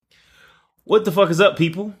What the fuck is up,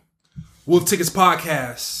 people? Wolf Tickets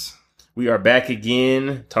Podcast. We are back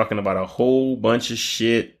again, talking about a whole bunch of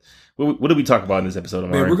shit. What did we talk about in this episode,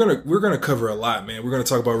 Amari? Man, we're gonna cover a lot, man. We're gonna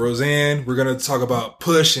talk about Roseanne. We're gonna talk about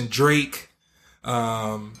Push and Drake.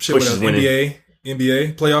 Push is winning.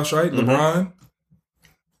 NBA playoffs, right? Mm-hmm. LeBron,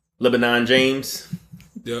 Lebanon James.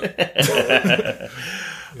 Yep.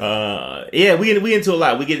 Yeah, we into a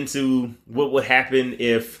lot. We get into what would happen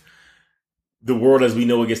if the world as we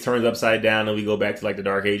know it gets turned upside down and we go back to like the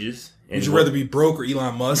Dark Ages. Would you rather be broke or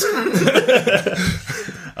Elon Musk?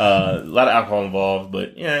 A lot of alcohol involved,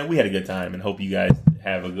 but yeah, we had a good time and hope you guys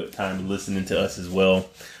have a good time listening to us as well.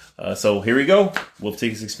 So here we go. Wolf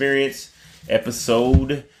Tickets Experience,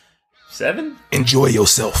 episode 7? Enjoy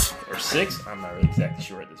yourself. Or 6? I'm not really exactly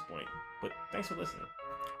sure at this point, but thanks for listening.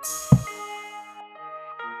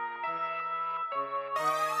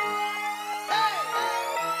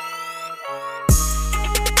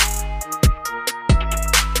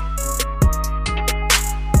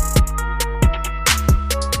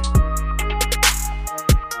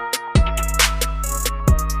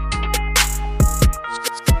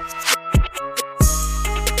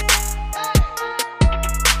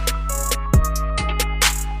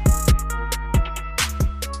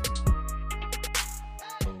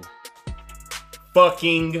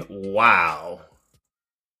 Fucking wow.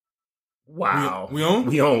 We on?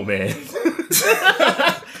 We on, man.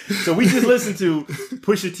 So we just listened to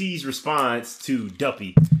Pusha T's response to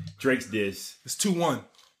Duppy, Drake's diss. It's 2-1.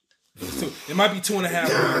 It might be 2.5.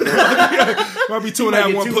 It might be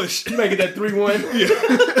 2.5 1 push. You might get that 3-1.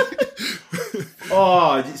 Yeah.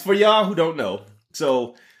 Oh, for y'all who don't know,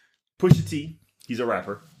 so Pusha T, he's a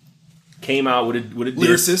rapper, came out with a diss.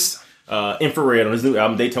 Lyricist. Infrared on his new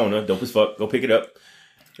album Daytona, dope as fuck. Go pick it up.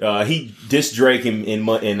 He dissed Drake in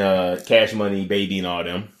Cash Money, Baby, and all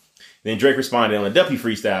them. Then Drake responded on a Duppy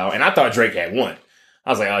freestyle, and I thought Drake had won. I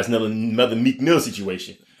was like, oh, it's another Meek Mill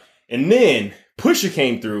situation. And then Pusha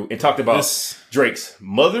came through and talked about Drake's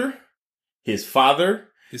mother, his father,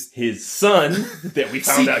 his son that we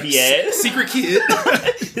found out he had. Secret kid.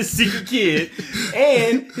 His secret kid.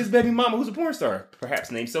 And his baby mama, who's a porn star,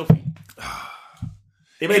 perhaps named Sophie.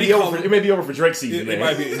 It may be over for Drake's season, man. It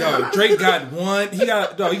might be. No, Drake got one. He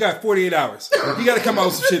got 48 hours. He got to come out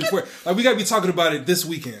with some shit before. Like, we got to be talking about it this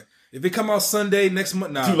weekend. If it come out Sunday next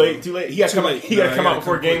month, nah. Too late. He got to come out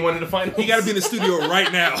before game 1 of the finals. He got to be in the studio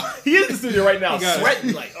right now. He is in the studio right now,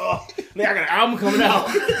 sweating like, oh, man, I got an album coming out.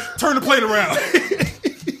 Turn the plate around.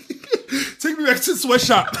 Take me back to the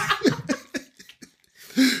sweatshop.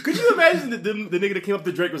 Could you imagine the nigga that came up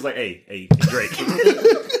to Drake was like, hey, Drake.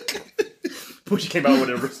 Pusha came out with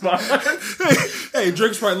a response. Hey,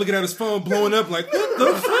 Drake's probably looking at his phone, blowing up like, what the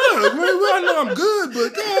fuck? Man, I know I'm good,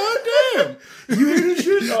 but goddamn. You hear this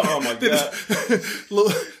shit? Oh my god.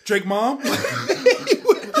 Little Drake mom? What have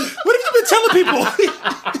you been telling people?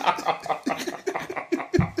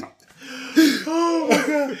 Oh my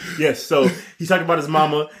god. Yes, so he's talking about his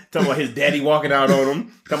mama, talking about his daddy walking out on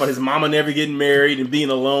him, talking about his mama never getting married and being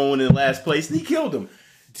alone in the last place, and he killed him.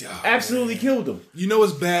 Oh, absolutely killed him. You know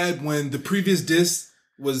it's bad when the previous diss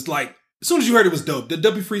was like, as soon as you heard it was dope. The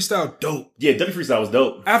Duppy freestyle, dope. Yeah, Duppy freestyle was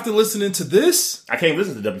dope. After listening to this, I can't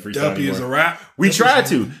listen to Duppy freestyle Duppy anymore. Is a rap. We tried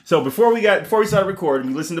to. So before we started recording,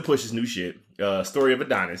 we listened to Push's new shit, Story of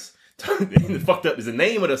Adonis. The fucked up is the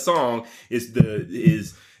name of the song is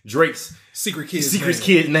Drake's secret kid's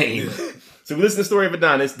name. Yeah. So we listened to Story of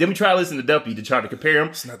Adonis. Then we tried to listen to Duppy to try to compare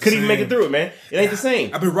them. Couldn't even make it through it, man. It ain't the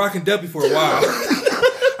same. I've been rocking Duppy for a while.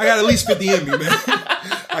 I got at least 50 in me, man.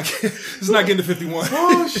 It's not getting to 51.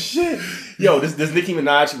 Oh, shit. Yo, does Nicki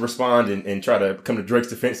Minaj respond and try to come to Drake's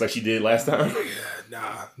defense like she did last time?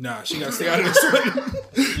 Nah. She got to stay out of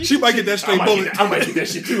this. She might get that straight bullet. I might get that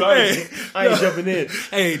shit, too. I ain't jumping in.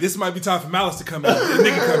 Hey, this might be time for Malice to come in. And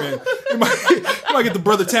Nicki come in. You might get the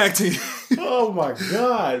brother tag team. Oh, my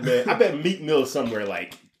God, man. I bet Meek Mill is somewhere,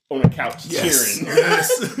 like, on the couch cheering.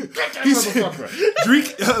 Yes.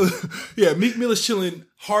 Meek Mill is chilling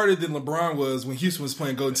harder than LeBron was when Houston was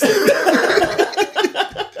playing Golden State.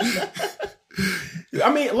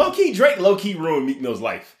 I mean, low-key, Drake low-key ruined Meek Mill's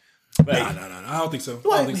life. Like, no. I don't think so.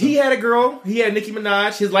 He had a girl. He had Nicki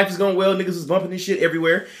Minaj. His life is going well. Niggas was bumping this shit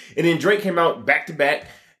everywhere. And then Drake came out back-to-back,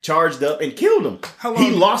 charged up, and killed him. How long?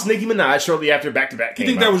 He lost Nicki Minaj shortly after back-to-back came out.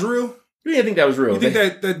 You think that was real? Yeah, I think that was real. You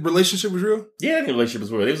think that relationship was real? Yeah, I think the relationship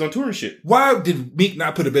was real. They was on tour and shit. Why did Meek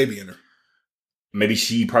not put a baby in her? Maybe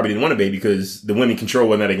she probably didn't want a baby because the women control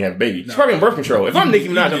whether or not they can have a baby. She's probably on birth control. If I'm Nicki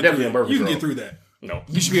Minaj, I'm definitely on birth control. You can get through that. No.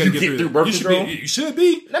 You should be able to get through birth control? You should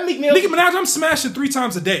be. That Meek Mill. Nicki Minaj, I'm smashing 3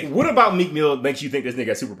 times a day. What about Meek Mill makes you think this nigga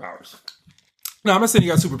got superpowers? No, I'm not saying he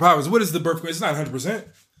got superpowers. What is the birth control? It's not 100%.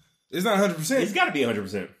 It's not 100%. It's got to be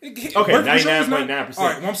 100%. Okay, 99.9%. All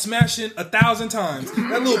right, well, I'm smashing 1,000 times.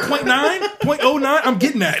 That little 0.09, I'm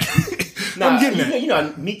getting that. I'm getting that. You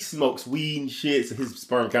know, Meek smokes weed and shit, so his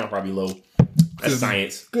sperm count probably low. That's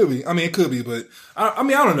science. Could be. I mean, it could be, but I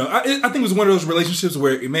mean, I don't know. I think it was one of those relationships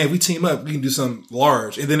where, man, if we team up, we can do something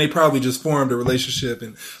large. And then they probably just formed a relationship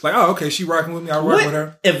and like, oh, okay, she rocking with me, I rock with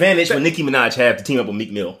her. Advantage would Nicki Minaj have to team up with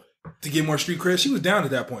Meek Mill? To get more street cred, she was down at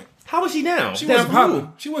that point. How was she down? She wasn't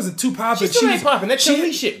popping. She wasn't too popping. She still ain't popping. That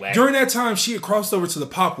Chun-Li shit whack. During that time, she had crossed over to the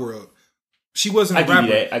pop world. She wasn't a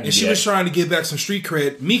rapper. And she was trying to get back some street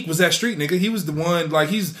cred. Meek was that street nigga. He was the one, like,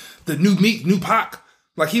 he's the new Meek, new Pac.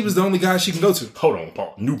 Like, he was the only guy she can go to. Hold on,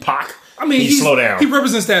 Paul. New Pac? I mean, slow down. He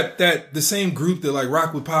represents that the same group that, like,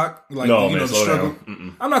 rock with Pac. Like, no, you man, know, the struggle.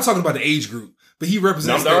 I'm not talking about the age group. But he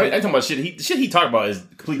represents I'm talking about shit. The shit he talked about is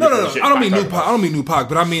completely different shit. I don't mean new Pac. I don't mean new Pac,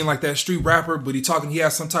 but I mean like that street rapper. But he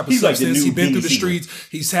has some type of substance. Like he's been through the streets.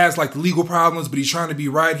 He has like legal problems, but he's trying to be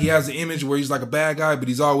right. He has the image where he's like a bad guy, but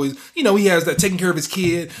he's always, you know, he has that taking care of his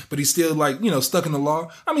kid, but he's still like, you know, stuck in the law.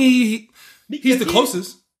 I mean, he's the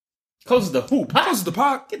closest. Closest to who? Pac? Closest to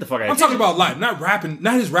Pac. Get the fuck out of here. I'm talking about life, not rapping,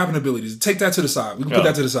 not his rapping abilities. Take that to the side. We can put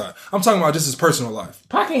that to the side. I'm talking about just his personal life.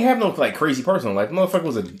 Pac ain't have no like crazy personal life. Motherfucker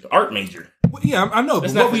was an art major. Well, yeah, I know,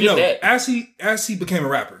 but what we know, as he became a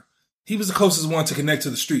rapper, he was the closest one to connect to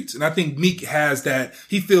the streets. And I think Meek has that,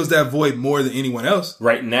 he feels that void more than anyone else.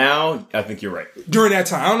 Right now, I think you're right. During that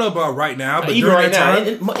time. I don't know about right now, but even during right that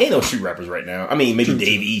now, time. Ain't no street rappers right now. I mean, maybe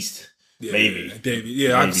Dave East. Yeah, maybe. David.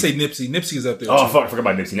 Yeah, I'd say Nipsey. Nipsey is up there. Oh, fuck, I forgot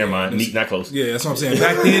about Nipsey. Never mind. Meek, not close. Yeah, that's what I'm saying.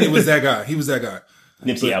 Back then, it was that guy. He was that guy.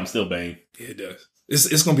 Nipsey album still bang. Yeah, it does.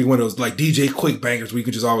 It's going to be one of those like DJ quick bangers where you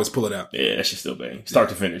can just always pull it out. Yeah, that shit still bang. Start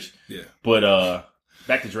to finish. Yeah. But,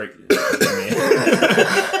 back to Drake.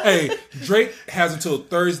 Hey, Drake has until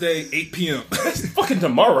Thursday, 8 p.m. That's fucking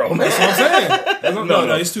tomorrow, man. That's what I'm saying.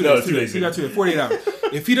 No, it's 2 days. No, 2 days. He got 2 days, 48 hours.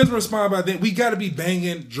 If he doesn't respond by then, we got to be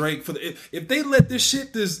banging Drake for the. If they let this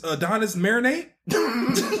Adonis marinate,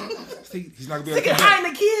 he's not gonna be able to come back.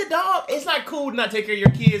 Hiding the kid, dog. It's not cool to not take care of your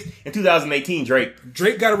kids in 2018.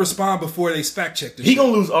 Drake got to respond before they fact check this. He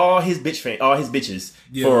gonna lose all his bitches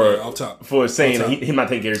off top for saying he not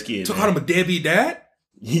taking care of his kids. So call him a deadbeat dad.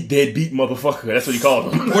 He deadbeat motherfucker. That's what he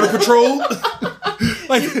called him. Border Patrol.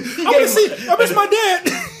 Like I miss my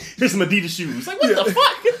dad. Here's some Adidas shoes. Like what the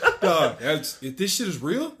fuck? Dog, if this shit is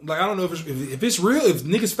real, like I don't know if it's real. If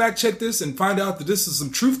niggas fact check this and find out that this is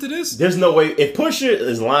some truth to this, there's no way. If Pusha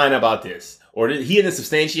is lying about this or he didn't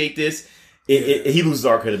substantiate this, he loses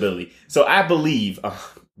our credibility. So I believe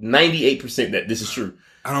 98% that this is true.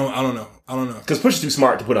 I don't know because Pusha's too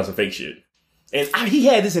smart to put on some fake shit. And he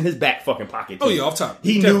had this in his back fucking pocket, too. Oh, yeah, off top.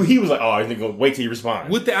 He knew, he was like, oh, he's going to wait till he responds.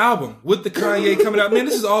 With the album, with the Kanye coming out, man,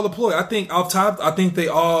 this is all a ploy. I think off top, they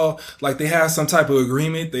all, like, they had some type of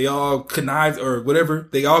agreement. They all connived or whatever.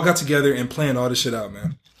 They all got together and planned all this shit out,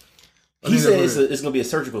 man. He said it's going to be a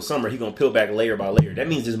surgical summer. He's going to peel back layer by layer. That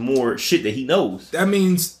means there's more shit that he knows. That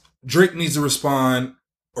means Drake needs to respond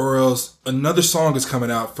or else another song is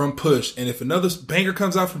coming out from Push. And if another banger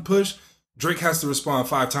comes out from Push, Drake has to respond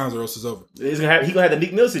 5 times or else it's over. He's gonna have the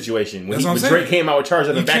Meek Mill situation. When Drake came out with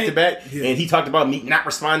charges of back-to-back, and he talked about Meek not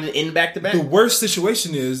responding in back-to-back. The worst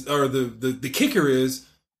situation is, or the kicker is,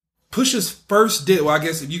 Push's first diss. Well, I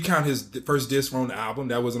guess if you count his first diss from the album,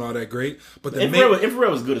 that wasn't all that great. But the Pharrell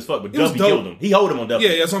was good as fuck, but Duffy killed him. He hold him on Duffy.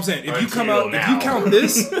 Yeah, that's what I'm saying. If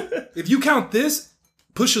you count this,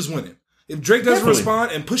 Push is winning. If Drake doesn't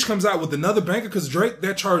respond and Push comes out with another banger, because Drake,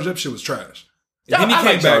 that charged up shit was trash. And then he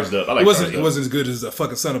came back. It wasn't as good as the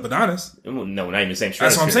fucking Son of Adonis. No, not even the same.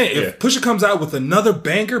 That's what I'm saying. If Pusha comes out with another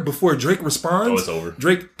banger before Drake responds, it's over.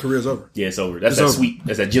 Drake career's over. Yeah, it's over. That's sweet.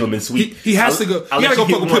 That's that gentleman sweet. He has to go. He gotta go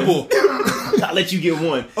fuck with Pitbull. I'll let you get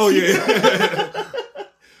one. Oh yeah.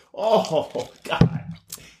 Oh God.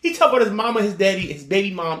 He talked about his mama, his daddy, his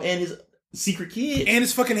baby mom, and his secret kid, and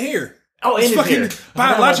his fucking hair. Oh, and his fucking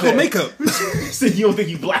biological makeup. So you don't think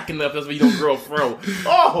you black enough? That's why you don't grow a fro.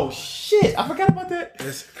 Oh shit! I forgot about that.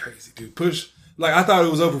 That's crazy, dude. Push. Like I thought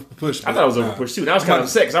it was over for Push. I thought it was over for Push too. That was kind of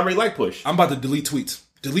upset because I really like Push. I'm about to delete tweets.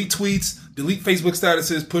 Delete Facebook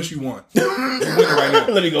statuses. Push, you won. You're winning right now.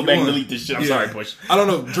 Let me go back and delete this shit. I'm sorry, Push. I don't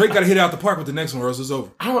know. Drake got to hit it out the park with the next one, or else it's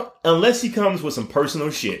over. Unless he comes with some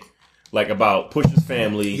personal shit, like about Push's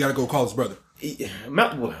family. You got to go call his brother. He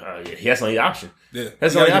has no option. Yeah,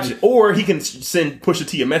 that's the only option. Or he can send Pusha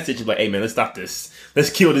T a message like, "Hey man, let's stop this.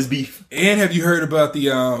 Let's kill this beef." And have you heard about the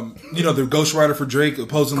the ghostwriter for Drake,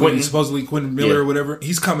 supposedly Quentin Miller or whatever?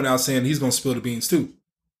 He's coming out saying he's going to spill the beans too.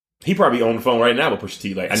 He probably on the phone right now with Pusha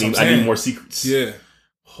T. Like, I need more secrets. Yeah.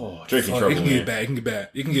 Oh, Drake in trouble. It can get bad. It can get bad.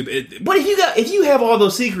 It can get bad. But if you have all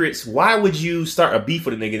those secrets, why would you start a beef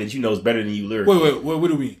with a nigga that you know is better than you lyrically? Wait. What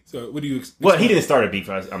do we? So what do you? Well, he didn't start a beef.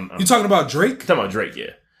 You talking about Drake? I'm talking about Drake,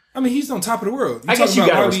 yeah. I mean, he's on top of the world. I guess you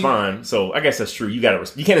gotta respond. So I guess that's true. You can't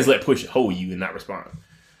just let Push hold you and not respond.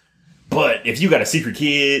 But if you got a secret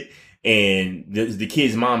kid and the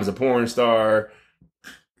kid's mom is a porn star,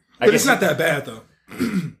 but it's not that bad though.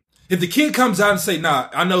 If the kid comes out and say, "Nah,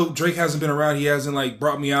 I know Drake hasn't been around. He hasn't like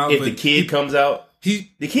brought me out." If the kid comes out, the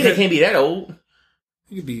kid can't be that old.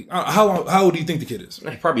 He could be. How old do you think the kid is?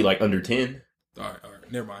 Probably like under 10. All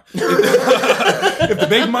right, never mind. If the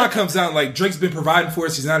baby mom comes out like Drake's been providing for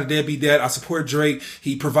us, he's not a deadbeat dad. I support Drake.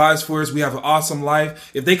 He provides for us. We have an awesome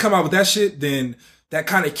life. If they come out with that shit, then that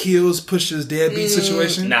kind of kills Pusha's deadbeat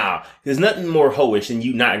situation. Nah, there's nothing more hoish than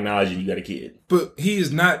you not acknowledging you got a kid. But he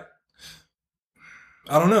is not.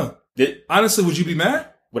 I don't know. Honestly, would you be mad?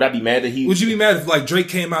 Would I be mad that he... Would you be mad if like Drake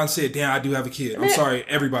came out and said, "Damn, I do have a kid. I'm sorry,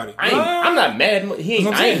 everybody." I'm not mad. He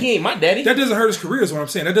ain't my daddy. That doesn't hurt his career is what I'm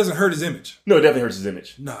saying. That doesn't hurt his image. No, it definitely hurts his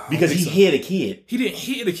image. No. Because he hid a kid. He didn't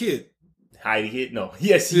hid a kid. Hide a kid? No.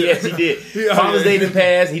 Yes, he did. Father's Day didn't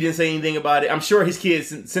pass. He didn't say anything about it. I'm sure his kids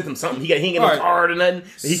sent him something. He ain't got no card or nothing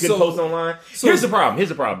that he couldn't post online. Here's the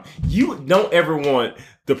problem. You don't ever want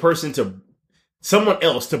someone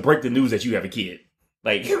else to break the news that you have a kid.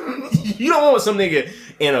 Like, you don't want some nigga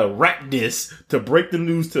in a rap diss to break the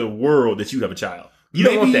news to the world that you have a child. You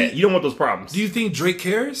don't want that. You don't want those problems. Do you think Drake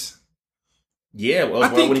cares? Yeah, well,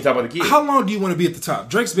 when you talk about the kid. How long do you want to be at the top?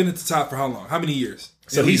 Drake's been at the top for how long? How many years?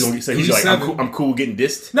 So he's like, I'm cool getting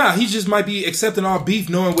dissed? Nah, he just might be accepting all beef,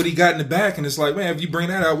 knowing what he got in the back, and it's like, man, if you bring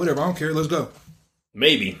that out, whatever, I don't care, let's go.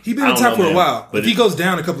 Maybe. He been at the top for a while. But if he goes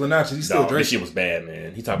down a couple of notches, he's still Drake. This shit was bad,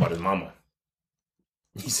 man. He talked about his mama.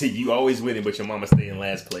 He said, "You always winning, but your mama stay in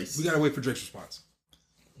last place." We gotta wait for Drake's response.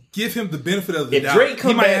 Give him the benefit of the doubt. Drake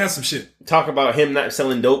he might have some shit. Talk about him not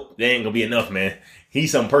selling dope. That ain't gonna be enough, man.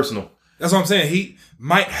 He's something personal. That's what I'm saying. He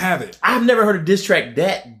might have it. I've never heard a diss track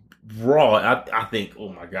that raw. I think, oh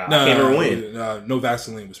my god, I can't remember when. No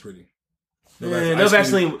Vaseline was pretty. No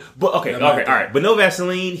Vaseline. But okay, all right. But No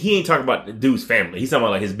Vaseline, he ain't talking about the dude's family. He's talking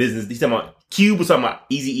about like his business. He's talking about Cube was talking about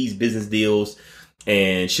Eazy-E's business deals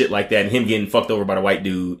and shit like that, and him getting fucked over by the white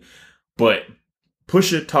dude. But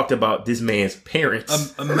Pusha talked about this man's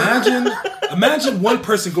parents. Imagine one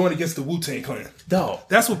person going against the Wu-Tang Clan. Dog.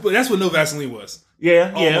 That's what No Vaseline was.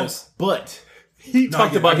 Yeah, almost. Yeah. But he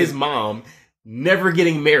talked about his mom never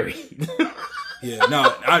getting married. Yeah,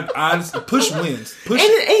 no, I Push wins.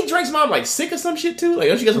 Ain't Drake's mom like sick or some shit too? Like,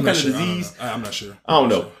 don't she got some kind of disease? I'm not sure. I don't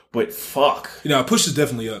know. But fuck. Push is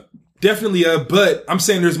definitely up. But I'm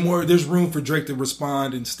saying there's room for Drake to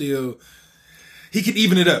respond and still he could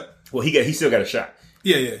even it up. Well, he still got a shot.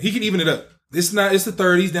 Yeah, he can even it up. It's the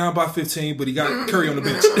third. He's down by 15, but he got Curry on the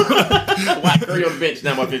bench. Why Curry on the bench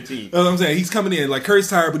down by 15? That's what I'm saying. He's coming in. Like, Curry's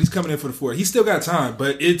tired, but he's coming in for the fourth. He's still got time,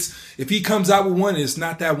 but if he comes out with one, it's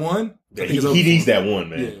not that one. Yeah, he needs that one,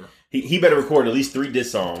 man. Yeah. He better record at least 3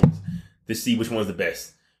 diss songs to see which one's the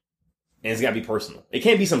best. And it's got to be personal. It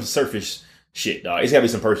can't be some surface shit, dog. It's got to be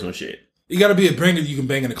some personal shit. It got to be a banger you can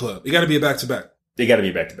bang in the club. It got to be a back-to-back. They got to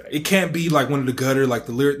be back-to-back. It can't be like one of the gutter, like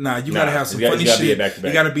the lyric. Nah, you got to have some funny shit.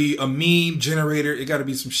 It got to be a meme generator. It got to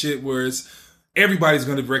be some shit where everybody's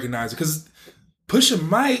going to recognize it. Because Pusha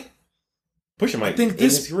might. I think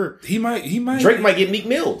he might. Drake might get Meek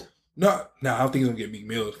Milled. No, I don't think he's going to get Meek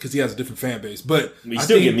Milled because he has a different fan base. But he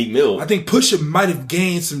still get Meek Milled. I think Pusha might have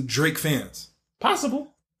gained some Drake fans.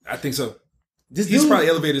 Possible. I think so. He's probably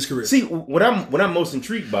elevated his career. See, what I'm most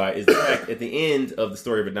intrigued by is the fact at the end of the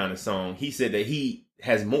Story of Adonis song, he said that he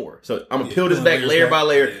has more. So I'm gonna peel this back layer by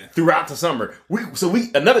layer throughout the summer.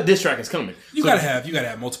 Another diss track is coming. You gotta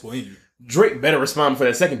have multiple in you. Drake better respond before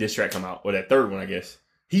that second diss track come out, or that third one, I guess.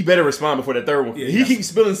 He better respond before that third one. Yeah, he keeps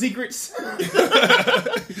spilling secrets.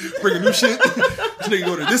 Bringing new shit. This nigga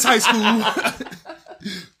go to this high school.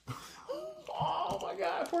 Oh my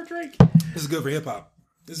god, poor Drake. This is good for hip hop.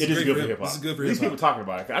 It is good for hip hop. This is good for hip hop. These people talking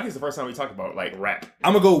about it. I think it's the first time we talk about like rap.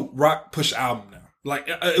 I'm gonna go rock Push album now. Like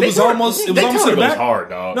it was almost in the back.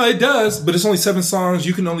 Hard, dog. No, it does, but it's only 7 songs.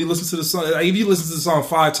 You can only listen to the song. Like, if you listen to the song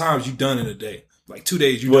 5 times, you're done in a day. Like 2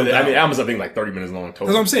 days, you're done. I mean, albums I think like 30 minutes long total.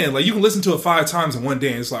 That's what I'm saying. Like you can listen to it 5 times in one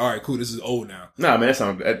day, and it's like, all right, cool. This is old now. Nah, man,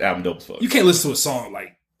 that album dope as fuck. You can't listen to a song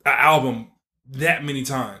like an album that many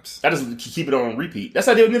times. I just keep it on repeat. That's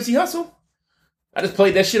how I did with Nipsey Hussle. I just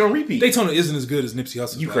played that shit on repeat. Daytona isn't as good as Nipsey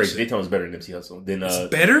Hussle. You crazy. Daytona's better than Nipsey Hussle.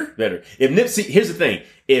 It's better? Better. Here's the thing.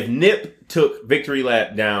 If Nip took Victory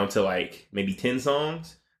Lap down to like maybe 10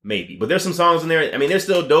 songs, maybe. But there's some songs in there. I mean, they're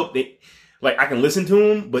still dope. I can listen to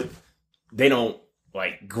them, but they don't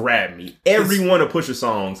like grab me. Every one of Pusha's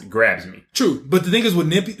songs grabs me. True, but the thing is with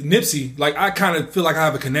Nipsey, like I kind of feel like I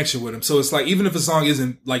have a connection with him. So it's like even if a song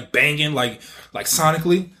isn't like banging, like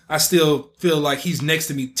sonically, I still feel like he's next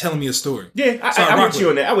to me telling me a story. Yeah, so I'm with you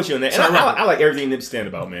on that. I'm with you on that. So And I like everything Nipsey stand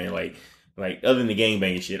about, man. Like other than the gang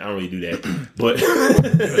banging shit, I don't really do that. But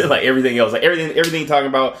like everything else, like everything talking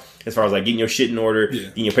about as far as like getting your shit in order,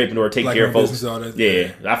 getting your paper in order, taking care of folks. I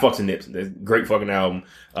fucks with Nips. That's a great fucking album.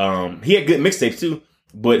 He had good mixtapes too,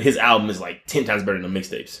 but his album is like 10 times better than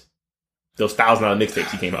mixtapes. Those $1,000 mixtapes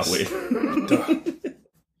he came out with.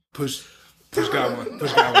 Push got one.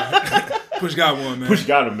 Push got one. Push got one, man. Push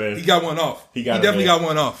got him, man. He got one off. He definitely got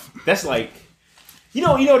one off. That's like, you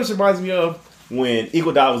know what this reminds me of? When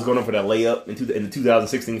Iguodala was going up for that layup in the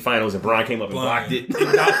 2016 finals and Bron came up and blocked it.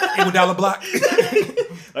 Iguodala block.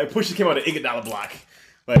 Like Pusha came out of Iguodala block.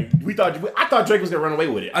 Like I thought Drake was gonna run away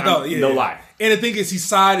with it. No lie. And the thing is, he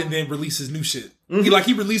sighed and then released his new shit. Mm-hmm.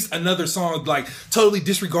 He released another song, like totally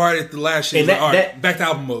disregarded the last shit. And back to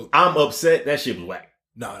album mode. I'm upset. That shit was whack.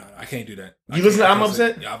 No, I can't do that. You listen to I'm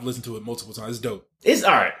Upset? Yeah, I've listened to it multiple times. It's dope. It's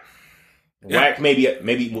all right. Yeah. Whack,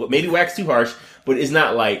 maybe whack's too harsh, but it's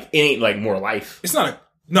not like it ain't like More Life. It's not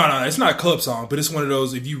it's not a club song, but it's one of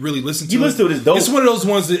those if you really listen to listen to it, it's dope. It's one of those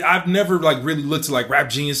ones that I've never like really looked to like Rap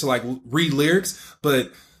Genius to like read lyrics,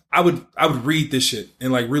 but I would read this shit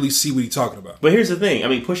and like really see what he's talking about. But here's the thing. I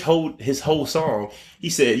mean, Push his whole song, he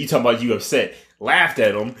said, you talking about you upset, laughed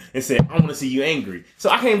at him and said, I want to see you angry. So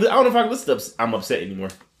I don't know if I can listen to I'm Upset anymore.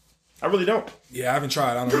 I really don't. Yeah, I haven't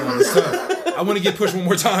tried. I don't know. It's tough. I want to get Push one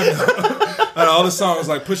more time though. Out of all the songs,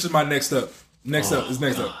 like Push is my next up. Next up.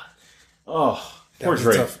 Oh, poor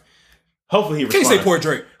Drake. Tough. Hopefully he responds. Can't say poor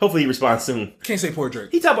Drake. Hopefully he responds soon. Can't say poor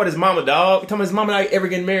Drake. He talked about his mama, dog. He talking about his mama not ever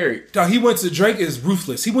getting married. Dog, Drake is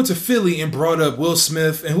ruthless. He went to Philly and brought up Will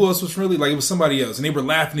Smith and who else was from Philly? Like it was somebody else. And they were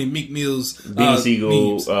laughing at Meek Mill's Beanie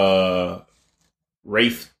Siegel,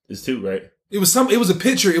 Rafe is too, right? It was a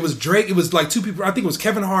picture. It was Drake. It was like two people. I think it was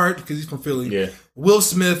Kevin Hart because he's from Philly. Yeah. Will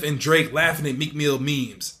Smith and Drake laughing at Meek Mill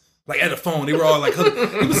memes. Like at a phone. They were all like,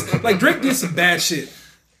 it was like Drake did some bad shit.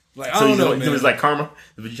 Like, I don't know, man. It was like karma?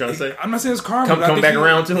 Is what you trying to say? I'm not saying it's karma. Come back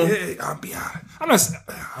around to him? Yeah,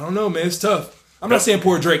 I don't know, man. It's tough. I'm not saying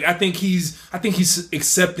poor Drake. I think he's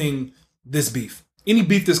accepting this beef. Any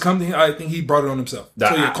beef that's come to him, I think he brought it on himself.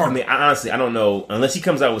 Karma. I mean, honestly, I don't know unless he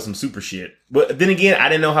comes out with some super shit. But then again, I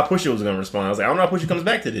didn't know how Pusha was going to respond. I was like, I don't know how Pusha comes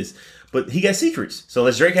back to this. But he got secrets. So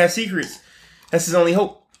unless Drake has secrets, that's his only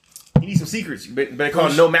hope. He needs some secrets. You better call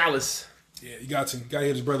him No Malice. Yeah, you got to. Got to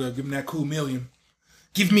hit his brother up. Give him that cool million.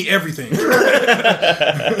 Give me everything.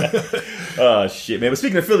 Oh, shit, man. But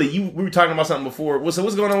speaking of Philly, we were talking about something before. So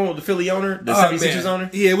what's going on with the Philly owner? The 76ers owner?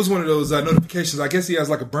 Yeah, it was one of those notifications. I guess he has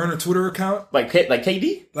like a burner Twitter account. Like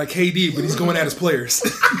KD? Like KD, but he's going at his players.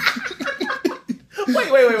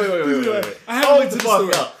 Wait. I haven't looked at the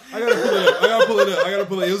story. I gotta pull it up.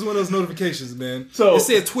 It was one of those notifications, man. So it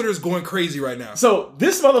said Twitter's going crazy right now. So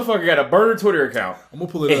this motherfucker got a burner Twitter account. I'm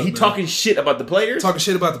gonna pull it up. And he talking shit about the players? Talking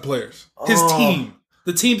shit about the players. His team.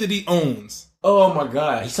 The team that he owns. Oh my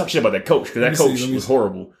God. He's talking shit about that coach because that coach was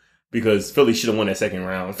horrible. Because Philly should have won that second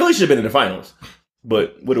round. Philly should have been in the finals.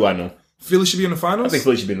 But what do I know? Philly should be in the finals? I think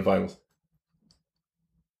Philly should be in the finals.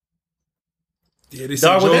 Yeah, they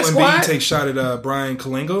said Joel Embiid take shot at Brian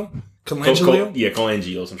Colangelo. Colangelo?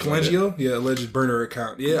 Colangelo? Yeah, alleged burner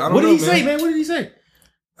account. Yeah, I don't know, What did he say, man? What did he say?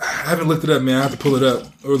 I haven't looked it up, man. I have to pull it up.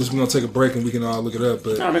 Or at least we're going to take a break and we can all look it up.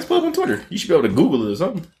 But no, man, pull it up on Twitter. You should be able to Google it or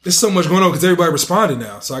something. There's so much going on because everybody responded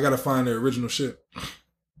now. So I got to find the original shit.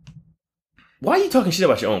 Why are you talking shit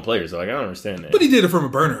about your own players? Like, I don't understand that. But he did it from a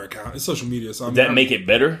burner account. It's social media. So Does that make it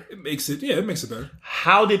better? It makes it better.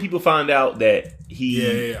 How did people find out that he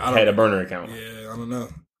had a burner account? Yeah, I don't know.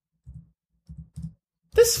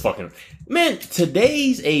 This fucking... Man,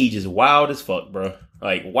 today's age is wild as fuck, bro.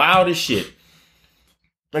 Like, wild as shit.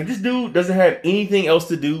 Like, this dude doesn't have anything else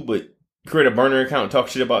to do but create a burner account and talk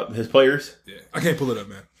shit about his players. Yeah, I can't pull it up,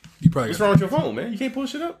 man. You probably What's wrong with your phone, man? You can't pull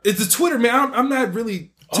shit up? It's a Twitter, man. I'm not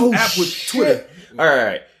really too apt with Twitter. All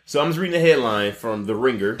right. So I'm just reading the headline from The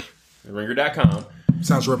Ringer, theringer.com.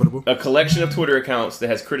 Sounds reputable. A collection of Twitter accounts that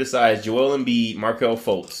has criticized Joel Embiid, Markelle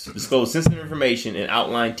Fultz, disclosed sensitive information, and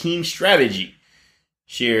outlined team strategy.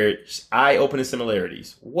 Shared eye-opening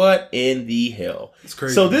similarities. What in the hell? It's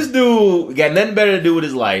crazy. So this dude got nothing better to do with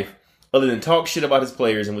his life other than talk shit about his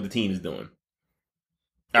players and what the team is doing.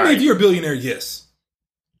 If you're a billionaire, yes.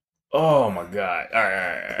 Oh my God. All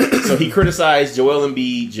right. So he criticized Joel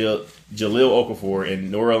Embiid, Jahlil Okafor,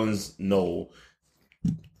 and New Orleans Noel.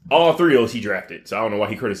 All three of those he drafted. So I don't know why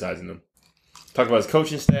he's criticizing them. Talked about his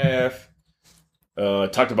coaching staff.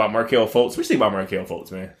 Talked about Markelle Fultz. What do you think about Markelle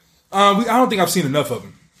Fultz, man? I don't think I've seen enough of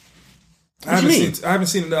him. I haven't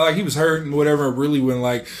seen like he was hurt and whatever. Really, when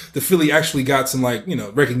like the Philly actually got some like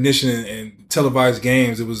recognition and televised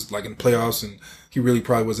games, it was like in the playoffs, and he really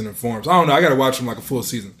probably wasn't informed. So I don't know. I got to watch him like a full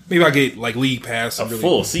season. Maybe I get like league pass.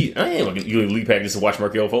 Full season. I ain't like you league pass just to watch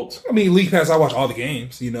Markelle Fultz. I mean, league pass. I watch all the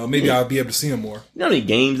games. Maybe I'll be able to see him more. You know how many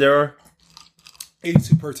games there are?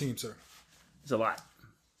 82 per team, sir. It's a lot.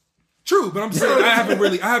 True, but I'm saying I haven't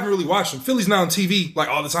really watched him. Philly's not on TV like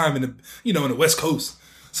all the time in the West Coast.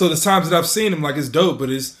 So there's times that I've seen him like it's dope, but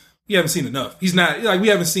we haven't seen enough. He's not like we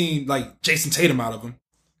haven't seen like Jason Tatum out of him.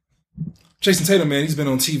 Jason Tatum, man, he's been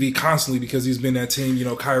on TV constantly because he's been that team.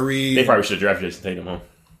 Kyrie. They probably should have drafted Jason Tatum, huh?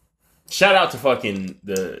 Shout out to fucking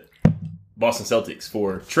the Boston Celtics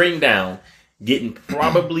for trading down, getting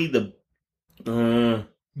probably the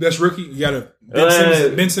best rookie. You got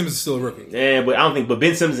Ben Simmons is still a rookie. Yeah, but I don't think. But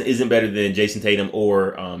Ben Simmons isn't better than Jason Tatum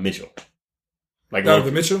or Mitchell. Like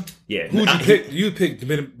Donovan Mitchell? Yeah. Who'd you pick? You pick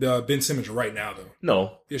Ben Simmons right now, though.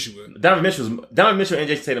 No. Yes, you would. Donovan Mitchell and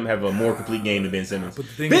Jason Tatum have a more complete game than Ben Simmons. But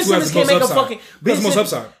the thing Ben Simmons can't make a fucking. Who has the most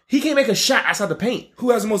upside? He can't make a shot outside the paint. Who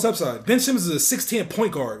has the most upside? Ben Simmons is a 6'10"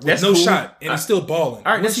 point guard with That's no cool. shot, and he's still balling.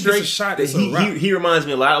 All right, once that's he straight. Gets a shot, it's a wrap. He reminds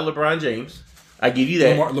me a lot of LeBron James. I give you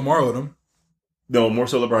that. Lamar Odom. No, more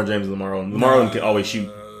so LeBron James than Lamar Odom. Lamar Odom can always shoot.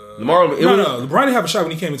 LeBron didn't have a shot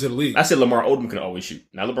when he came into the league. I said Lamar Odom can always shoot,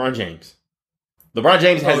 not LeBron James. LeBron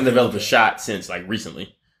James hasn't developed a shot since like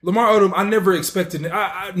recently. Lamar Odom, I never expected.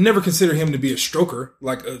 I never considered him to be a stroker,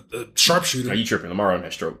 like a sharpshooter. Are you tripping? Lamar Odom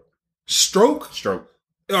has stroke. Stroke? Stroke.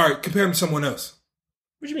 All right, compare him to someone else.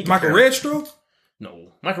 What do you mean? Michael Red stroke?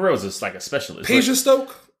 No, Michael Red was like a specialist. Peja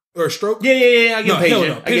Stoke or stroke? Yeah. I give him Peja.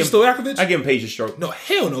 No. Peja Stojakovic? I give him Peja stroke. No,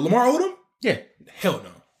 hell no. Lamar Odom? Yeah. Hell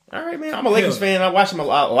no. All right, man. I'm a Lakers fan. I watched him a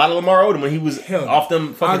lot of Lamar Odom when he was off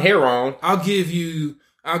them fucking hair on. I'll give you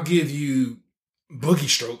Boogie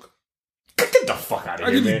Stroke. Get the fuck out of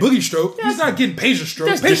here, man. I'll give you Boogie Stroke. He's not getting Peja Stroke.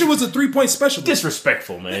 Peja was a 3-point specialist.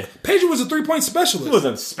 Disrespectful, man. Peja was a 3-point specialist. He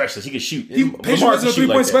wasn't a specialist. He could shoot. Peja wasn't a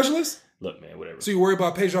 3-point specialist? Look, man, whatever. So you worry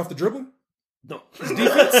about Peja off the dribble? No. His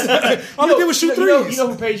defense? All he did was shoot threes. You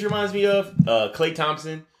know who Peja reminds me of? Klay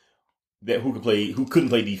Thompson. Who couldn't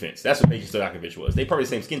play defense. That's what Peja Stojakovic was. They probably the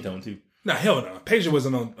same skin tone, too. Nah, hell no. Peja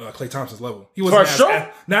wasn't on Klay Thompson's level. He wasn't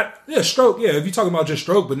stroke? Stroke. Yeah, if you're talking about just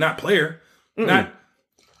stroke, but not player.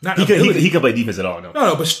 Not he can play defense at all, no.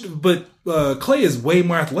 No, but Klay is way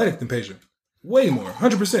more athletic than Peja. Way more.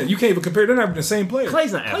 100%. You can't even compare. They're not even the same player.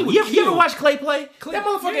 Clay's not athletic. You ever watch Klay play? That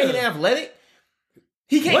motherfucker ain't athletic.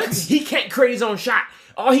 He can't create his own shot.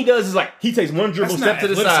 All he does is like, he takes one dribble, step to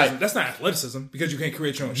the side. That's not athleticism because you can't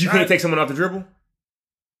create your own shot. You can't take someone off the dribble?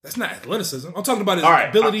 That's not athleticism. I'm talking about his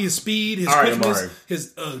ability, his speed, his quickness,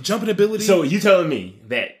 his jumping ability. So you telling me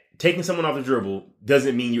that taking someone off the dribble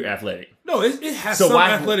doesn't mean you're athletic? No, it has some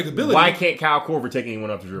athletic ability. Why can't Kyle Korver take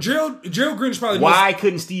anyone off the dribble? Gerald Green is probably Why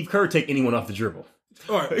couldn't Steve Kerr take anyone off the dribble?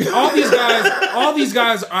 All right. All these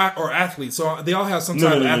guys are athletes, so they all have some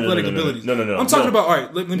type of athletic abilities. No. I'm talking about, all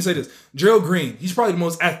right, let me say this. Gerald Green, he's probably the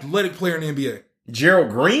most athletic player in the NBA. Gerald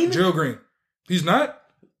Green? Gerald Green. He's not?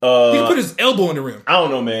 He can put his elbow in the rim. I don't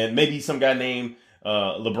know, man. Maybe some guy named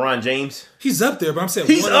LeBron James. He's up there, but I'm saying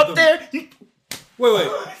he's up there.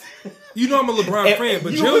 Wait. You know I'm a LeBron fan,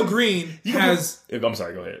 but Gerald Green has... I'm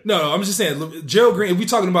sorry, go ahead. No, I'm just saying, Gerald Green, if we're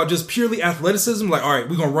talking about just purely athleticism, like, all right,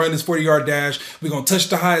 we're going to run this 40-yard dash, we're going to touch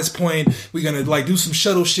the highest point, we're going to, like, do some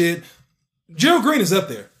shuttle shit. Gerald Green is up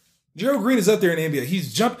there. Gerald Green is up there in the NBA.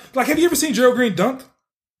 He's jumped... Like, have you ever seen Gerald Green dunk?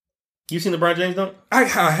 You seen LeBron James dunk? I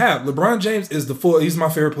have. LeBron James is he's my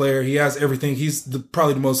favorite player. He has everything. He's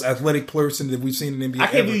probably the most athletic person that we've seen in the NBA. I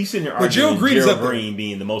can't believe you sitting here arguing Gerald Green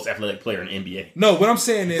being the most athletic player in the NBA. No, what I'm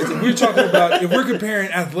saying is, if we're comparing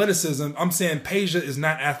athleticism, I'm saying Peja is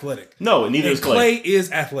not athletic. No, neither is Klay. Klay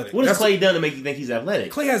is athletic. What has Klay done to make you think he's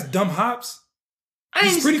athletic? Klay has dumb hops.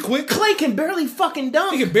 He's pretty quick. Klay can barely fucking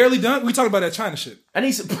dunk. He can barely dunk. We talking about that China shit. I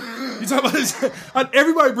need some... You talk about this?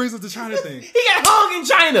 Everybody brings up the China thing. He got hung in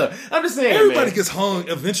China. I'm just saying, everybody gets hung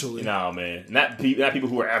eventually. No, man. Not people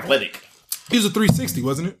who are athletic. He was a 360,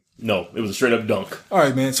 wasn't it? No, it was a straight up dunk. All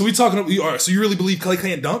right, man. So all right, so you really believe Klay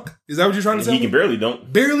can't dunk? Is that what you're trying to say? He can barely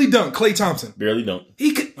dunk. Barely dunk. Klay Thompson. Barely dunk.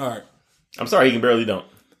 He could. All right. I'm sorry, he can barely dunk.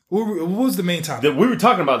 What was the main topic? We were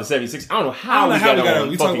talking about the 76. I don't know how we got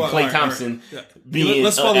on fucking Klay Thompson being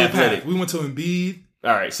Let's follow athletic. the path. We went to Embiid.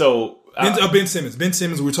 All right, so... Ben Simmons. Ben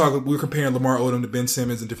Simmons, we were comparing Lamar Odom to Ben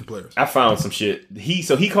Simmons and different players. I found some shit. He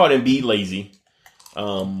called Embiid lazy.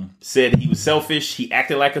 Said he was selfish. He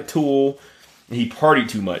acted like a tool. And he partied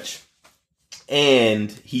too much.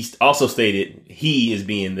 And he also stated he is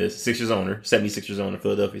being the 76ers owner,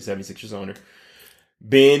 Philadelphia 76ers owner.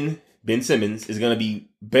 Ben Ben Simmons, is going to be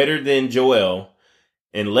better than Joel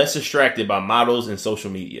and less distracted by models and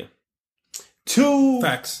social media. To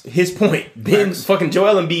facts. His point, Ben fucking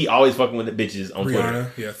Joel Embiid always fucking with the bitches on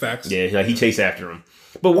Twitter. Yeah, facts. Yeah, like he chased after them.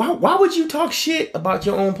 But why would you talk shit about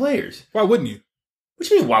your own players? Why wouldn't you? What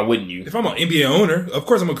you mean, why wouldn't you? If I'm an NBA owner, of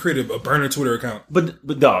course I'm going to create a burner Twitter account.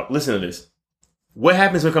 But dog, listen to this. What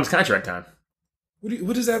happens when it comes contract time?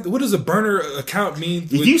 What does that? What does a burner account mean?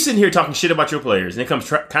 If you sitting here talking shit about your players and it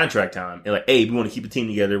comes contract time and like, hey, we want to keep a team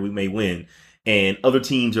together, we may win. And other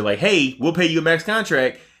teams are like, hey, we'll pay you a max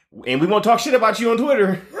contract and we won't talk shit about you on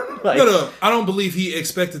Twitter. Like, no, I don't believe he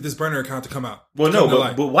expected this burner account to come out. Well, no,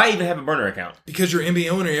 but why even have a burner account? Because you're an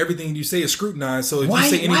NBA owner, everything you say is scrutinized. So if you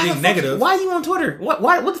say anything negative, why are you on Twitter?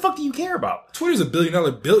 What the fuck do you care about? Twitter's a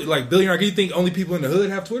billionaire. Do you think only people in the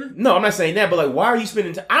hood have Twitter? No, I'm not saying that. But like, why are you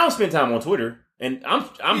spending? I don't spend time on Twitter. And I'm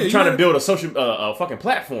trying to build a social fucking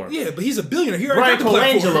platform. Yeah, but he's a billionaire. He Brian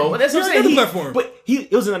Colangelo. That's what I'm saying. Platform. But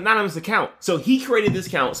it was an anonymous account, so he created this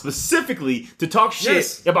account specifically to talk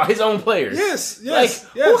shit about his own players. Yes.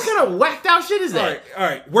 What kind of whacked out shit is that? All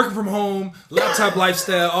right. Working from home, laptop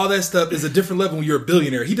lifestyle, all that stuff is a different level when you're a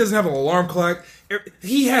billionaire. He doesn't have an alarm clock.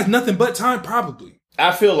 He has nothing but time, probably.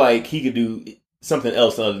 I feel like he could do something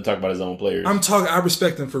else other than talk about his own players. I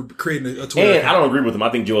respect him for creating a Twitter And account. I don't agree with him. I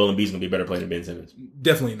think Joel Embiid's going to be a better player than Ben Simmons.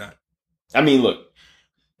 Definitely not. I mean, look,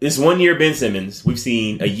 this 1 year Ben Simmons, we've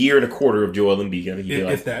seen a year and a quarter of Joel Embiid. I think he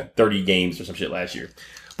did like 30 games or some shit last year.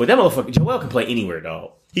 But that motherfucker, Joel can play anywhere,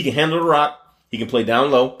 dog. He can handle the rock. He can play down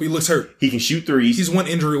low. But he looks hurt. He can shoot threes. He's one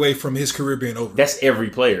injury away from his career being over. That's every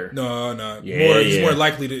player. No. He's more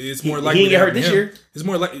likely to. It's more likely. He didn't get hurt this year. It's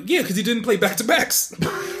more like because he didn't play back to backs.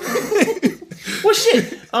 Well,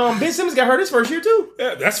 shit. Ben Simmons got hurt his first year too.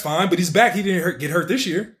 Yeah, that's fine, but he's back. He didn't get hurt this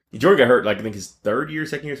year. Jordan got hurt, like I think his third year,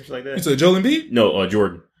 second year, something like that. You said Joel Embiid? No,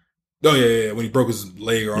 Jordan. Oh yeah, when he broke his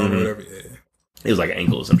leg or arm or whatever. Yeah. It was like an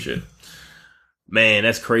ankle or some shit. Man,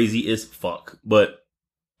 that's crazy as fuck. But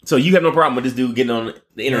so you have no problem with this dude getting on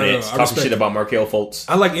the internet talking shit about Markelle Fultz?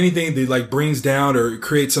 I like anything that like brings down or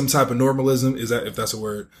creates some type of normalism. Is that if that's a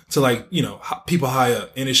word to like people high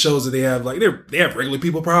up, and it shows that they have regular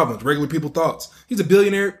people problems, regular people thoughts. He's a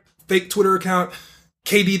billionaire, fake Twitter account.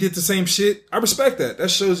 KD did the same shit. I respect that. That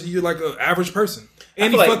shows you're like an average person.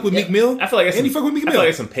 And he fuck with Meek Mill. I feel like that's he fuck with Meek Mill. I feel like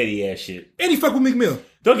that's some petty ass shit. And he fuck with Meek Mill.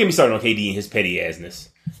 Don't get me started on KD and his petty assness,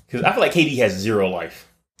 because I feel like KD has zero life.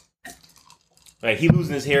 Like he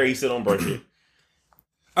losing his hair, he still don't brush it.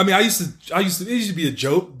 I mean, it used to be a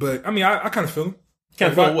joke, but I mean, I kind of feel him.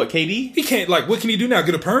 Kind of feel what, KD? He can't what can he do now?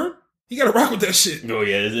 Get a perm? He got to rock with that shit. Oh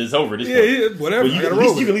yeah, it's over. Yeah, whatever. But you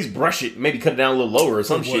can at least brush it, maybe cut it down a little lower or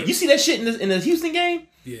some shit. You see that shit in the Houston game?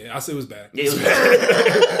 Yeah, I said it was bad. Yeah, it was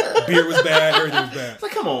bad. Beard was bad. Everything was bad. It's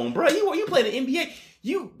like, come on, bro. You play the NBA.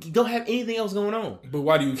 You don't have anything else going on. But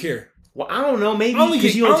why do you care? Well, I don't know. Maybe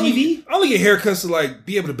because you on TV. I only get haircuts to like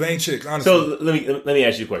be able to bang chicks. Honestly. So let me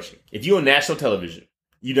ask you a question. If you're on national television,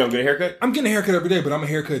 you don't get a haircut? I'm getting a haircut every day, but I'm a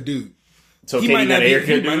haircut dude. So he might not get a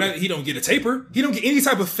haircut dude? He don't get a taper. He don't get any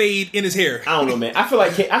type of fade in his hair. I don't know, man. I feel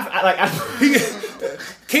like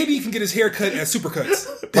KD can get his hair cut at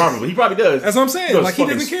Supercuts. Probably. He probably does. That's what I'm saying. Like, he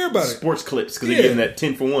doesn't care about it. Sports clips, because they give him that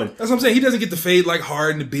 10 for 1. That's what I'm saying. He doesn't get the fade like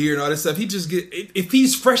hard in the beard and all that stuff. He just if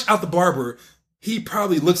he's fresh out the barber, he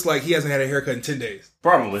probably looks like he hasn't had a haircut in 10 days.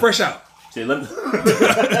 Probably. Fresh out. Shit, let me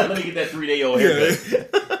get that 3-day-old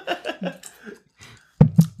haircut.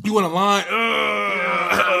 You want a line?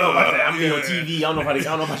 I don't know about that. I'm on TV. I don't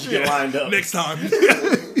know if I should get lined up. Next time.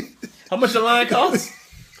 How much the line costs?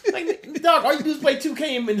 Like, dog, all you do is play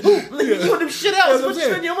 2K and hoop. Like, you want them shit else. What you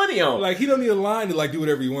spend your money on? Like, he don't need a line to like do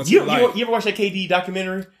whatever he wants. You ever watch that KD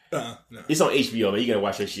documentary? No. It's on HBO, man. You gotta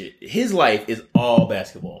watch that shit. His life is all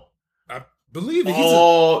basketball. I believe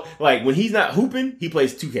it. Like when he's not hooping, he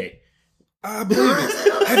plays 2K. I believe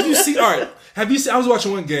it. Have you seen? I was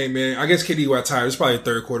watching one game, man. I guess KD got tired. It's probably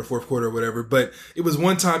third quarter, fourth quarter, or whatever. But it was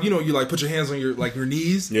one time, you like put your hands on your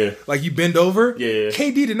knees. Yeah. Like you bend over. Yeah.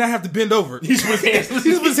 KD did not have to bend over. He just put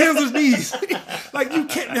his hands on his knees. Like you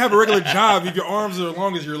can't have a regular job if your arms are as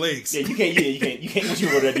long as your legs. Yeah, you can't. You can't. What you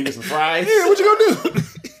go there do with some fries? Yeah, what you gonna do?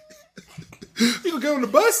 You gonna go on the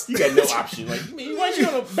bus? You got no option. Like, why don't you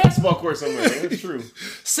go on a basketball court somewhere? That's true.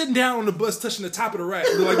 Sitting down on the bus, touching the top of the rack,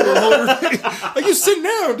 like you sitting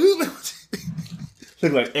down, dude.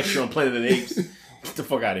 Look like extra on Planet of the Apes. Get the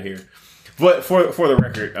fuck out of here. But for the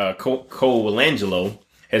record, Cole Colangelo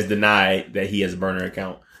has denied that he has a burner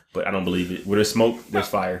account, but I don't believe it. Where there's smoke, there's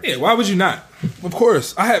fire. Yeah, why would you not? Of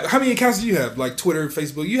course. I have. How many accounts do you have? Like Twitter,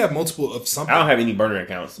 Facebook? You have multiple of something. I don't have any burner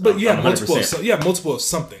accounts. But you have multiple. You have multiple of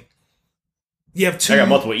something. You have 2. I got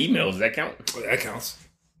multiple emails. Does that count? That counts.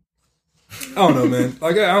 I don't know, man.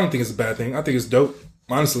 Like, I don't think it's a bad thing. I think it's dope.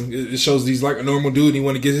 Honestly, it shows he's like a normal dude and he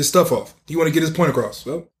want to get his stuff off. He want to get his point across.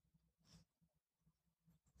 Well,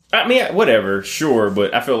 I mean, whatever, sure,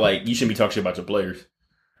 but I feel like you shouldn't be talking shit about your players.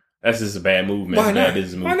 That's just a bad move, man. Why not? Bad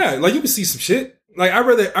business move. Why not? Like, you can see some shit. Like, I'd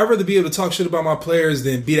rather be able to talk shit about my players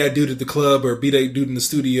than be that dude at the club or be that dude in the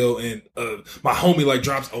studio and my homie like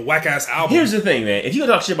drops a whack ass album. Here's the thing, man. If you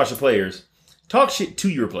gonna talk shit about your players, talk shit to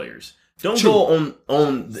your players. Don't go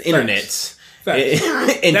on the internets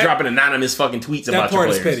and dropping anonymous fucking tweets about your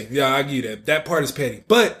players. That part is petty. Yeah, I give you that. That part is petty.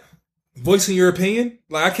 But voicing your opinion,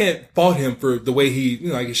 like, I can't fault him for the way he,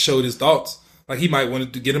 like, he showed his thoughts. Like, he might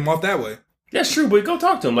want to get him off that way. That's true, but go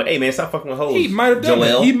talk to him. Like, hey, man, stop fucking with hoes. He might have done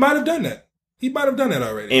that. He might have done that. He might have done that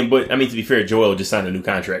already. But I mean, to be fair, Joel just signed a new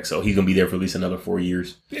contract, so he's gonna be there for at least another 4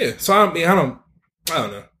 years. Yeah. So I don't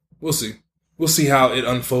know. We'll see. We'll see how it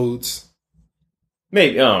unfolds.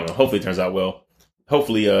 Maybe, I don't know. Hopefully it turns out well.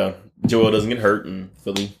 Hopefully Joel doesn't get hurt in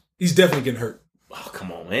Philly. He's definitely getting hurt. Oh,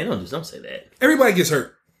 come on, man. Don't say that. Everybody gets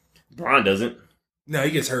hurt. Bron doesn't. No,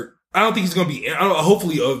 he gets hurt. I don't think he's going to be...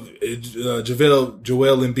 hopefully Joel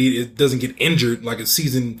Embiid doesn't get injured like a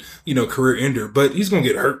season, career ender, but he's going to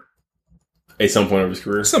get hurt. At some point of his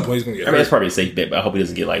career? At some point he's going to get hurt. I mean, that's probably a safe bet, but I hope he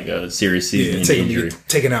doesn't get like a serious season injury.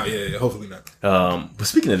 Taken out, yeah, hopefully not. But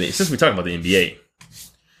speaking of this, since we're talking about the NBA,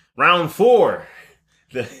 round 4...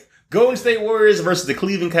 The Golden State Warriors versus the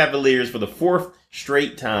Cleveland Cavaliers for the 4th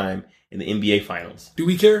straight time in the NBA Finals. Do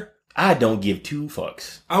we care? I don't give 2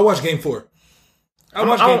 fucks. I'll watch Game 4. I'm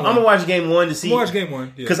going to watch Game 1 to see. Watch Game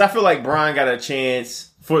 1. Because I feel like Bron got a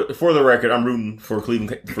chance. For the record, I'm rooting for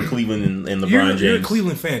Cleveland and LeBron James. You're a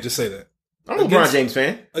Cleveland fan. Just say that. I'm a LeBron James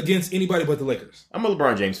fan. Against anybody but the Lakers. I'm a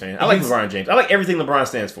LeBron James fan. I like LeBron James. I like everything LeBron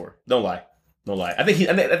stands for. Don't lie. I think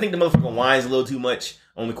the motherfucker whines a little too much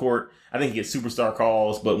on the court. I think he gets superstar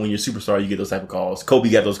calls, but when you're a superstar, you get those type of calls. Kobe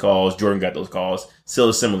got those calls. Jordan got those calls.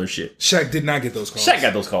 Still similar shit. Shaq did not get those calls. Shaq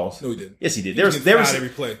got those calls. No, he didn't. Yes, he did. There was every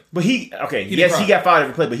play. But he got fouled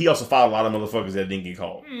every play, but he also fouled a lot of motherfuckers that didn't get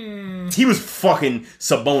called. He was fucking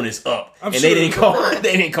Sabonis up, they didn't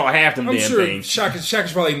call half them damn things. Shaq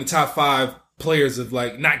is probably in the top 5 players of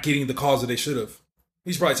like not getting the calls that they should have.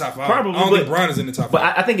 He's probably top 5. Probably, I don't think Bron is in the top 5.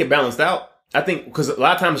 But I think it balanced out. I think because a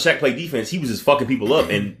lot of times Shaq played defense, he was just fucking people up,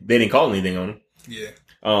 and they didn't call anything on him. Yeah.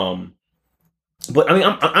 But I mean,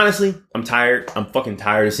 I'm tired. I'm fucking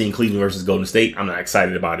tired of seeing Cleveland versus Golden State. I'm not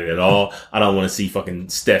excited about it at all. I don't want to see fucking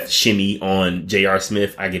Steph shimmy on J.R.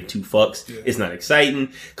 Smith. I give 2 fucks. Yeah. It's not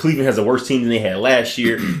exciting. Cleveland has a worse team than they had last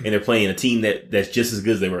year, and they're playing a team that's just as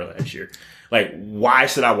good as they were last year. Like, why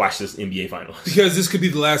should I watch this NBA Finals? Because this could be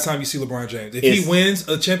the last time you see LeBron James. If he wins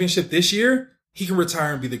a championship this year, he can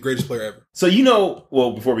retire and be the greatest player ever. So,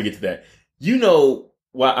 before we get to that,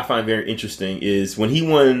 what I find very interesting is when he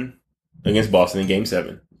won against Boston in Game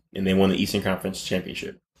 7 and they won the Eastern Conference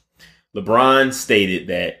Championship, LeBron stated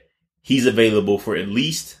that he's available for at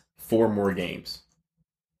least 4 more games,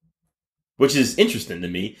 which is interesting to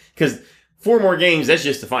me because 4 more games, that's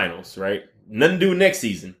just the finals, right? Nothing to do next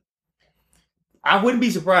season. I wouldn't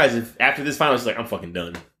be surprised if after this finals, he's like, I'm fucking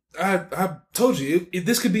done. I told you,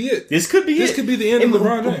 this could be it. This could be the end of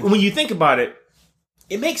LeBron James. When you think about it,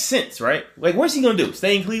 it makes sense, right? Like, what's he going to do?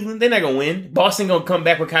 Stay in Cleveland? They're not going to win. Boston going to come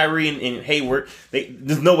back with Kyrie and Hayward.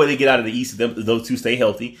 There's no way they get out of the East if those two stay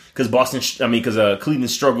healthy. Because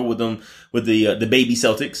Cleveland struggled with them, with the baby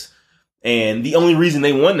Celtics. And the only reason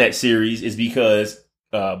they won that series is because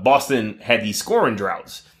Boston had these scoring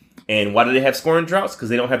droughts. And why do they have scoring droughts? Because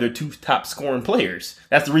they don't have their 2 top scoring players.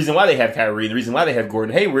 That's the reason why they have Kyrie. The reason why they have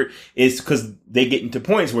Gordon Hayward is because they get into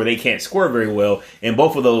points where they can't score very well. And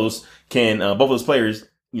both of those players,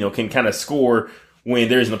 can kind of score when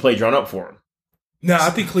there isn't a play drawn up for them. No, I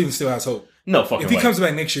think Cleveland still has hope. No fucking way. If he comes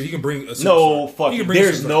back next year, he can bring a superstar. No fucking.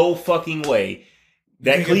 There's no fucking way.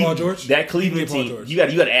 That Cleveland team, you got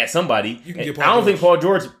to add somebody. I don't think Paul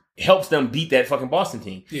George helps them beat that fucking Boston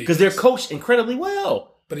team because they're coached incredibly well.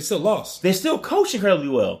 But he still lost. They still coach incredibly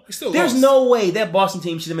well. There's no way that Boston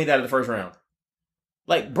team should have made that out of the first round.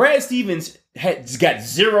 Like, Brad Stevens got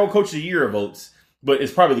 0 Coach of the Year votes, but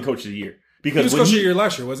it's probably the Coach of the Year. Because he was Coach of the Year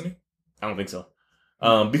last year, wasn't he? I don't think so.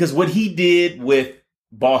 Because what he did with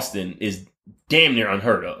Boston is damn near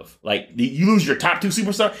unheard of. Like, you lose your top 2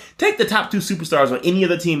 superstars. Take the top 2 superstars on any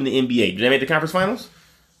other team in the NBA. Did they make the conference finals?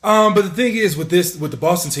 But the thing is, with the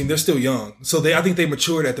Boston team, they're still young. So I think they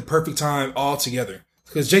matured at the perfect time altogether.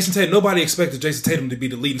 Because Jason Tatum, nobody expected Jason Tatum to be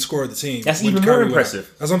the leading scorer of the team. That's even more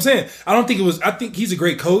impressive. That's what I'm saying. I think he's a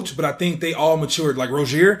great coach, but I think they all matured. Like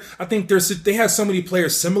Rozier, I think they had so many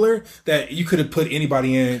players similar that you could have put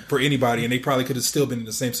anybody in for anybody, and they probably could have still been in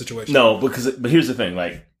the same situation. No, but here's the thing.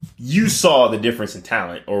 Like, you saw the difference in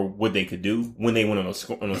talent or what they could do when they went on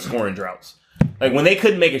those scoring droughts. Like when they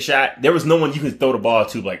couldn't make a shot, there was no one you could throw the ball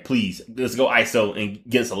to. Like, please, let's go ISO and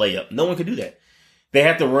get us a layup. No one could do that. They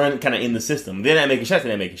have to run kind of in the system. They're not making shots.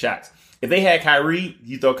 They're not making shots. If they had Kyrie,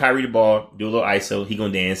 you throw Kyrie the ball, do a little ISO. He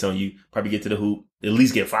gonna dance on you. Probably get to the hoop. At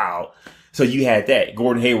least get fouled. So you had that.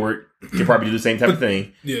 Gordon Hayward could probably do the same type of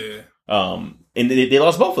thing. Yeah. And they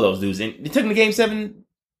lost both of those dudes, and they took them to Game 7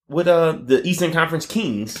 with the Eastern Conference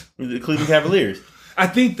Kings, the Cleveland Cavaliers. I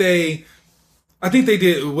think they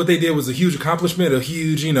did what they did was a huge accomplishment, a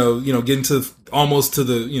huge, getting to almost to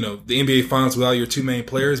the NBA Finals without your two main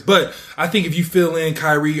players. But I think if you fill in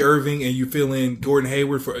Kyrie Irving and you fill in Gordon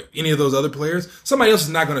Hayward for any of those other players, somebody else is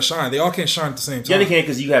not going to shine. They all can't shine at the same time. Yeah, they can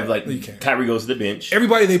because you have Kyrie goes to the bench.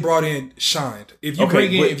 Everybody they brought in shined. If you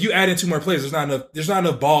if you add in two more players, there's not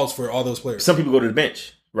enough balls for all those players. Some people go to the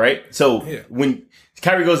bench, right? So when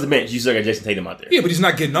Kyrie goes to the bench, you still got Jason Tatum out there. Yeah, but he's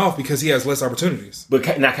not getting off because he has less opportunities.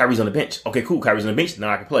 But now Kyrie's on the bench. Okay, cool. Kyrie's on the bench. Now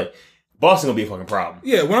I can play. Boston gonna be a fucking problem.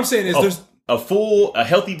 Yeah, what I'm saying is there's a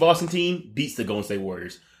healthy Boston team beats the Golden State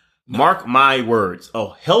Warriors. No. Mark my words. A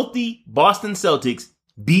healthy Boston Celtics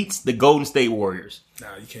beats the Golden State Warriors. No,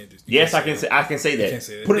 you can't do. Yes, I can say. I can say that. You can't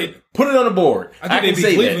say that. Put it on the board. I think they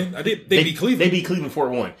beat Cleveland. They beat Cleveland. They beat Cleveland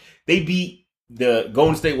 4-1. They beat the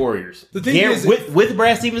Golden State Warriors. The thing is, with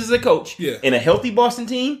Brad Stevens as a coach, yeah, and a healthy Boston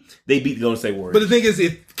team, they beat the Golden State Warriors. But the thing is,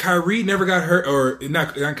 if Kyrie never got hurt, or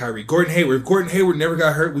not Kyrie, Gordon Hayward, if Gordon Hayward never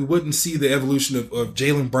got hurt, we wouldn't see the evolution of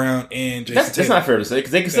Jaylen Brown and Jason Tatum. That's not fair to say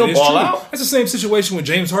because they can still ball out. That's the same situation with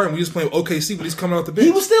James Harden. We just playing OKC, but he's coming off the bench.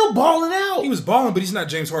 He was still balling out. He was balling, but he's not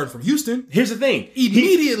James Harden from Houston. Here's the thing: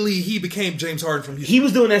 immediately he became James Harden from Houston. He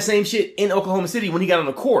was doing that same shit in Oklahoma City when he got on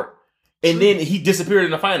the court, and then he disappeared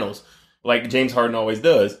in the finals. Like James Harden always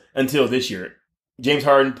does, until this year. James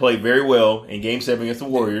Harden played very well in Game 7 against the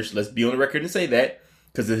Warriors. Let's be on the record and say that.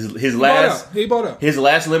 Because his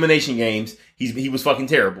last elimination games, he was fucking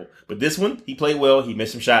terrible. But this one, he played well. He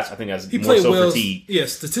missed some shots. I think that's more so fatigue. Yeah,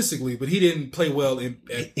 statistically, but he didn't play well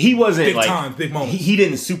he wasn't big moments. He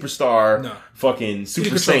didn't superstar, fucking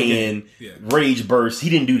Super Saiyan, rage burst.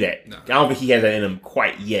 He didn't do that. No. I don't think he has that in him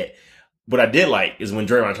quite yet. What I did like is when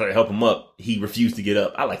Draymond tried to help him up, he refused to get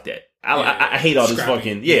up. I like that. I hate all this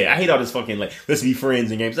fucking I hate all this fucking let's be friends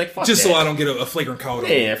in games. Like fuck just that. So I don't get a flagrant call.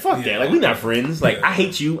 Yeah, fuck that. Like we not friends. Like I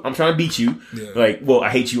hate you. I'm trying to beat you. Yeah. Like I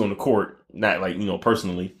hate you on the court, not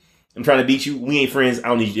personally. I'm trying to beat you. We ain't friends. I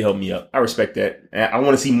don't need you to help me up. I respect that. I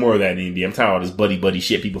want to see more of that in the NBA. I'm tired of all this buddy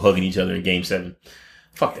shit. People hugging each other in Game 7.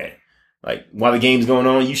 Fuck that. Like while the game's going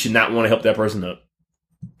on, you should not want to help that person up.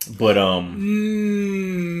 But no, I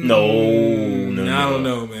don't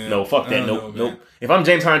know, man. No, fuck that. Nope. If I'm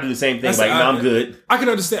James Harden, do the same thing. I'm good. I can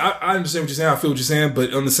understand. I understand what you're saying. I feel what you're saying.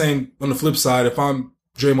 But on the flip side, if I'm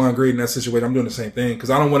Draymond Green in that situation, I'm doing the same thing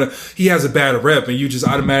because I don't want to. He has a bad rep, and you just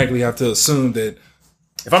automatically have to assume that.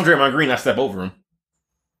 If I'm Draymond Green, I step over him.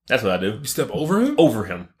 That's what I do. You step over him? Over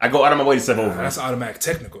him. I go out of my way to step over him. That's automatic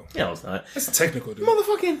technical. No, it's not. That's technical, dude.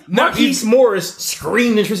 Motherfucking Marquise Morris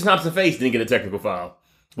screamed in Tristan Thompson's face, didn't get a technical foul.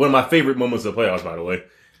 One of my favorite moments of the playoffs, by the way.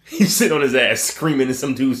 He's sitting on his ass screaming in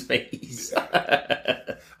some dude's face.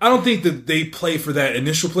 I don't think that they play for that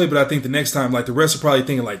initial play, but I think the next time, like the refs are probably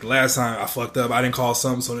thinking, like last time I fucked up, I didn't call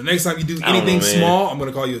something. So the next time you do anything small, I'm going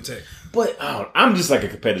to call you a tech. But I'm just like a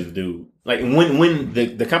competitive dude. Like when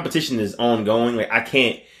the competition is ongoing, like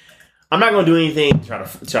I'm not going to do anything to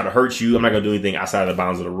try to hurt you. I'm not going to do anything outside of the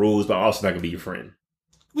bounds of the rules, but I'm also not going to be your friend.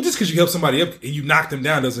 Well, just because you help somebody up and you knock them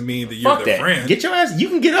down doesn't mean that you're their friend. Get your ass. You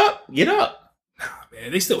can get up. Get up. Nah,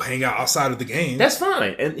 man. They still hang out outside of the game. That's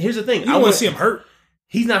fine. And here's the thing. You don't want to see him hurt.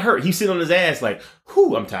 He's not hurt. He's sitting on his ass like,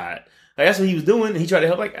 whew, I'm tired. Like, that's what he was doing. And he tried to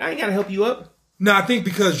help. Like, I ain't got to help you up. No, I think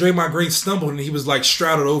because Draymond Green stumbled and he was like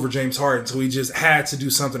shrouded over James Harden. So he just had to do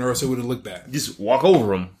something or else it would have looked bad. Just walk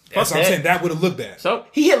over him. That's what I'm saying. That would have looked bad. So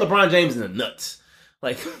he hit LeBron James in the nuts.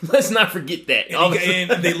 Like, let's not forget that.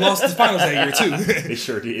 And they lost the finals that year, too. They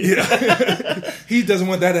sure did. Yeah. He doesn't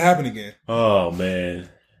want that to happen again. Oh, man.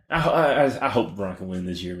 I hope LeBron can win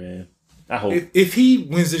this year, man. I hope. If he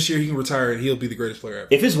wins this year, he can retire and he'll be the greatest player ever.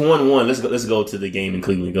 If it's 1-1, let's go to the game in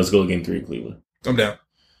Cleveland. Let's go to Game 3 in Cleveland. I'm down.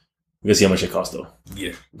 We're going to see how much it costs, though.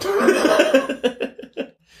 Yeah.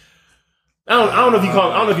 I don't know if you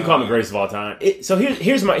call him the greatest of all time. So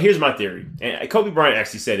here's my theory. And Kobe Bryant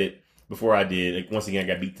actually said it before I did. Like, once again, I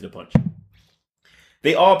got beat to the punch.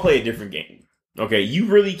 They all play a different game. Okay, you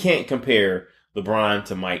really can't compare LeBron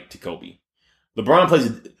to Mike to Kobe. LeBron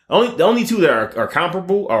plays the only two that are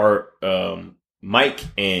comparable are Mike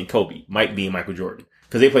and Kobe. Mike being Michael Jordan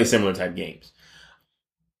because they play similar type games.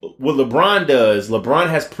 What LeBron does, LeBron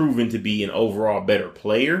has proven to be an overall better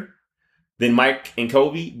player than Mike and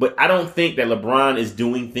Kobe, but I don't think that LeBron is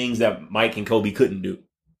doing things that Mike and Kobe couldn't do.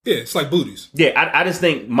 Yeah, it's like booties. Yeah, I just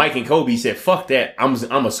think Mike and Kobe said, fuck that,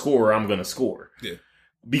 I'm a scorer, I'm going to score. Yeah.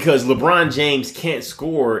 Because LeBron James can't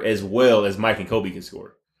score as well as Mike and Kobe can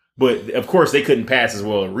score. But, of course, they couldn't pass as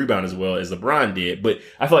well or rebound as well as LeBron did. But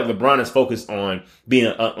I feel like LeBron is focused on being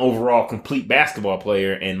an overall complete basketball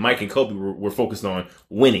player, and Mike and Kobe were focused on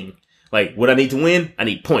winning. Like, what I need to win? I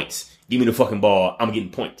need points. Give me the fucking ball. I'm getting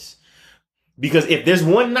points. Because if there's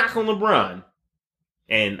one knock on LeBron,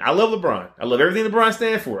 and I love LeBron. I love everything LeBron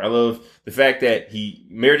stands for. I love the fact that he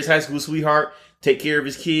married his high school sweetheart, take care of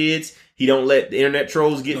his kids. He don't let the internet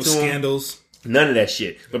trolls get to him. No scandals. None of that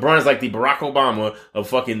shit. LeBron is like the Barack Obama of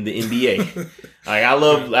fucking the NBA. Like, I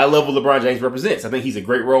love what LeBron James represents. I think he's a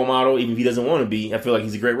great role model, even if he doesn't want to be. I feel like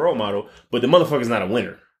he's a great role model. But the motherfucker's not a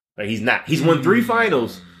winner. Like, he's not. He's won 3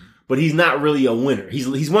 finals, but he's not really a winner.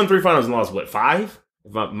 He's won 3 finals and lost, what, 5?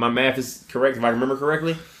 If my math is correct, if I remember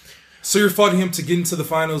correctly. So you're faulting him to get into the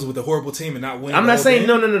finals with a horrible team and not win? I'm not saying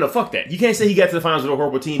no. Fuck that. You can't say he got to the finals with a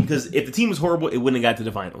horrible team, because if the team was horrible, it wouldn't have got to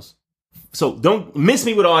the finals. So don't miss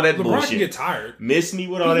me with all that bullshit. LeBron can get tired. Miss me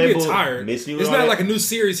with all that bullshit. Tired. Miss me with all that. It's not like a new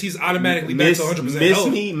series. He's automatically back to 100%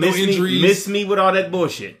 health. Miss me with all that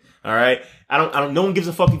bullshit. All right. I don't. No one gives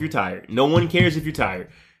a fuck if you're tired. No one cares if you're tired.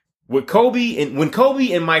 When Kobe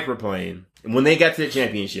and Mike were playing, and when they got to the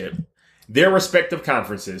championship, their respective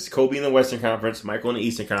conferences, Kobe in the Western Conference, Michael in the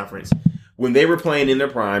Eastern Conference, when they were playing in their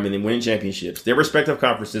prime and then winning championships, their respective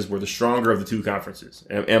conferences were the stronger of the 2 conferences.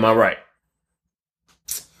 Am I right?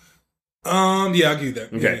 Yeah, I'll give you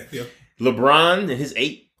that. Okay. Yeah. LeBron and his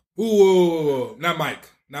 8. Ooh, not Mike.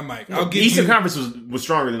 I'll give the Eastern Conference was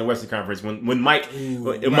stronger than the Western Conference when Mike's 2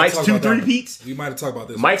 3-peats. We might have talked about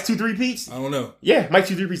this. Mike's 2 3-peats. I don't know. Yeah, Mike's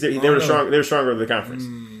 2 3-peats. They were strong. They were stronger than the conference.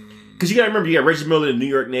 Because you got to remember, you got Reggie Miller, the New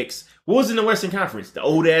York Knicks. What was in the Western Conference? The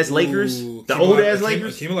old ass Lakers.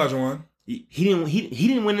 Lakers. Hakeem Olajuwon. He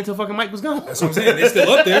didn't win until fucking Mike was gone. That's what I'm saying. They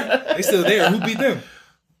still up there. They still there. Who beat them?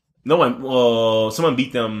 No one. Someone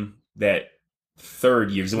beat them that third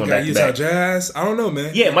year. They went back to back. Utah Jazz. I don't know,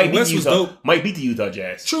 man. Yeah, Mike beat the Utah. Mike beat the Utah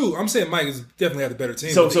Jazz. True. I'm saying Mike is definitely had the better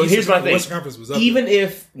team. So here's my thing. Western Conference was up Even there.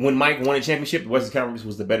 if when Mike won a championship, the Western Conference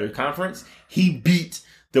was the better conference, he beat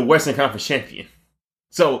the Western Conference champion.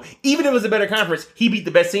 So even if it was a better conference, he beat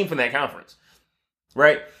the best team from that conference.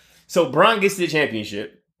 Right? So Bron gets to the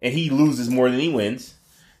championship and he loses more than he wins.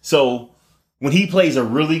 So when he plays a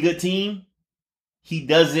really good team, he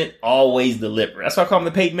doesn't always deliver. That's why I call him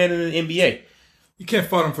the Peyton Manning in the NBA. You can't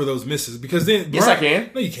fault him for those misses because then yes, I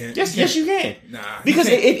can. No, you can't. Yes, you can. Nah, because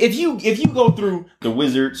if you go through the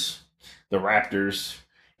Wizards, the Raptors,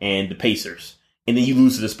 and the Pacers, and then you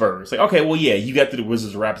lose to the Spurs, like okay, well, yeah, you got through the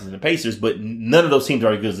Wizards, the Raptors, and the Pacers, but none of those teams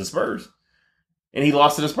are as good as the Spurs, and he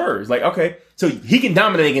lost to the Spurs. Like okay, so he can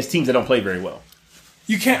dominate against teams that don't play very well.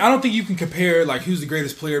 You can't. I don't think you can compare like who's the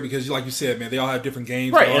greatest player because, like you said, man, they all have different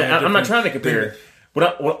games. Right, and I'm not trying to compare.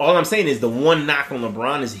 All I'm saying is the one knock on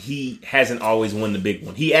LeBron is he hasn't always won the big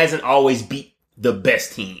one. He hasn't always beat the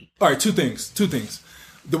best team. All right, two things.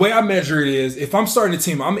 The way I measure it is if I'm starting a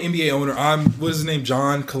team, I'm an NBA owner. What is his name?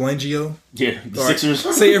 John Colangelo? Yeah, the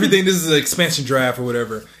Sixers. Say everything. This is an expansion draft or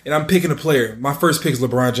whatever. And I'm picking a player. My first pick is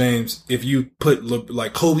LeBron James. If you put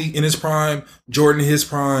like Kobe in his prime, Jordan in his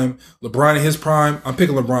prime, LeBron in his prime, I'm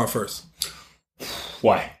picking LeBron first.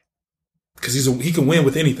 Why? Because he can win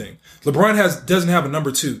with anything. LeBron doesn't have a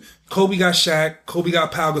number 2. Kobe got Shaq. Kobe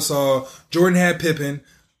got Pau Gasol. Jordan had Pippen.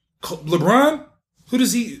 LeBron, who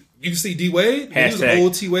does he? You can see D Wade. He was an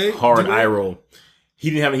old T Wade. Hard eye roll. He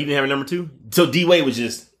didn't have a number 2. So D Wade was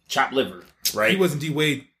just chopped liver, right? He wasn't D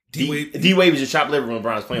Wade. D Wade was just chopped liver when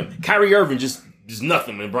LeBron was playing with him. Kyrie Irving just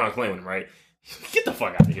nothing when LeBron was playing with him, right? Get the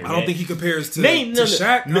fuck out of here, I don't think he compares to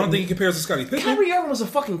Shaq. I don't think he compares to Scottie Pippen. Kyrie Irving was a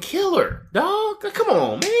fucking killer, dog. Come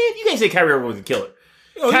on, man. You can't say Kyrie Irving was a killer.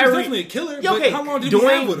 He was definitely a killer. Okay. But how long did we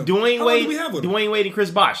have with him? Dwayne Wade and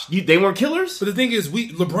Chris Bosh. They weren't killers? But the thing is,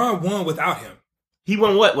 LeBron won without him. He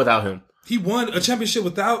won what without him? He won a championship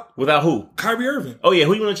without who? Kyrie Irving. Oh yeah,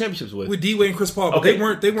 who you won the championships with? With D Wade and Chris Paul. But okay.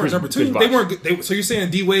 They weren't number 2. They weren't. So you're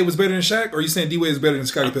saying D Wade was better than Shaq, or are you saying D Wade is better than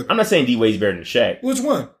Scottie Pippen? I'm not saying D Wade's better than Shaq. Which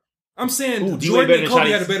one? I'm saying Jordan and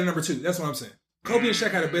Kobe had a better number 2. That's what I'm saying. Kobe and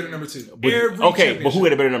Shaq had a better number 2. But who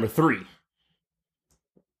had a better number 3?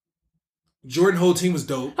 Jordan whole team was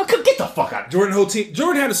dope. Get the fuck out. Jordan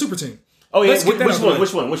had a super team. Oh yeah,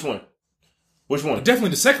 which one? Definitely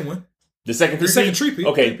the second one. The second 3-peat?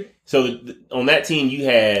 Okay, so on that team you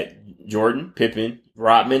had Jordan, Pippen,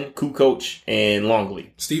 Rodman, Kukoc, and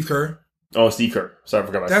Longley. Steve Kerr. Oh, Steve Kerr. Sorry, I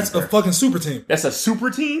forgot about Steve Kerr. That's a fucking super team. That's a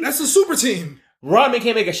super team? That's a super team. Rodman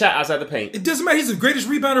can't make a shot outside the paint. It doesn't matter. He's the greatest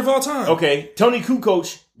rebounder of all time. Okay, Tony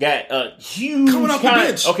Kukoc got a huge coming off the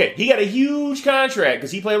bench. Okay, he got a huge contract because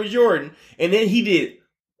he played with Jordan, and then he did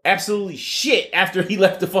absolutely shit after he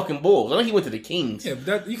left the fucking Bulls. I think he went to the Kings. Yeah,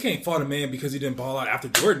 but you can't fault a man because he didn't ball out after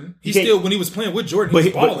Jordan. He still, when he was playing with Jordan, he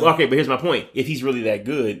was balling. But here's my point. If he's really that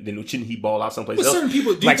good, then shouldn't he ball out someplace else? Certain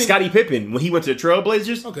people, like Scottie Pippen, when he went to the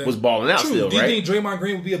Trailblazers, was balling out still, Do you right? think Draymond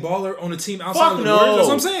Green would be a baller on a team outside of the Warriors? That's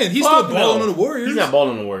what I'm saying. He's still balling on the Warriors. He's not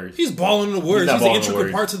balling on the Warriors. He's balling on the Warriors. He's an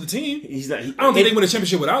integral part to the team. He's not. I don't think they win a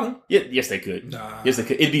championship without him. Yes, they could. Nah. Yes, they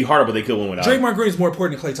could. It'd be harder, but they could win without him. Draymond Green is more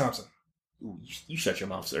important than Klay Thompson. Ooh, you shut your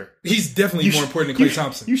mouth, sir. He's definitely more important than Klay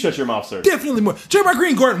Thompson. You shut your mouth, sir. Definitely more. Draymond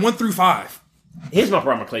Green guarding 1 through 5. Here's my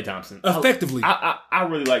problem with Klay Thompson. Effectively. I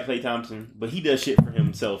really like Klay Thompson, but he does shit for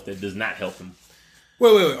himself that does not help him.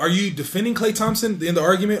 Wait. Are you defending Klay Thompson in the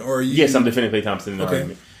argument? Or are you... Yes, I'm defending Klay Thompson in the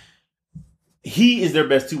argument. He is their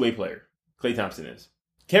best two-way player. Klay Thompson is.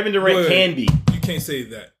 Kevin Durant can be. You can't say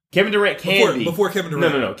that. Kevin Durant can be. Before Kevin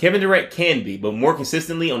Durant. No. Kevin Durant can be, but more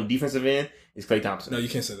consistently on the defensive end is Klay Thompson. No, you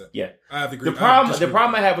can't say that. Yeah. I have to agree. The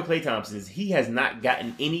problem I have with Klay Thompson is he has not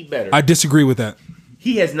gotten any better. I disagree with that.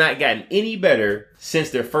 He has not gotten any better since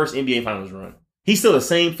their first NBA Finals run. He's still the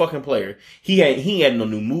same fucking player. He had no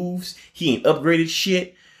new moves. He ain't upgraded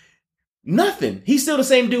shit. Nothing. He's still the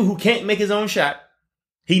same dude who can't make his own shot.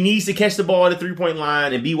 He needs to catch the ball at the 3-point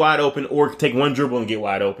line and be wide open or take one dribble and get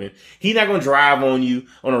wide open. He's not going to drive on you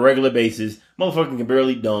on a regular basis. Motherfucker can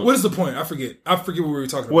barely dunk. What is the point? I forget what we were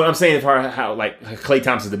talking about. Well, I'm saying how like Klay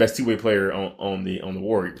Thompson is the best two-way player on the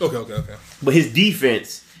Warriors. Okay. But his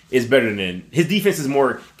defense is better than... His defense is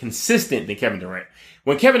more consistent than Kevin Durant.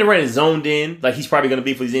 When Kevin Durant is zoned in, like he's probably going to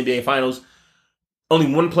be for these NBA Finals,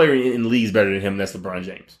 only one player in the league is better than him, and that's LeBron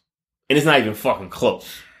James. And it's not even fucking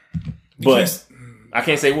close. But... I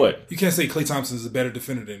can't say what. You can't say Klay Thompson is a better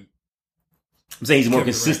defender than... I'm saying he's a more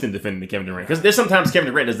consistent defender than Kevin Durant. Because there's sometimes Kevin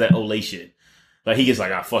Durant does that Olay shit. Like, he gets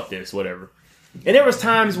like, fuck this, whatever. And there was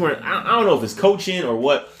times where, I don't know if it's coaching or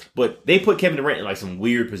what, but they put Kevin Durant in like some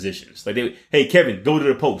weird positions. Like, hey, Kevin, go to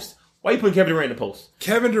the post. Why are you putting Kevin Durant in the post?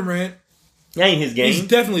 Kevin Durant... That ain't his game. He's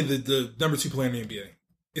definitely the number 2 player in the NBA.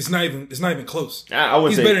 It's not even close. I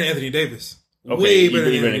would say... He's better than Anthony Davis. Okay, way better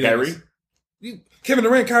than Anthony Kyrie? Kevin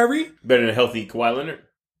Durant, Kyrie? Better than a healthy Kawhi Leonard?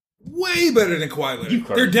 Way better than Kawhi Leonard.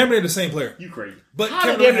 They're damn near the same player. You crazy. But how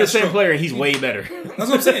Kevin Durant is the same player and he's way better? That's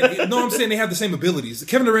what I'm saying. No, I'm saying they have the same abilities.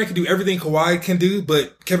 Kevin Durant can do everything Kawhi can do,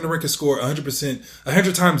 but Kevin Durant can score 100%,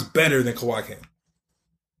 100 times better than Kawhi can.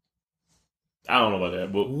 I don't know about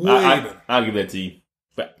that, but I'll give that to you.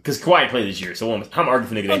 Because Kawhi played this year, so I'm arguing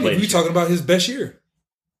for nigga they played. You're talking about his best year.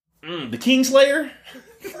 The Kingslayer?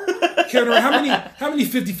 Kevin Durant, how many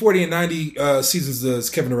 50, 40, and 90 seasons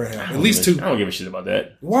does Kevin Durant have? At least 2. I don't give a shit about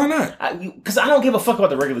that. Why not? Because I don't give a fuck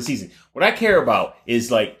about the regular season. What I care about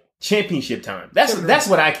is like championship time. That's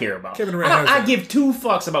what I care about. Kevin Durant I give 2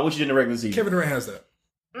 fucks about what you did in the regular season. Kevin Durant has that.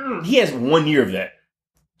 He has 1 year of that.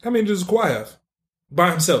 How many does Kawhi have?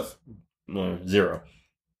 By himself? 0.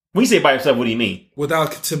 When you say by himself, what do you mean?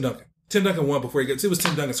 Without Tim Duncan. Tim Duncan won before he got... It was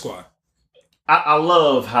Tim Duncan's squad. I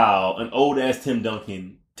love how an old-ass Tim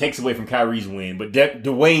Duncan takes away from Kyrie's win, but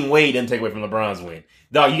Dwayne Wade doesn't take away from LeBron's win.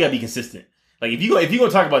 Dog, you gotta be consistent. Like, if you're gonna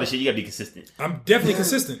talk about this shit, you gotta be consistent. I'm definitely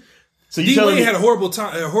consistent. So D-Wade had a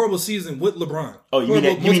horrible season with LeBron. Oh,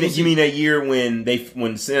 you mean that year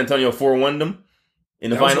when San Antonio 4-1'd them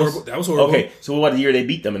in the finals? That was horrible. Okay, so what about the year they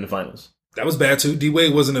beat them in the finals? That was bad too.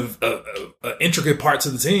 D-Wade wasn't an intricate part to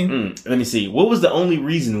the team. Let me see. What was the only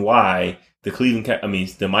reason why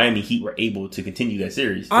the Miami Heat were able to continue that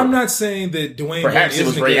series? I'm not saying that Dwayne Perhaps Wade it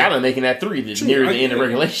was Ray Allen making that 3 near the end of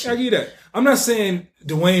regulation. I get that. I'm not saying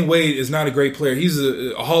Dwayne Wade is not a great player. He's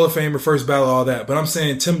a Hall of Famer, first ballot, all that. But I'm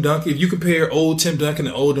saying Tim Duncan, if you compare old Tim Duncan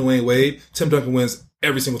and old Dwayne Wade, Tim Duncan wins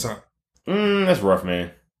every single time. That's rough,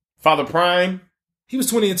 man. Father Prime? He was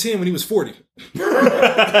 20 and 10 when he was 40. Tim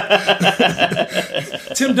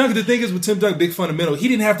Duncan, the thing is with Tim Duncan, big fundamental. He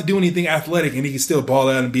didn't have to do anything athletic and he could still ball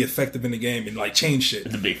out and be effective in the game and like change shit.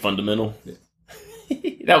 It's a big fundamental. Yeah.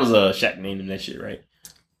 That was Shaq named him that shit, right?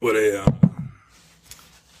 Well,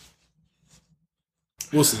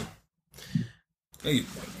 we'll see. Hey,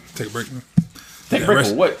 take a break, man. Take a break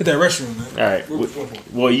for what? Hit that restroom, man. All right.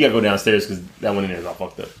 Well, you gotta go downstairs because that one in there is all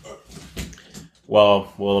fucked up.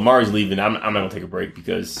 Well, Amari's leaving. I'm not gonna take a break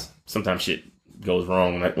because sometimes shit goes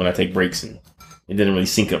wrong when I take breaks and it didn't really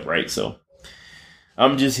sync up right. So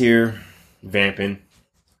I'm just here vamping.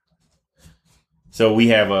 So we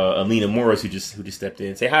have Alina Morris who just stepped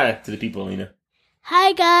in. Say hi to the people, Alina.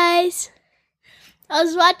 Hi guys. I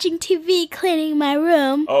was watching TV cleaning my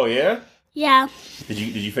room. Oh yeah? Yeah. Did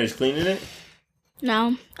you finish cleaning it?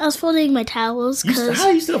 No, I was folding my towels. How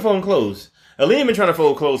are you still folding clothes? Alina been trying to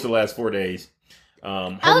fold clothes for the last 4 days.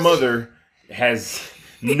 Her mother has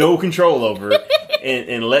no control over it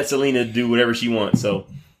and lets Alina do whatever she wants. So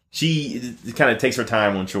she kind of takes her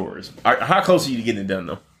time on chores. How close are you to getting it done,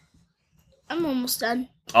 though? I'm almost done.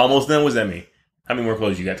 Almost done? What does that mean? How many more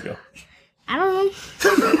clothes you got to go? I don't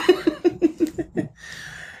know.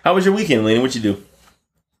 How was your weekend, Alina? What you do?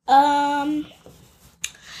 I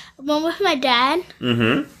went with my dad.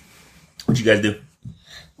 Mm-hmm. What you guys do?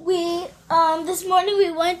 We this morning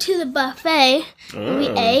we went to the buffet and we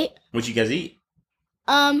ate. What you guys eat?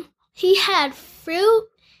 He had fruit,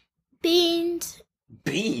 beans.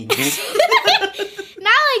 Beans?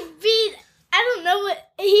 Not like beans. I don't know what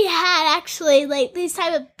he had actually, like these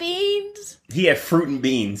type of beans. He had fruit and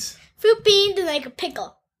beans. Fruit, beans, and like a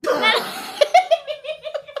pickle. Not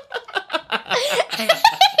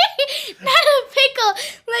a pickle,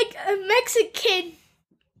 like a Mexican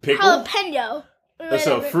pickle? Jalapeno.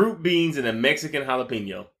 So fruit, beans, and a Mexican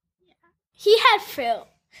jalapeno. He had fruit.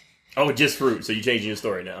 Oh, just fruit. So you're changing your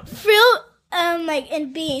story now. Fruit,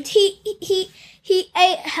 and beans. He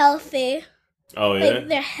ate healthy. Oh yeah.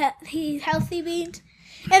 Like he's healthy beans,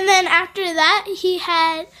 and then after that he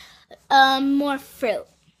had more fruit.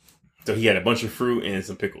 So he had a bunch of fruit and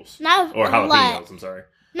some pickles. Not or jalapenos. Lot. I'm sorry.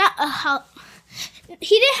 Not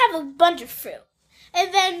He didn't have a bunch of fruit,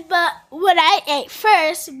 and then but what I ate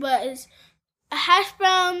first was a hash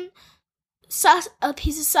brown, sauce, a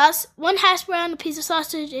piece of sauce, one hash brown, a piece of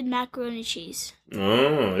sausage, and macaroni and cheese.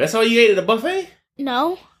 Oh, that's all you ate at the buffet?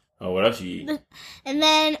 No. Oh, what else you eat? And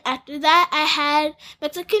then after that, I had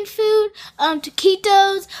Mexican food,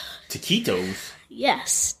 taquitos. Taquitos?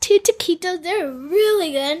 Yes, 2 taquitos. They're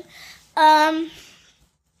really good. What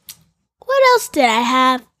else did I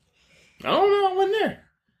have? I don't know. I wasn't there.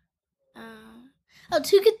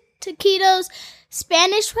 2 taquitos,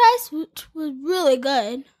 Spanish rice, which was really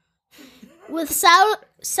good, with sour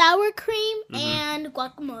cream and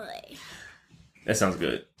guacamole. That sounds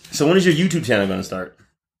good. So when is your YouTube channel going to start?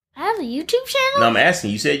 I have a YouTube channel? No, I'm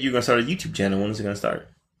asking. You said you're going to start a YouTube channel. When is it going to start?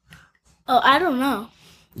 Oh, I don't know.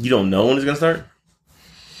 You don't know when it's going to start?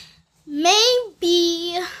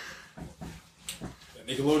 Maybe.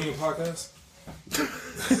 Nickelodeon podcast?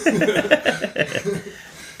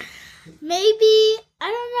 Maybe. I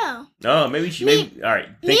don't know. Oh, maybe you should. Maybe. All right.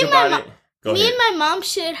 Think about it. Go ahead. Me and my mom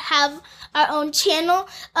should have our own channel.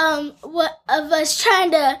 What of us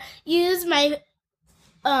trying to use my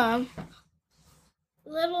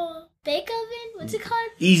little bake oven? What's it called?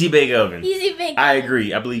 Easy Bake Oven. Easy Bake Oven. I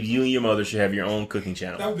agree. I believe you and your mother should have your own cooking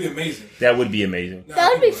channel. That would be amazing. That would be amazing.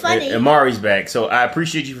 That would be funny. Amari's back, so I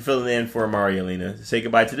appreciate you for filling in for Amari, Alina. Say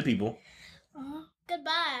goodbye to the people.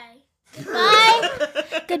 Goodbye. Goodbye.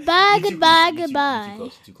 Goodbye. Goodbye. Goodbye.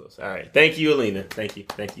 Too close. All right. Thank you, Alina. Thank you.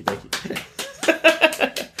 Close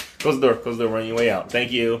the door. Close the door. Run your way out.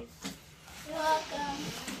 Thank you. You're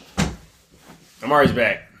welcome. Amari's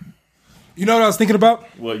back. You know what I was thinking about?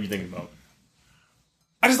 What are you thinking about?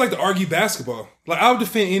 I just like to argue basketball. Like, I would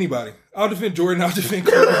defend anybody. I would defend Jordan. I would defend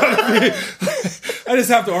Kobe. I just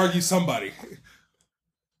have to argue somebody.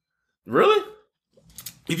 Really?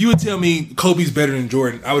 If you would tell me Kobe's better than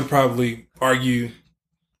Jordan, I would probably argue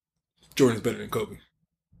Jordan's better than Kobe.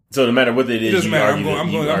 So no matter what it is, it doesn't matter. I'm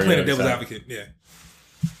playing a the devil's advocate. Yeah.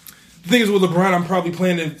 The thing is with LeBron, I'm probably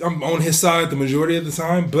I'm on his side the majority of the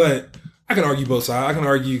time, but I can argue both sides. I can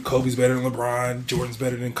argue Kobe's better than LeBron, Jordan's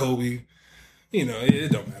better than Kobe. You know, it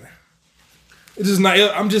don't matter. It's just not.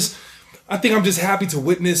 I think I'm just happy to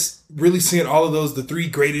witness really seeing all of those, the 3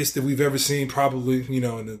 greatest that we've ever seen, probably, you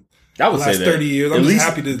know, in the last 30 years. I'm just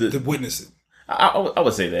happy to witness it. I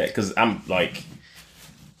would say that because I'm like,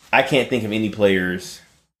 I can't think of any players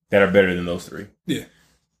that are better than those 3. Yeah,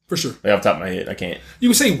 for sure. Like off the top of my head, I can't. You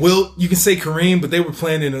can say Wilt, you can say Kareem, but they were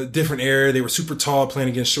playing in a different era. They were super tall, playing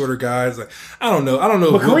against shorter guys. Like, I don't know.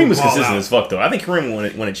 But Kareem was consistent as fuck, though. I think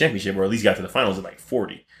Kareem won a championship, or at least got to the finals at like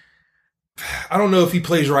 40. I don't know if he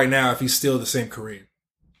plays right now if he's still the same Kareem.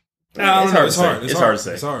 It's hard to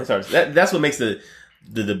say. That's what makes the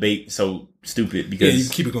debate so stupid because you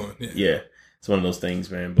can keep it going. Yeah, it's one of those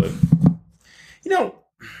things, man. But you know,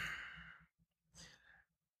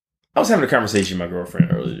 I was having a conversation with my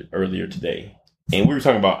girlfriend earlier today, and we were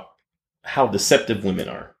talking about how deceptive women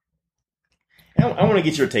are. And I want to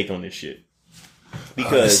get your take on this shit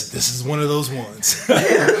because this is one of those ones.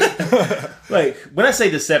 Like when I say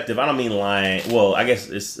deceptive, I don't mean lying. Well, I guess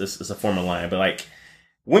it's a form of lying, but like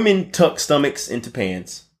women tuck stomachs into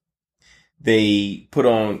pants. They put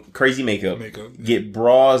on crazy makeup, get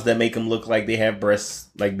bras that make them look like they have breasts,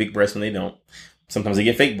 like big breasts when they don't. Sometimes they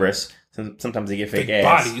get fake breasts. Sometimes they get fake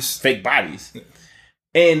ass. Bodies. Fake bodies.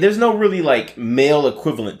 And there's no really like male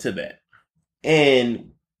equivalent to that.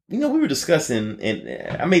 And, we were discussing,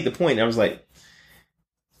 and I made the point, I was like,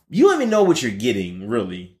 you don't even know what you're getting,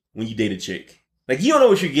 really, when you date a chick. Like, you don't know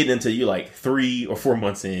what you're getting until you're like 3 or 4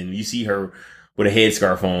 months in. You see her with a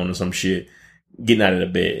headscarf on or some shit, getting out of the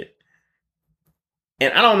bed.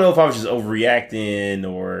 And I don't know if I was just overreacting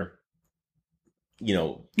or,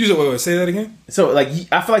 You said, wait, say that again? So, like,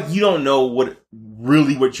 I feel like you don't know what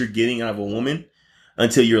you're getting out of a woman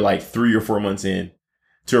until you're like 3 or 4 months in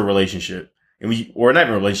to a relationship. Or not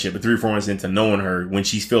even a relationship, but 3 or 4 months into knowing her when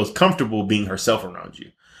she feels comfortable being herself around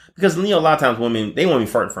you. Because, a lot of times women, they won't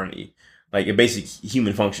even fart in front of you. Like a basic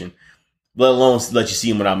human function. Let alone let you see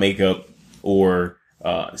them without makeup or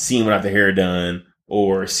see them without their hair done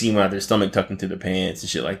or see them without their stomach tucked into their pants and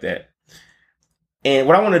shit like that. And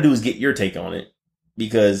what I want to do is get your take on it.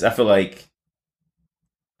 Because I feel like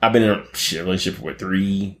I've been in a relationship for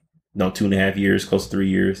 2.5 years, close to 3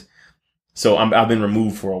 years. So I've been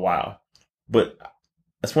removed for a while. But I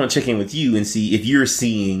just want to check in with you and see if you're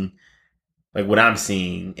seeing like what I'm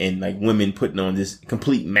seeing and like women putting on this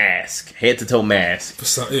complete mask, head to toe mask.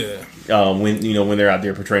 When they're out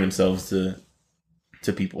there portraying themselves to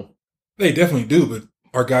people. They definitely do, but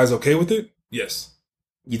are guys okay with it? Yes.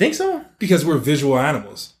 You think so? Because we're visual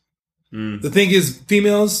animals. The thing is,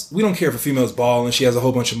 females, we don't care if a female's ball and she has a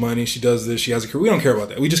whole bunch of money, she does this, she has a career. We don't care about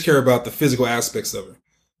that. We just care about the physical aspects of her.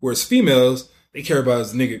 Whereas females, they care about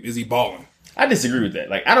his nigga, is he balling? I disagree with that.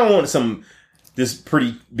 Like, I don't want this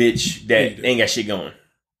pretty bitch that ain't got shit going.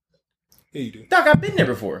 Yeah, you do. Doc, I've been there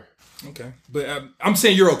before. Okay. But I'm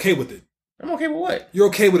saying you're okay with it. I'm okay with what? You're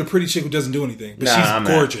okay with a pretty chick who doesn't do anything. But she's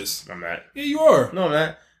gorgeous. I'm not. Yeah, you are. No, I'm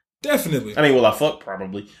not. Definitely. I mean, will I fuck?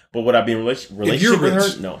 Probably. But would I be in relationship with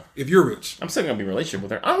her? No. If you're rich. I'm still going to be in a relationship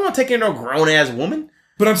with her. I don't want to take care of no grown-ass woman.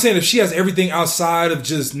 But I'm saying if she has everything outside of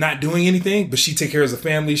just not doing anything, but she take care of the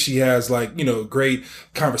family, she has like, great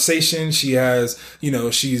conversation. She has,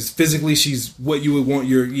 she's physically, she's what you would want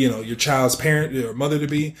your child's parent or mother to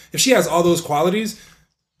be. If she has all those qualities,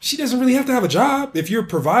 she doesn't really have to have a job. If you're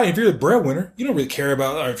providing, if you're the breadwinner, you don't really care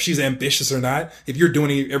about or if she's ambitious or not. If you're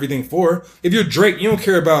doing everything for her. If you're Drake, you don't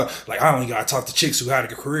care about, like, I only got to talk to chicks who had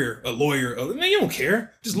a career, a lawyer. Man, you don't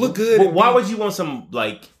care. Just look good. But why would you want some,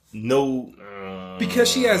 like, no...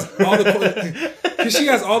 Because she has all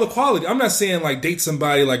the quality. I'm not saying like date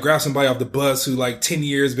somebody, like grab somebody off the bus who like 10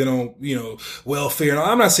 years been on, welfare.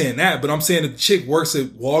 I'm not saying that, but I'm saying if the chick works at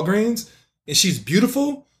Walgreens and she's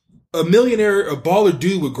beautiful, a millionaire, a baller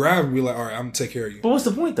dude would grab her and be like, all right, I'm gonna take care of you. But what's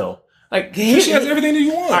the point though? Like she has everything that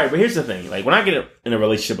you want. All right, but here's the thing. Like when I get in a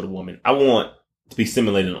relationship with a woman, I want to be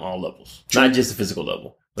stimulated on all levels, not just the physical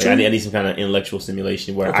level. Like I need some kind of intellectual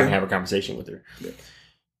stimulation where I can have a conversation with her. Yeah.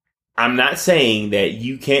 I'm not saying that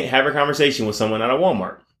you can't have a conversation with someone at a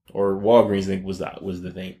Walmart or Walgreens. I think was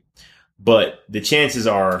the thing, but the chances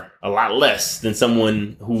are a lot less than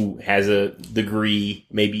someone who has a degree,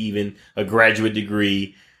 maybe even a graduate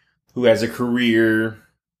degree, who has a career.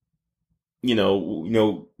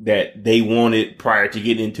 That they wanted prior to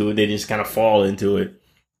getting into it. They just kind of fall into it.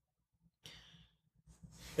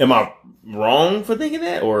 Am I wrong for thinking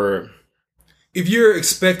that, or if you're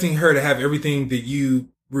expecting her to have everything that you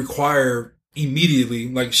require immediately,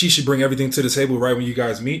 like she should bring everything to the table right when you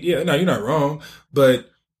guys meet. Yeah, no, you're not wrong. But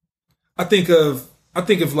I think of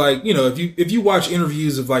like, if you watch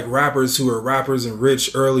interviews of like rappers who are rappers and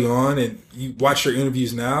rich early on and you watch their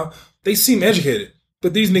interviews now, they seem educated.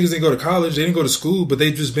 But these niggas didn't go to college, they didn't go to school, but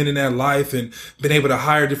they've just been in that life and been able to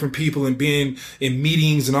hire different people and been in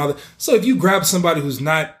meetings and all that. So if you grab somebody who's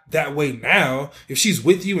not that way now, if she's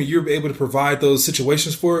with you and you're able to provide those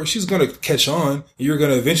situations for her, she's going to catch on. And you're going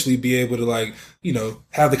to eventually be able to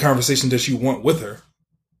have the conversation that you want with her.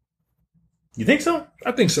 You think so?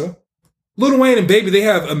 I think so. Lil Wayne and Baby, they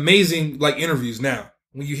have amazing interviews now.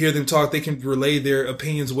 When you hear them talk, they can relay their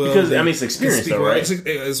opinions well. Because, it's experience, though, right?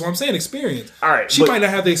 That's what I'm saying, experience. All right. She might not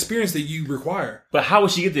have the experience that you require. But how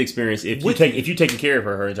would she get the experience if you're taking care of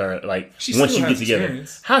her entire, once you get together?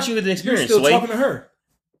 Experience. How she get the experience? You're still talking to her.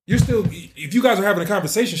 If you guys are having a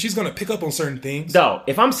conversation, she's going to pick up on certain things. No,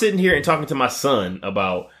 if I'm sitting here and talking to my son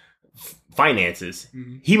about finances,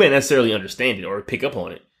 he may necessarily understand it or pick up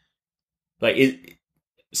on it.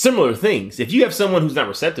 Similar things. If you have someone who's not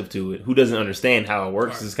receptive to it, who doesn't understand how it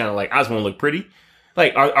works, it's kind of like, I just want to look pretty.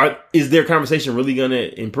 Like, is their conversation really going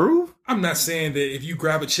to improve? I'm not saying that if you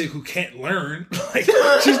grab a chick who can't learn, like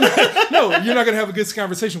she's not. No, you're not gonna have a good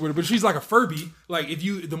conversation with her. But she's like a Furby. Like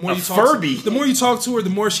the more you talk to her, the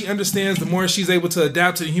more she understands. The more she's able to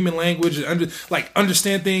adapt to the human language and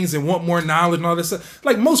understand things and want more knowledge and all this stuff.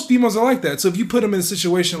 Like most females are like that. So if you put them in a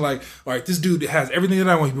situation like, all right, this dude has everything that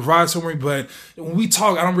I want. He provides for me, but when we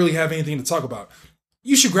talk, I don't really have anything to talk about.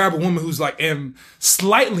 You should grab a woman who's like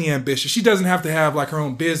slightly ambitious. She doesn't have to have like her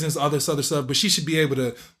own business, all this other stuff, but she should be able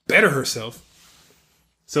to better herself.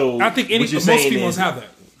 So I think most females have that.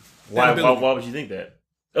 Why would you think that?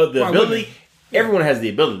 The ability. Everyone has the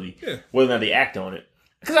ability, whether or not they act on it.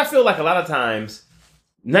 Because I feel like a lot of times,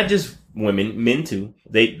 not just women, men too,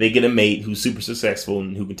 they get a mate who's super successful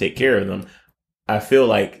and who can take care of them. I feel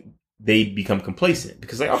like they become complacent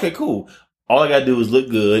because like, okay, cool. All I gotta do is look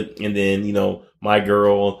good, and then my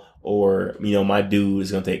girl or my dude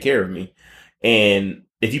is gonna take care of me. And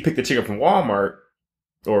if you pick the chick up from Walmart,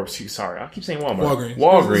 or sorry, I keep saying Walmart,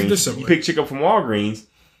 Walgreens. You pick a chick up from Walgreens,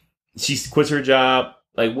 she quits her job.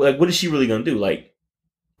 Like what is she really gonna do? Like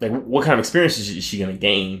what kind of experiences is she gonna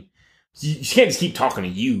gain? She can't just keep talking to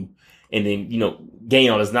you and then gain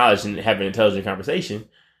all this knowledge and have an intelligent conversation.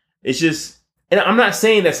 It's just, and I'm not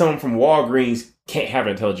saying that someone from Walgreens can't have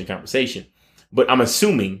an intelligent conversation, but I'm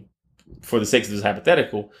assuming, for the sake of this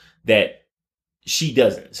hypothetical, that she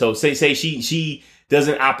doesn't. So say she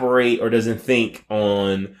doesn't operate or doesn't think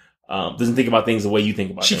about things the way you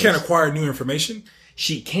think about things. She can't acquire new information?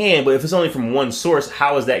 She can, but if it's only from one source,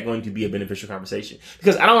 how is that going to be a beneficial conversation?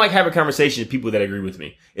 Because I don't like having conversations with people that agree with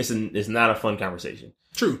me. It's not a fun conversation.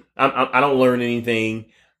 True. I don't learn anything.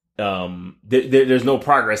 There's no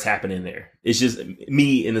progress happening there. It's just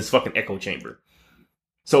me in this fucking echo chamber.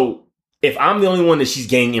 So if I'm the only one that she's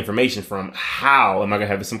gaining information from, how am I going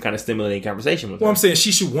to have some kind of stimulating conversation with her? Well, I'm saying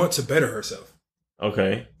she should want to better herself.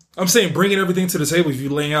 Okay. I'm saying bringing everything to the table. If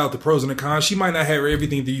you're laying out the pros and the cons, she might not have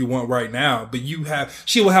everything that you want right now, but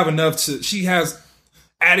she will have enough she has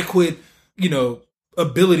adequate,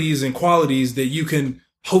 abilities and qualities that you can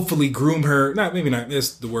hopefully groom her. Maybe not,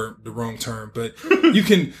 that's the wrong term, but you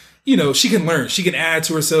can, she can learn. She can add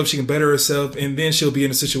to herself. She can better herself. And then she'll be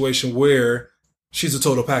in a situation where she's a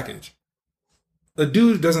total package. A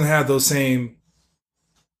dude doesn't have those same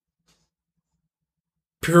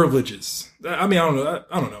privileges. I mean, I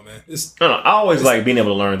don't know, man. I always like being able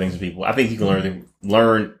to learn things from people. I think you can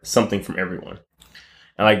learn something from everyone.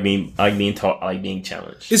 I like being taught. I like being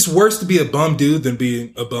challenged. It's worse to be a bum dude than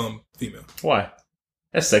being a bum female. Why?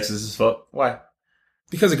 That's sexist as fuck. Why?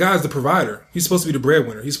 Because a guy's the provider. He's supposed to be the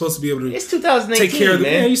breadwinner. He's supposed to be able to. It's 2018, take care of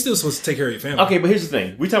man. You're still supposed to take care of your family. Okay, but here's the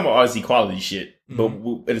thing: we talking about all this equality shit, but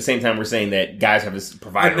at the same time, we're saying that guys have this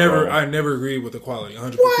provider. I never agree with equality.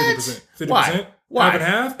 150%. 50%. Why? Why? Half and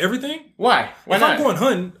half? Everything? Why? Why if not? I'm going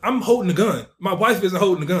hunting, I'm holding a gun. My wife isn't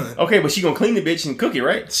holding a gun. Okay, but she gonna clean the bitch and cook it,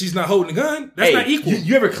 right? She's not holding a gun. That's not equal.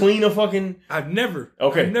 You ever clean a fucking... I've never.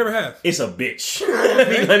 Okay. I never have. It's a bitch.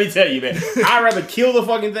 Let me tell you, man. I'd rather kill the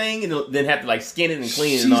fucking thing than have to skin it and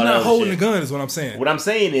clean it and all that. She's not holding shit. a gun is what I'm saying. What I'm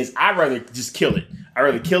saying is I'd rather just kill it. I'd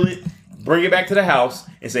rather kill it, bring it back to the house,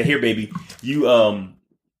 and say, here, baby, no,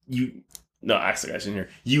 I still got you in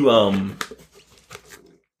here.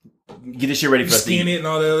 Get this shit ready for us to eat. Skin it and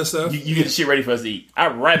all that other stuff. You get the shit ready for us to eat.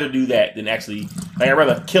 I'd rather do that than actually... I'd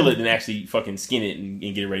rather kill it than actually fucking skin it and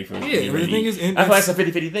get it ready for us to eat. Yeah, everything is... I feel like it's a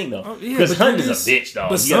 50-50 thing, though. Because hunting is a bitch, dog.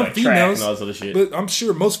 But you some females... and all this other shit. But I'm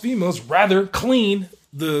sure most females rather clean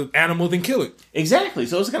the animal than kill it. Exactly.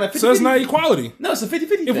 So it's kind of 50-50. So it's not equality. No, it's a 50-50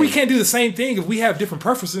 thing. If we can't do the same thing, if we have different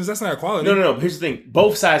preferences, that's not equality. No. Here's the thing.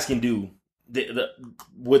 Both sides can do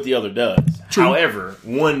what the other does. True. However,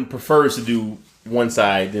 one prefers to do one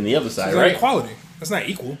side than the other side, right? Equality. That's not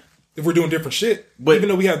equal. If we're doing different shit, but even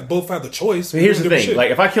though we both have the choice. But here's the thing: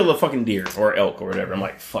 if I kill a fucking deer or elk or whatever, I'm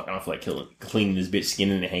like, fuck, I don't feel like cleaning this bitch,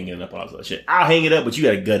 skinning it, and hanging it up, all that shit. I'll hang it up, but you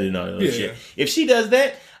gotta gut it and all that shit. If she does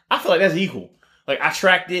that, I feel like that's equal. Like I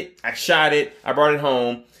tracked it, I shot it, I brought it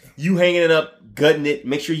home. You hanging it up, gutting it.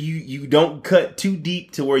 Make sure you don't cut too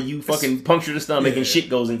deep to where you fucking puncture the stomach and shit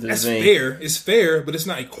goes into the thing. Fair. It's fair, but it's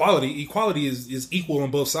not equality. Equality is equal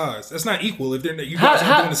on both sides. That's not equal if you guys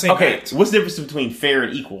are doing the same act. What's the difference between fair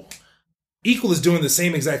and equal? Equal is doing the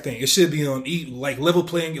same exact thing. It should be on level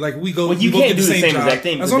playing. Like we go. Well, you can't do the same exact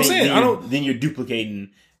thing. That's what I'm saying. Then you're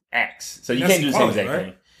duplicating acts, so you can't do the same exact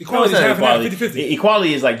thing. Equality is half and half, 50-50.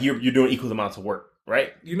 Equality is like you're doing equal amounts of work.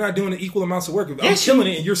 Right? You're not doing equal amounts of work. If I'm killing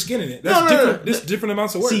it and you're skinning it. That's different. This different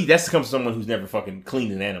amounts of work. See, that's comes from someone who's never fucking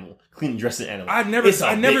cleaned an animal, cleaned and dressed an animal. I never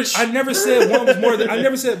said one was more than. I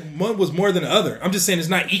never said one was more than the other. I'm just saying it's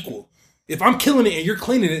not equal. If I'm killing it and you're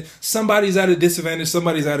cleaning it, somebody's at a disadvantage,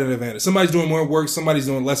 somebody's at an advantage. Somebody's doing more work, somebody's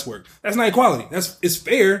doing less work. That's not equality. It's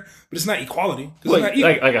fair, but it's not equality. Like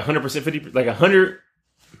 100%, 50, like 100.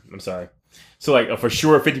 I'm sorry. So like a for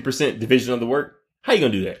sure 50% division of the work. How you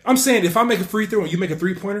gonna do that? I'm saying if I make a free throw and you make a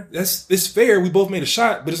 3-pointer, it's fair. We both made a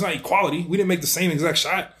shot, but it's not equality. We didn't make the same exact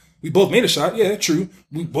shot. We both made a shot. Yeah, true.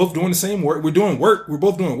 We both doing the same work. We're doing work. We're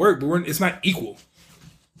both doing work, but it's not equal.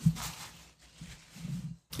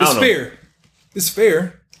 It's fair. It's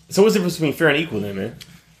fair. So what's the difference between fair and equal then, man?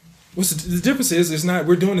 What's the difference is it's not.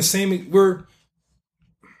 We're doing the same.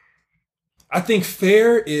 I think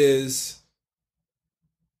fair is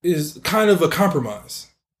kind of a compromise.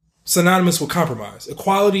 Synonymous with compromise.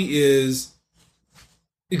 Equality is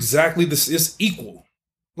exactly this. It's equal.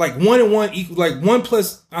 Like 1 and 1 equal. Like 1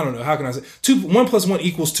 plus. I don't know. How can I say 2? 1 plus 1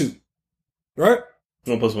 equals 2. Right?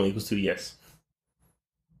 1 plus 1 equals 2. Yes.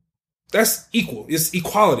 That's equal. It's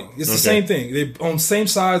equality. It's the same thing. They're on same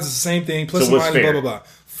sides. It's the same thing. Plus and minus. Blah blah blah.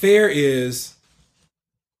 Fair is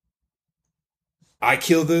I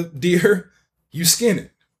kill the deer. You skin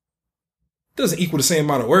it. Doesn't equal the same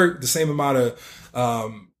amount of work. The same amount of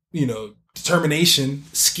determination,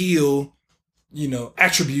 skill,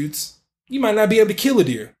 attributes. You might not be able to kill a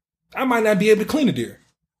deer. I might not be able to clean a deer.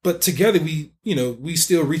 But together we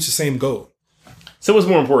still reach the same goal. So what's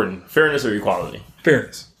more important, fairness or equality?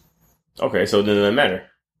 Fairness. Okay, so then it doesn't matter.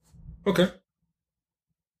 Okay.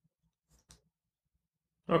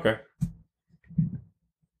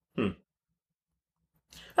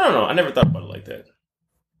 I don't know. I never thought about it like that.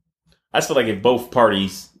 I just feel like if both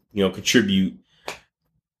parties, contribute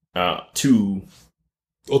to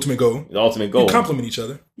ultimate goal, you complement each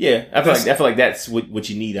other. Yeah, I feel like that's what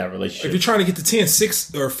you need out of a relationship. If you're trying to get to 10,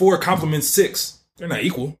 6 or 4 complements 6, they're not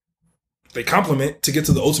equal. They complement to get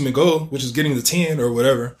to the ultimate goal, which is getting the 10 or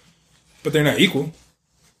whatever, but they're not equal.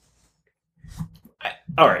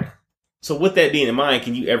 All right. So with that being in mind,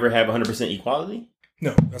 can you ever have 100% equality?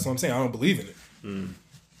 No, that's what I'm saying. I don't believe in it.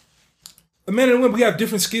 A man and a woman, we have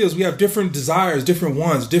different skills. We have different desires, different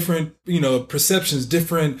wants, different, perceptions,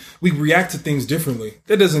 we react to things differently.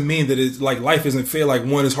 That doesn't mean that it's like life isn't fair, like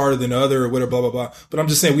one is harder than the other or whatever, blah, blah, blah. But I'm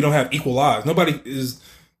just saying we don't have equal lives. Nobody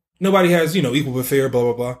has, equal but fair, blah,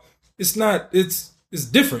 blah, blah. It's not, it's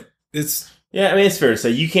different. It's fair to say.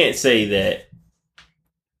 You can't say that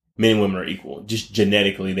men and women are equal. Just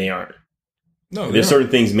genetically, they aren't. No, there's certain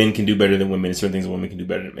things men can do better than women, and certain things women can do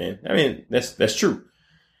better than men. I mean, that's true.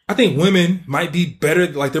 I think women might be better,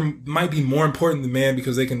 like they might be more important than men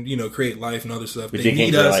because they can, create life and other stuff. But they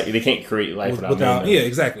need us. They can't create life without men. Yeah,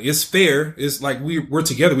 exactly. It's fair. It's like we're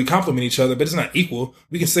together. We complement each other, but it's not equal.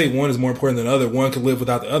 We can say one is more important than the other. One can live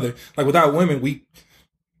without the other. Like without women,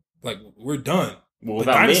 we're done. Well,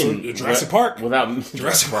 without men, Jurassic Park. Without men,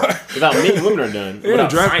 women are done.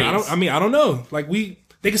 Yeah, I don't know. Like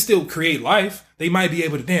they can still create life. They might be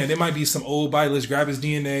able to. There might be some old body. Let's grab his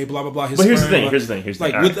DNA. Blah blah blah. But here's the thing.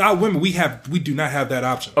 Without women, we do not have that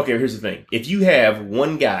option. Okay, here's the thing. If you have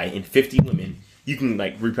one guy and 50 women, you can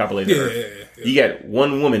repopulate the earth. Yeah. You got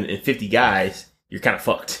one woman and 50 guys, you're kind of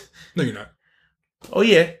fucked. No, you're not. Oh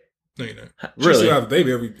yeah. No, you're not. Really? You still have a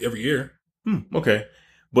baby every year. Okay,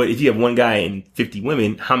 but if you have one guy and 50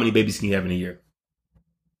 women, how many babies can you have in a year?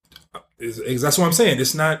 That's what I'm saying.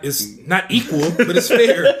 It's not equal, but it's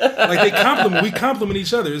fair. Like they complement. We complement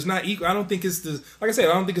each other. It's not equal. I don't think it's the. Like I said,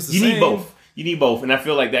 I don't think it's the same. You need both, and I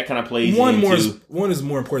feel like that kind of plays. One is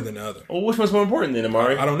more important than the other. Well, which one's more important then,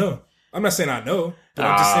 Amari? I don't know. I'm not saying I know, but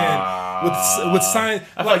I'm just saying with science.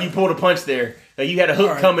 I feel like you pulled a punch there. Like you had a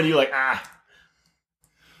hook coming. You're like How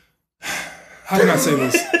can I say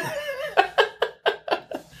this?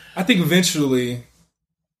 I think eventually.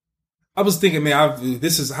 I was thinking, man,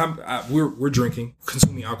 this is how we're drinking,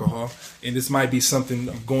 consuming alcohol, and this might be something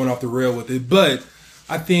I'm going off the rail with it. But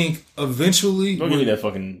I think eventually, don't give me that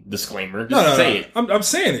fucking disclaimer. Just say it. I'm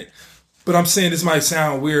saying it, but I'm saying this might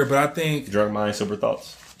sound weird, but I think drunk mind, sober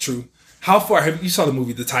thoughts. True. How far you saw the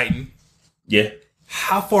movie The Titan? Yeah.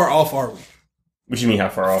 How far off are we? What do you mean? How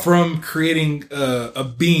far off? From creating a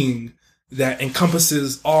being that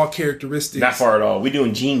encompasses all characteristics. Not far at all. We're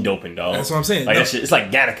doing gene doping, dog. That's what I'm saying. Like that shit, it's like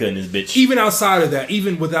Gattaca in this bitch. Even outside of that,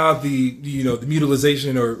 even without the the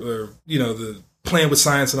mutilization or the playing with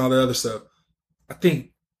science and all that other stuff, I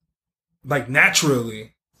think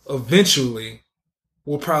naturally, eventually,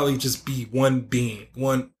 we'll probably just be one being,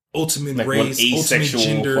 one ultimate race, one ultimate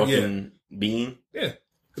gender, fucking being. Yeah,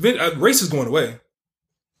 race is going away.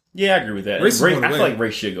 Yeah, I agree with that. I feel like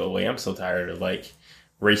race should go away. I'm so tired of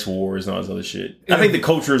race wars and all this other shit. I think the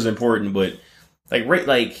culture is important, but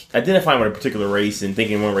identifying with a particular race and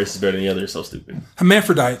thinking one race is better than the other is so stupid.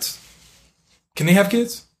 Hermaphrodites, can they have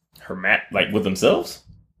kids? like with themselves?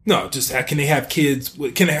 No, just can they have kids?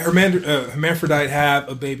 Can a hermaphrodite have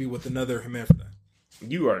a baby with another hermaphrodite?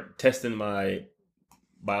 You are testing my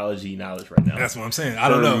biology knowledge right now. That's what I'm saying. I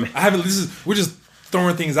don't know. We're just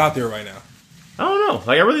throwing things out there right now. I don't know.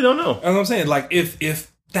 Like I really don't know. That's what I'm saying. Like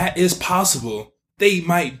if that is possible, they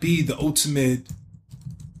might be the ultimate.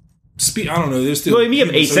 I don't know. There's still. Well, if you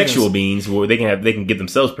have asexual beings where they can get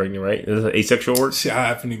themselves pregnant, right? Is that asexual work? See, I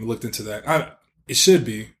haven't even looked into that. It should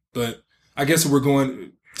be, but I guess we're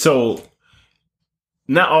going. So,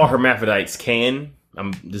 not all hermaphrodites can.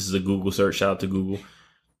 This is a Google search. Shout out to Google,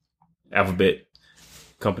 Alphabet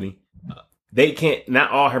company. They can't. Not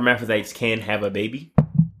all hermaphrodites can have a baby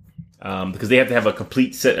because they have to have a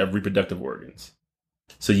complete set of reproductive organs.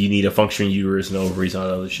 So you need a functioning uterus and ovaries and all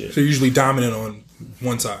that other shit. So usually dominant on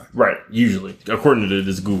one side. Right, usually. According to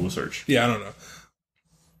this Google search. Yeah, I don't know.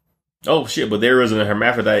 Oh, shit, but there was a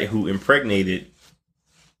hermaphrodite who impregnated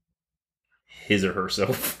his or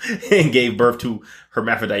herself and gave birth to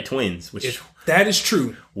hermaphrodite twins, which if that is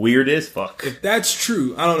true. Weird as fuck. If that's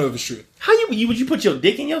true, I don't know if it's true. How would you put your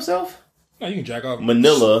dick in yourself? No, you can jack off.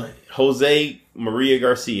 Manila, Jose Maria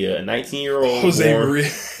Garcia, a 19-year-old Jose Maria.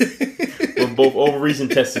 with both ovaries and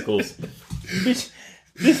testicles. Bitch,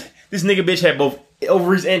 this nigga bitch had both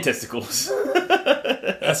ovaries and testicles.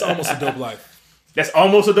 That's almost a dope life. That's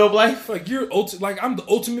almost a dope life. Like I'm the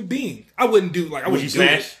ultimate being. I wouldn't do like I would you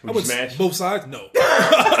smash? Would you smash both sides? No.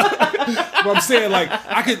 But I'm saying like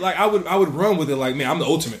I would run with it. Like man, I'm the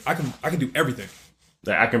ultimate. I can do everything.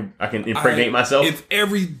 Like I can impregnate myself. If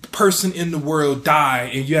every person in the world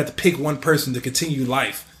died and you had to pick one person to continue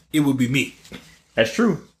life, it would be me. That's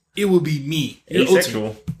true. It would be me.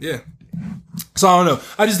 Asexual. Yeah. So I don't know.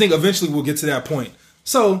 I just think eventually we'll get to that point.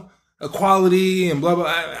 So equality and blah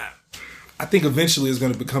blah. I think eventually it's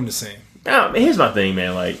going to become the same. Now, here's my thing,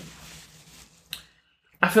 man. Like,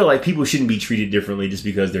 I feel like people shouldn't be treated differently just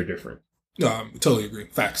because they're different. No, I totally agree.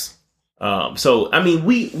 Facts. So, I mean,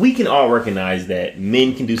 we can all recognize that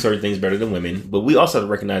men can do certain things better than women, but we also have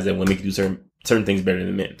to recognize that women can do certain things better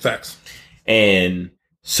than men. Facts. And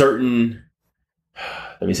certain,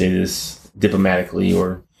 let me say this diplomatically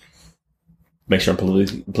or make sure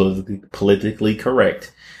I'm politically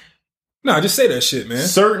correct. No, just say that shit, man.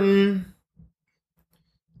 Certain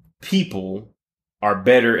people are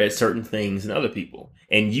better at certain things than other people.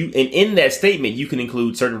 And in that statement, you can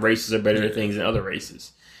include certain races are better at things than other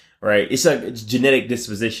races. Right? It's like it's genetic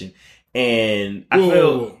disposition. And I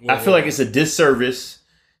feel like it's a disservice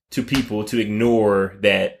to people to ignore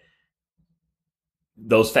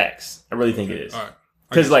those facts. I really think it is.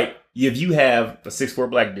 Because like if you have a 6'4"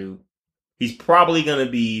 black dude, he's probably going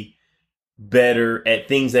to be better at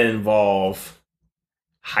things that involve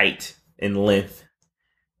height and length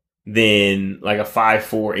than like a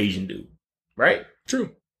 5'4" Asian dude, right?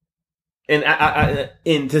 True. And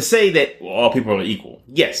and to say that all people are equal,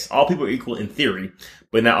 yes, all people are equal in theory,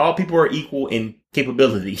 but not all people are equal in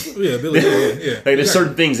capability. Yeah, ability. Yeah. Like there's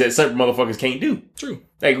certain things that certain motherfuckers can't do. True.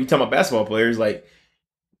 Like we talk about basketball players, like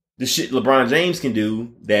the shit LeBron James can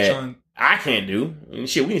do that I can't do, and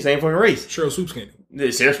shit we in the same fucking race. Sheryl Swoopes can't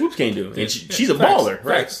do. Sarah Swoopes can't do, and she's a baller,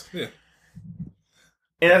 right? Facts. Yeah.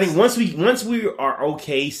 And I think once we are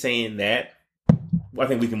okay saying that, I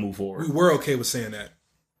think we can move forward. We were okay with saying that.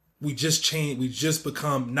 We just changed. We just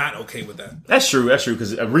become not okay with that. That's true.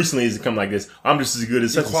 Because recently it's become like this. I'm just as good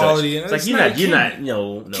as such equality. And such. It's like you're not.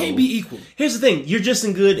 No. Can't be equal. Here's the thing. You're just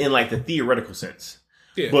as good in like the theoretical sense.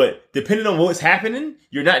 Yeah. But depending on what's happening,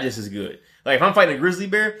 you're not just as good. Like if I'm fighting a grizzly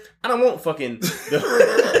bear, I don't want fucking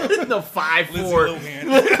the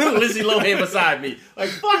 5'4" Lizzie Lohan beside me. Like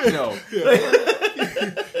fuck no. Yeah.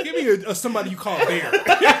 Give me somebody you call a bear.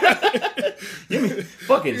 Give me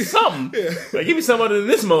fucking something. Yeah. Like give me something other than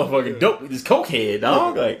this motherfucking dope, this cokehead,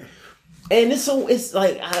 dog. Like, and it's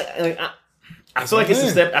like I feel like it's a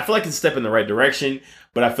step. I feel like it's a step in the right direction,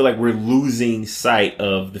 but I feel like we're losing sight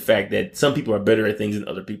of the fact that some people are better at things than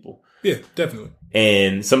other people. Yeah, definitely.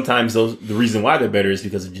 And sometimes the reason why they're better is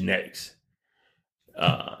because of genetics.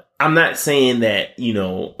 I'm not saying that,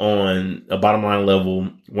 on a bottom line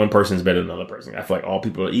level, one person is better than another person. I feel like all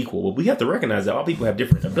people are equal, but we have to recognize that all people have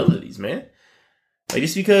different abilities, man. Like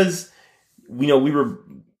just because, we were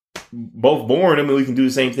both born, I mean, we can do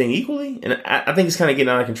the same thing equally. And I think it's kind of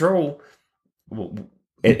getting out of control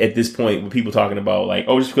at this point with people talking about like,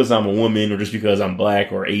 oh, just because I'm a woman or just because I'm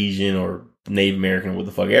black or Asian or Native American or what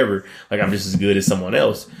the fuck ever, like I'm just as good as someone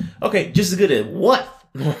else. Okay, just as good at what?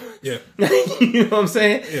 Yeah. You know what I'm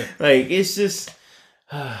saying? Yeah. Like it's just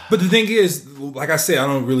But the thing is, like I said, I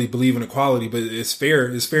don't really believe in equality, but it's fair.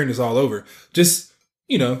 It's fairness all over. Just,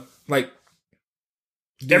 like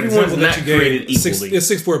Everyone's not created equally. A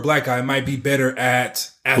 6'4" black guy might be better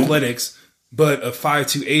at athletics, but a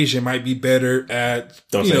 5'2" Asian might be better at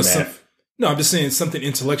math. No, I'm just saying something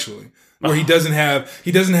intellectually where he doesn't have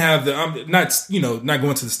the. I'm not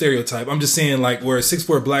going to the stereotype. I'm just saying like where a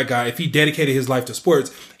 6'4" black guy, if he dedicated his life to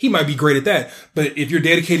sports, he might be great at that. But if you're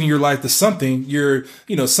dedicating your life to something,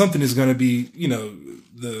 something is going to be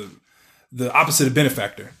the opposite of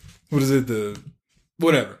benefactor. What is it?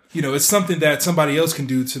 Whatever. It's something that somebody else can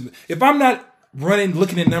do to, if I'm not running,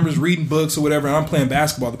 looking at numbers, reading books or whatever, and I'm playing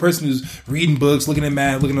basketball, the person who's reading books, looking at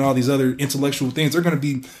math, looking at all these other intellectual things, they're going to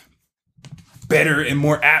be better and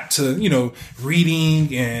more apt to,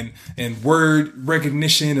 reading and word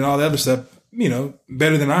recognition and all the other stuff,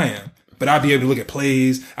 better than I am. But I'll be able to look at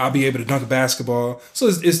plays. I'll be able to dunk a basketball. So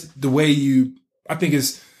it's the way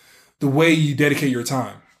it's the way you dedicate your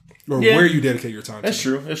time. Or where you dedicate your time. That's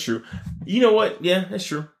true. That's true. You know what? Yeah, that's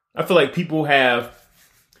true. I feel like people have.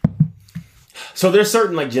 So there's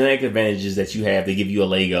certain like genetic advantages that you have that give you a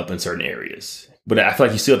leg up in certain areas, but I feel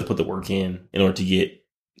like you still have to put the work in order to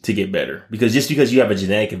get better. Because just because you have a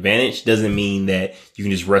genetic advantage doesn't mean that you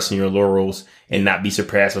can just rest on your laurels and not be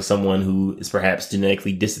surpassed by someone who is perhaps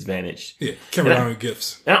genetically disadvantaged. Yeah, can't rely on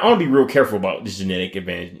gifts. And I want to be real careful about this genetic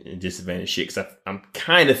advantage and disadvantage shit because I'm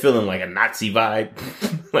kind of feeling like a Nazi vibe,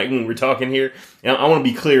 like when we're talking here. And I want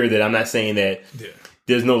to be clear that I'm not saying that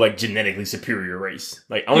there's no like genetically superior race.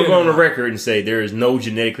 Like I want to go on the record and say there is no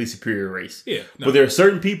genetically superior race. Yeah, no. But there are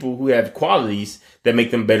certain people who have qualities that make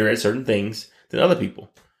them better at certain things than other people.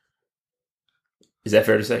 Is that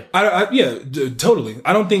fair to say? Yeah, totally.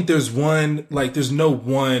 I don't think there's no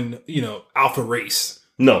one, alpha race.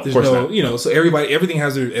 No, there's of course not. So everything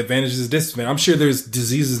has their advantages and disadvantages. I'm sure there's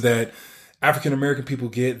diseases that African American people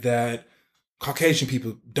get that Caucasian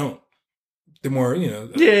people don't. They're more, Yeah,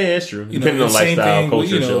 that's true. Depending on lifestyle,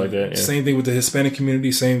 culture, shit like that. Yeah. Same thing with the Hispanic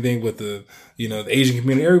community. Same thing with the, the Asian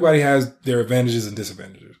community. Everybody has their advantages and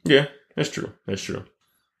disadvantages. Yeah, that's true. That's true.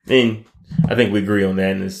 And I think we agree on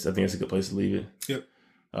that, and I think it's a good place to leave it. Yep.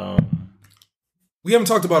 We haven't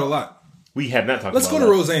talked about a lot. We have not talked Let's about go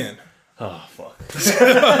to Roseanne. Oh, fuck.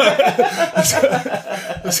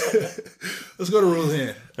 Let's go to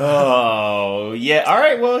Roseanne. Oh, yeah. All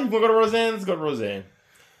right, well, you want to go to Roseanne? Let's go to Roseanne.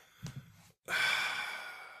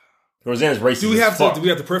 Roseanne's racist. Do we have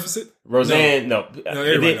to preface it? Roseanne, no.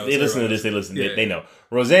 Everybody knows. They listen to this. They listen. They know.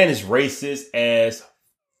 Roseanne is racist as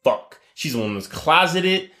fuck. She's one of those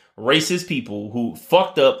closeted racist people who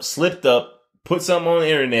fucked up, slipped up, put something on the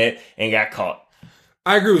internet, and got caught.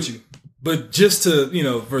 I agree with you. But just to,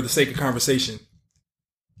 for the sake of conversation,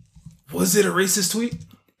 was it a racist tweet?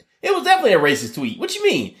 It was definitely a racist tweet. What you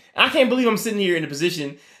mean? I can't believe I'm sitting here in a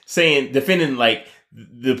position defending like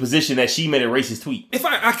the position that she made a racist tweet. If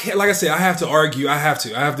I can't, like I said, I have to argue. I have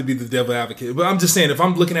to be the devil advocate. But I'm just saying, if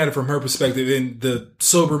I'm looking at it from her perspective in the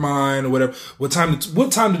sober mind or whatever, what time did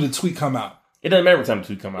the tweet come out? It doesn't matter what time the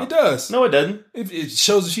tweet come out. It does. No, it doesn't. It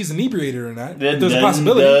shows that she's inebriated or not. There's a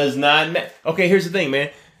possibility. Does not matter. Okay, here's the thing,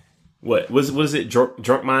 man. What is it?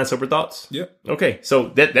 Drunk mind, sober thoughts? Yep. Okay, so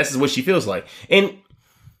that's what she feels like. And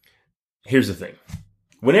here's the thing.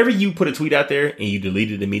 Whenever you put a tweet out there and you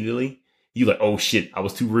delete it immediately, you like, oh shit, I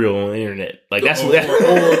was too real on the internet. Like that's or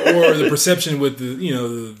the perception with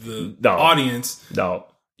the audience. Dog.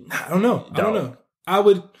 I don't know. I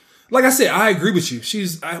would, like I said, I agree with you.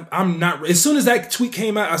 I'm not. As soon as that tweet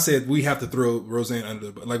came out, I said we have to throw Roseanne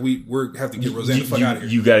under the. Like we have to get Roseanne the fuck out of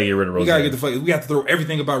here. You got to get rid of Roseanne. We have to throw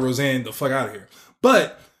everything about Roseanne the fuck out of here.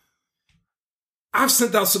 But I've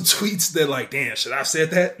sent out some tweets that like, damn, should I have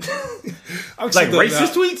said that? Like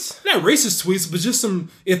racist tweets? Not racist tweets, but just some,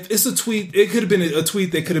 if it's a tweet, it could have been a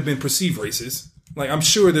tweet that could have been perceived racist. Like, I'm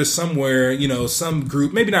sure there's somewhere, some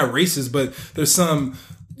group, maybe not racist, but there's some,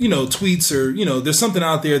 tweets or, there's something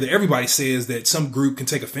out there that everybody says that some group can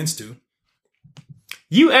take offense to.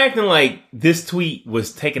 You acting like this tweet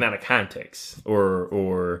was taken out of context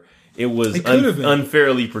or it was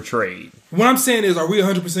unfairly portrayed. What I'm saying is, are we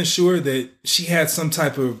 100% sure that she had some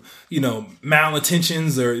type of,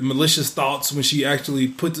 malintentions or malicious thoughts when she actually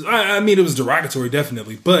put... I mean, it was derogatory,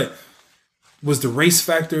 definitely. But was the race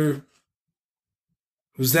factor...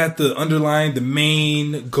 Was that the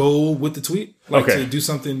main goal with the tweet? Like to do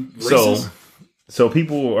something racist? So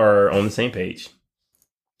people are on the same page.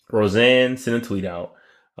 Roseanne sent a tweet out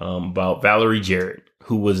about Valerie Jarrett,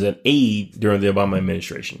 who was an aide during the Obama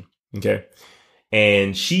administration. Okay.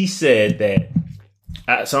 And she said that,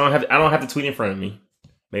 I don't have the tweet in front of me.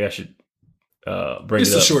 Maybe I should bring it up.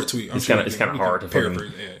 It's a short tweet. It's kind of hard to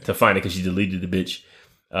find it because she deleted the bitch.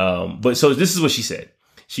 But so this is what she said.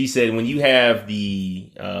 She said, when you have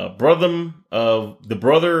the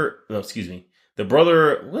the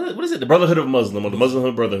what is it? The Brotherhood of Muslim, or the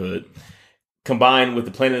Muslim Brotherhood, combined with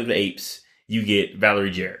the Planet of the Apes, you get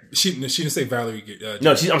Valerie Jarrett. She didn't say Valerie.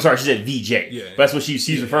 No, I'm sorry. She said VJ. Yeah, but that's what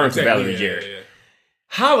she's referring to, Valerie Jarrett. Yeah.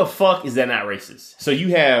 How the fuck is that not racist? So you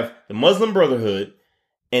have the Muslim Brotherhood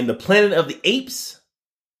and the Planet of the Apes.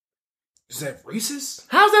 Is that racist?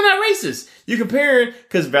 How's that not racist? You're comparing,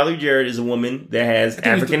 because Valerie Jarrett is a woman that has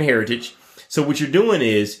African heritage. So what you're doing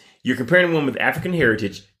is you're comparing a woman with African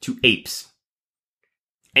heritage to apes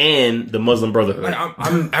and the Muslim Brotherhood. Like,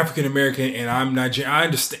 I'm African American and I'm Nigerian.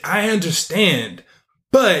 I understand,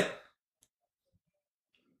 but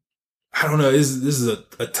I don't know. This is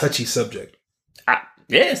a touchy subject.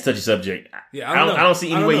 Yeah, it's a touchy subject. Yeah, I don't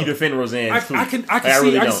see any way you defend Roseanne. I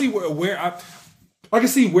can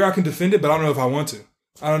see where I can defend it, but I don't know if I want to.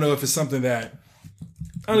 I don't know if it's something that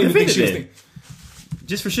I don't even think she was thinking.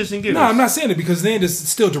 Just for shits and giggles. No, I'm not saying it because then it's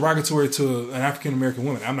still derogatory to an African American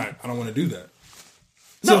woman. I don't want to do that.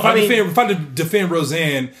 So if I defend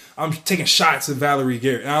Roseanne, I'm taking shots at Valerie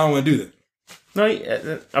Jarrett. I don't want to do that. No,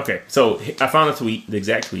 okay. So I found the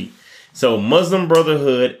exact tweet. So Muslim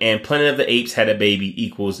Brotherhood and Planet of the Apes had a baby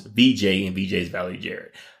equals VJ, and VJ's Valerie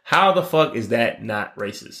Jarrett. How the fuck is that not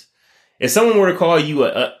racist? If someone were to call you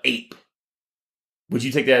a ape, would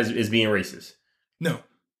you take that as being racist? No.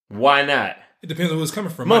 Why not? It depends on where it's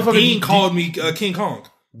coming from. My dean called me King Kong.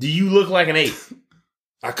 Do you look like an ape?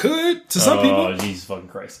 I could, to some people. Oh, Jesus fucking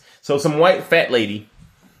Christ. So some white fat lady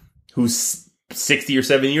who's 60 or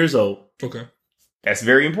 70 years old. Okay. That's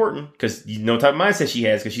very important because you know what type of mindset she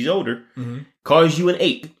has because she's older. Mm-hmm. Calls you an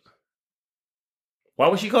ape. Why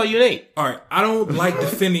would she call you an ape? All right. I don't like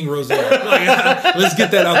defending Roseanne. Let's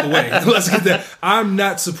get that out the way. Let's get that. I'm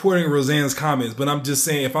not supporting Roseanne's comments, but I'm just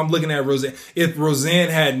saying if I'm looking at Roseanne, if Roseanne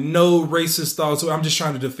had no racist thoughts, I'm just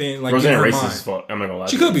trying to defend like Roseanne racist as fuck. I'm not gonna lie.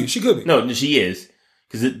 She could be. She could be. No, she is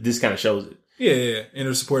because this kind of shows it. Yeah. And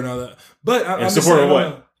her support and all that. But I'm supporting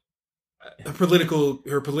what?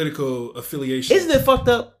 Her political affiliation. Isn't it fucked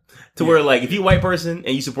up? To where, like, if you're a white person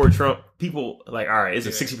and you support Trump, people like, all right, it's a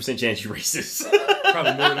 60% chance you're racist.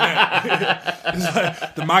 Probably more than that. It's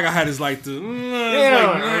like, the MAGA hat is like the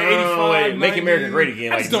 85, make America great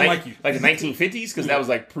again. I just don't like you. Like the 1950s, because that was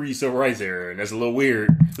like pre-civil rights era, and that's a little weird.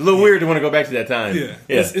 It's a little weird to want to go back to that time. Yeah.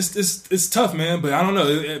 It's tough, man. But I don't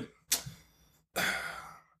know.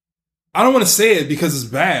 I don't want to say it because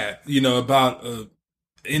it's bad, about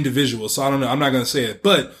individual. So I don't know. I'm not going to say it,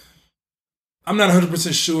 but I'm not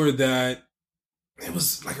 100% sure that it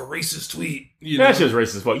was like a racist tweet. That shit was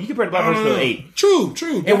racist as fuck. You compared the black person to an ape. True.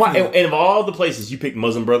 And of all the places you picked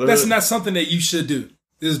Muslim Brotherhood, that's not something that you should do.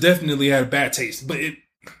 It definitely had a bad taste, but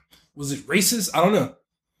was it racist? I don't know.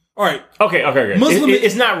 All right. Okay.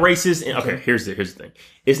 It's not racist. Here's the thing.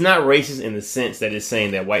 It's not racist in the sense that it's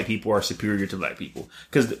saying that white people are superior to black people,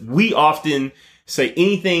 because we often say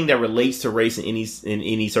anything that relates to race in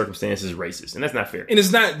any circumstance is racist, and that's not fair. And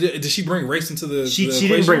it's not. Did she bring race into the? She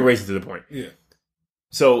didn't bring race into the point. Yeah.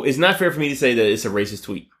 So it's not fair for me to say that it's a racist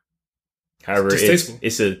tweet. However,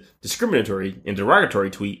 it's a discriminatory and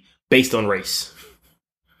derogatory tweet based on race.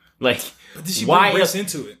 Like, but did she bring race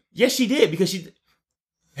into it? Yes, she did, because she.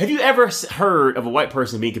 Have you ever heard of a white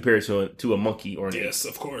person being compared to a monkey or an ape? Yes,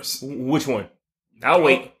 of course. Which one? I'll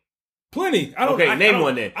wait. Plenty. Name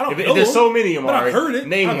one then. If there's so many of them already. I've heard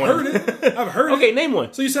it. I've heard it. Okay, name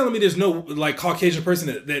one. So you're telling me there's no like Caucasian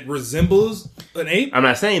person that resembles an ape? I'm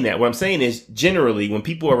not saying that. What I'm saying is generally when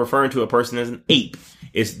people are referring to a person as an ape,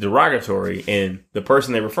 it's derogatory, and the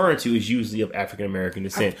person they're referring to is usually of African American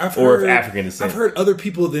descent of African descent. I've heard other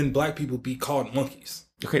people than black people be called monkeys.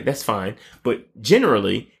 Okay, that's fine. But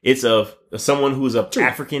generally, it's of someone who is of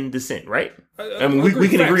African descent, right? I mean, we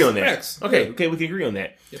can agree on that. Facts. Okay, we can agree on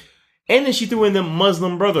that. Yeah. And then she threw in the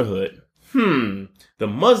Muslim Brotherhood. The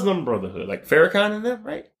Muslim Brotherhood, like Farrakhan and them,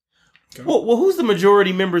 right? Okay. Well, who's the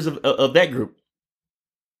majority members of that group?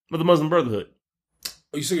 Of the Muslim Brotherhood?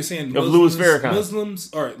 Oh, so you're saying of Louis Farrakhan?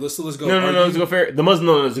 Muslims? All right, let's go. No, let's go. The Muslim.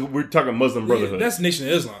 No, we're talking Muslim Brotherhood. That's Nation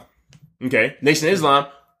of Islam. Okay, Nation of Islam.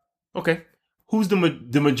 Okay. Who's the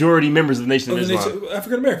majority members of the Nation of Islam?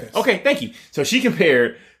 African Americans. Okay, thank you. So she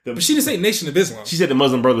compared. But she didn't say Nation of Islam. She said the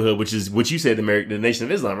Muslim Brotherhood, which is what you said, the Nation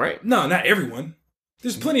of Islam, right? No, not everyone.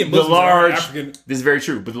 There's plenty of Muslims that are African. This is very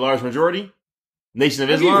true, but the large majority, Nation of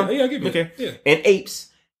Islam. I'll give you. Okay. Yeah. And apes,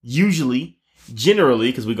 generally,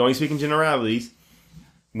 because we're going to speak in generalities,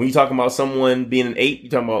 when you're talking about someone being an ape, you're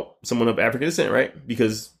talking about someone of African descent, right?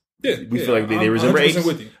 Because we feel like they resemble apes.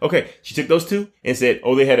 With you. Okay, she took those two and said,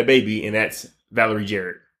 they had a baby, and that's Valerie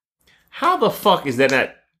Jarrett. How the fuck is that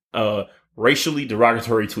not a racially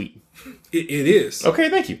derogatory tweet? It is. Okay,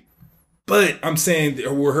 thank you. But I'm saying,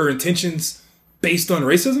 were her intentions based on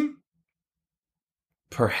racism?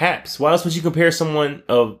 Perhaps. Why else would you compare someone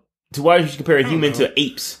why would you compare a human to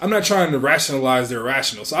apes? I'm not trying to rationalize their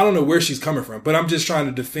irrational, so I don't know where she's coming from, but I'm just trying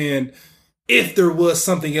to defend if there was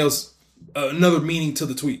something else, another meaning to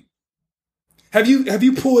the tweet. Have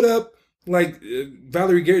you pulled up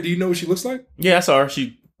Valerie Garrett? Do you know what she looks like? Yeah, I saw her.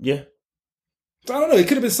 I don't know. It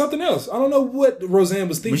could have been something else. I don't know what Roseanne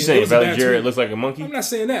was thinking. You saying Valerie Jarrett looks like a monkey? I'm not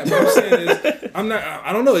saying that. What I'm saying is,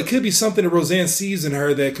 I don't know. It could be something that Roseanne sees in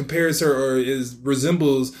her that compares her or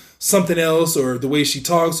resembles something else, or the way she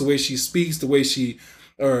talks, the way she speaks, the way she,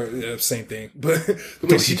 or same thing. But the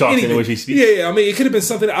way she talks and the way she speaks. Yeah. I mean, it could have been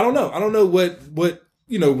something. I don't know. I don't know what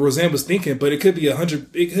Roseanne was thinking, but it could be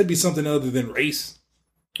It could be something other than race.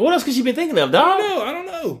 What else could she be thinking of, dog? I don't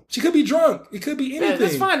know. She could be drunk. It could be anything.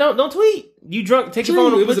 That's fine. Don't tweet. You drunk? Take your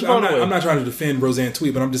phone away. Put your phone away. I'm not trying to defend Roseanne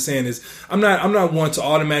tweet, but I'm just saying I'm not one to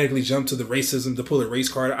automatically jump to the racism to pull a race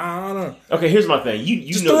card. I don't know. Okay, here's my thing.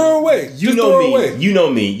 You just throw her away. You know me. You know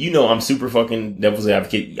me. You know I'm super fucking devil's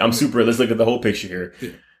advocate. I'm super. Let's look at the whole picture here,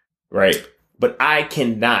 right? But I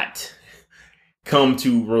cannot come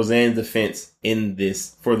to Roseanne's defense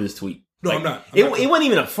for this tweet. No, I'm not. It wasn't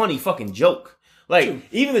even a funny fucking joke.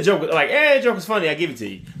 Even the joke, the joke was funny, I give it to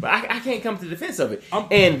you. But I can't come to the defense of it.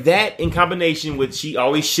 And that in combination with she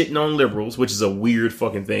always shitting on liberals, which is a weird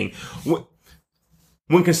fucking thing.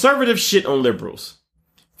 When conservatives shit on liberals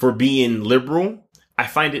for being liberal, I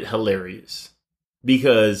find it hilarious.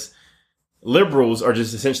 Because liberals are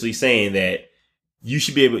just essentially saying that you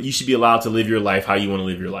should be allowed to live your life how you want to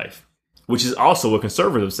live your life. Which is also what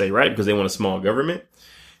conservatives say, right? Because they want a small government.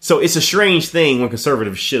 So it's a strange thing when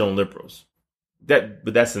conservatives shit on liberals. But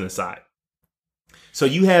that's an aside. So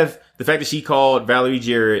you have the fact that she called Valerie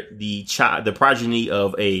Jarrett the progeny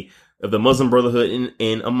of the Muslim Brotherhood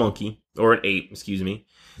and a monkey or an ape, excuse me.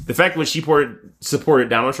 The fact that she supported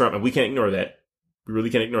Donald Trump, and we can't ignore that. We really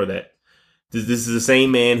can't ignore that. This is the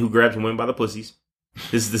same man who grabbed women by the pussies.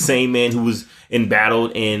 This is the same man who was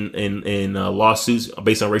embattled in lawsuits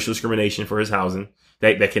based on racial discrimination for his housing.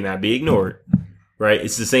 That cannot be ignored. Right,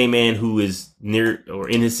 it's the same man who is near or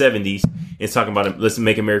in his 70s and is talking about let's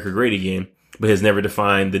make America great again, but has never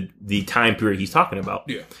defined the time period he's talking about.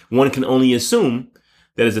 Yeah. One can only assume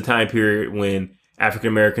that is a time period when African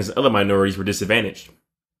Americans and other minorities were disadvantaged.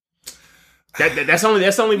 That's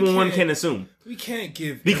only when one can assume. We can't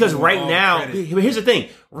give because right now, here's the thing: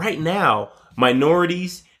 right now,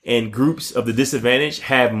 minorities and groups of the disadvantaged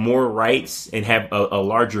have more rights and have a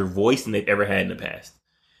larger voice than they've ever had in the past.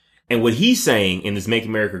 And what he's saying in this Make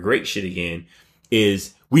America Great shit again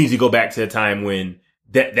is we need to go back to a time when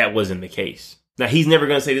that wasn't the case. Now, he's never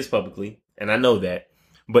going to say this publicly, and I know that.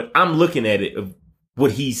 But I'm looking at it of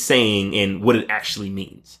what he's saying and what it actually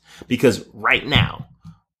means. Because right now,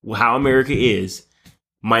 how America is,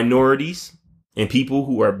 minorities and people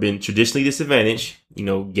who have been traditionally disadvantaged,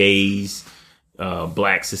 gays,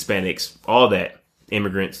 blacks, Hispanics, all that,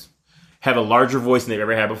 immigrants, have a larger voice than they've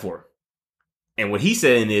ever had before. And what he's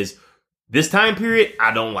saying is, this time period,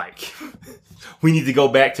 I don't like. We need to go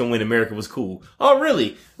back to when America was cool. Oh,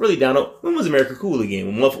 really? Really, Donald? When was America cool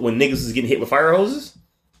again? When niggas was getting hit with fire hoses?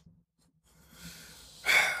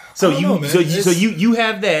 So you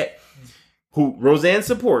have that who Roseanne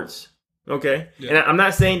supports. Okay? Yeah. And I'm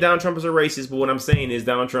not saying Donald Trump is a racist, but what I'm saying is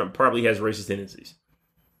Donald Trump probably has racist tendencies.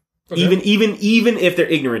 Okay. Even if they're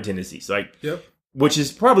ignorant tendencies. Which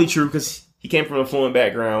is probably true because he came from an affluent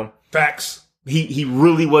background. Facts. He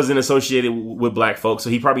really wasn't associated with black folks,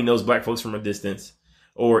 so he probably knows black folks from a distance,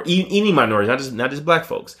 or any minorities, not just black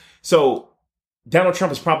folks. So Donald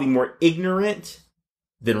Trump is probably more ignorant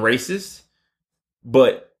than racist,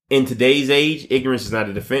 but in today's age, ignorance is not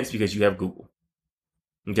a defense because you have Google.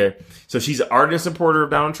 Okay, so she's an ardent supporter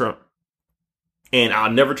of Donald Trump, and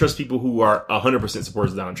I'll never trust people who are 100%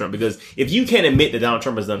 supporters of Donald Trump, because if you can't admit that Donald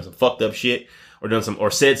Trump has done some fucked up shit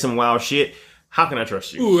or said some wild shit, how can I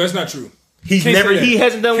trust you? Ooh, that's not true. He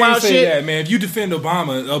hasn't done wild shit. That, man. If you defend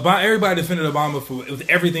Obama, everybody defended Obama with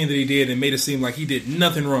everything that he did and made it seem like he did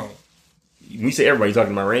nothing wrong. When you say everybody, you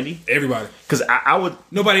talking about Randy? Everybody. Because I would...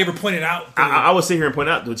 Nobody ever pointed out... I would sit here and point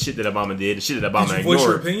out the shit that Obama did, the shit that Obama ignored. Did you voice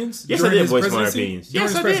your opinions? Yes, I did voice my opinions.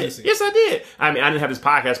 Yes, I did. Yes, I did. I mean, I didn't have this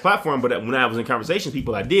podcast platform, but when I was in conversations,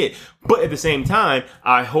 people I did. But at the same time,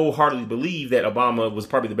 I wholeheartedly believe that Obama was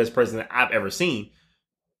probably the best president I've ever seen.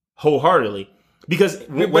 Wholeheartedly. Because...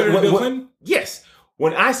 Better than Bill Clinton? Yes.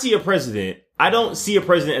 When I see a president, I don't see a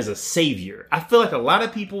president as a savior. I feel like a lot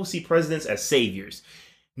of people see presidents as saviors.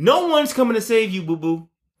 No one's coming to save you, boo-boo.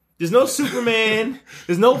 There's no Superman.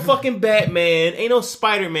 There's no fucking Batman. Ain't no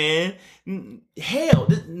Spider-Man. Hell,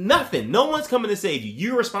 nothing. No one's coming to save you.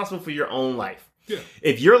 You're responsible for your own life. Yeah.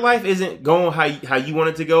 If your life isn't going how you want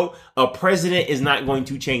it to go, a president is not going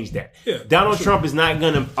to change that. Yeah, Donald Trump is not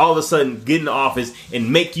going to all of a sudden get in the office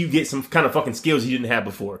and make you get some kind of fucking skills you didn't have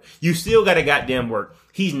before. You still got to goddamn work.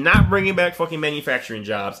 He's not bringing back fucking manufacturing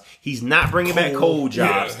jobs. He's not bringing back coal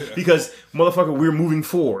jobs because, motherfucker, we're moving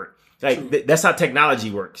forward. Like, that's how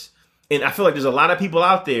technology works. And I feel like there's a lot of people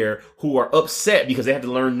out there who are upset because they have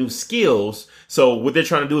to learn new skills. So what they're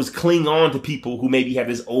trying to do is cling on to people who maybe have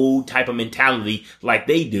this old type of mentality like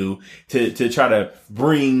they do to try to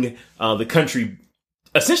bring the country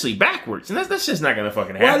essentially backwards. And that's just not going to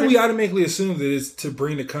fucking happen. Why do we automatically assume that it's to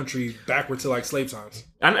bring the country backward to like slave times?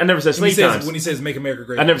 I never said slave times. When he says make America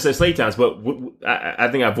great. I never said slave times, but I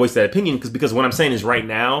think I voiced that opinion because what I'm saying is right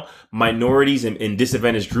now, minorities and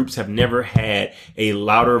disadvantaged groups have never had a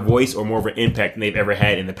louder voice or more of an impact than they've ever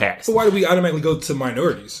had in the past. So why do we automatically go to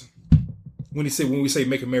minorities when we say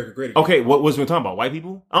make America great again? Okay, what was we talking about? White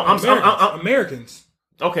people? Americans.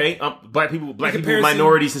 Okay, black people,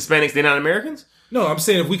 minorities, Hispanics, they're not Americans? No, I'm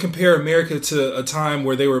saying if we compare America to a time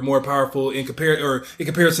where they were more powerful in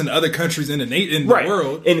comparison to other countries in the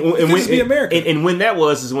world, and when that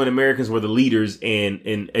is when Americans were the leaders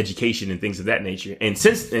in education and things of that nature. And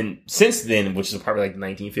since then, which is probably like the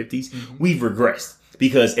 1950s, we've regressed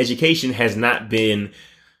because education has not been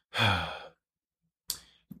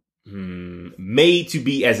made to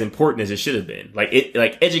be as important as it should have been.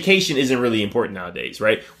 Like education isn't really important nowadays,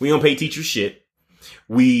 right? We don't pay teachers shit.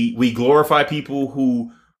 We glorify people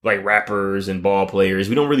who like rappers and ball players.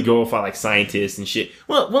 We don't really glorify like scientists and shit.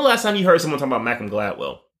 Well, when last time you heard someone talking about Malcolm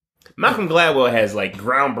Gladwell? Malcolm Gladwell has like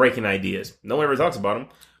groundbreaking ideas. No one ever talks about him.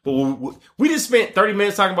 But we just spent 30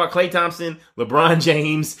 minutes talking about Klay Thompson, LeBron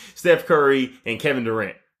James, Steph Curry, and Kevin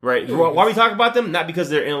Durant. Right? Why we talk about them? Not because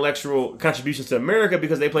they're intellectual contributions to America,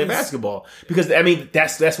 because they play basketball. Because I mean,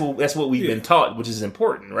 that's what we've been taught, which is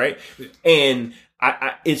important, right? Yeah. And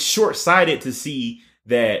it's short-sighted to see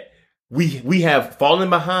that we have fallen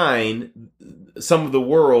behind some of the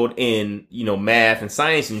world in, math and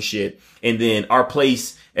science and shit, and then our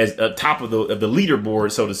place as top of the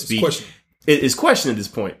leaderboard, so to speak, is questioned at this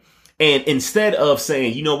point. And instead of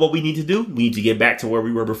saying, you know what we need to do? We need to get back to where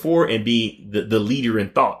we were before and be the leader in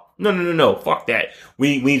thought. No. Fuck that.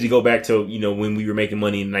 We need to go back to, when we were making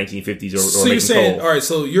money in the 1950s or so you're saying, coal. All right,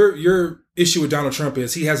 so your issue with Donald Trump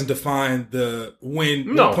is he hasn't defined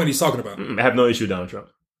what point he's talking about. I have no issue with Donald Trump.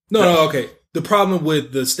 No, okay. The problem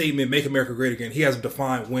with the statement, make America great again, he hasn't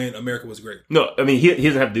defined when America was great. No, I mean, he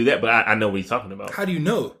doesn't have to do that, but I know what he's talking about. How do you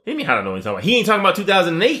know? What do you mean how do I know what he's talking about? He ain't talking about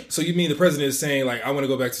 2008. So you mean the president is saying, like, I want to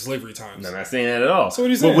go back to slavery times? No, I'm not saying that at all. So what are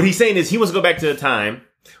you saying? Well, what he's saying is he wants to go back to a time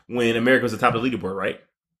when America was the top of the leaderboard, right?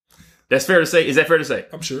 That's fair to say? Is that fair to say?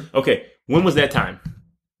 I'm sure. Okay. When was that time?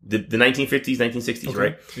 The 1950s, 1960s, okay.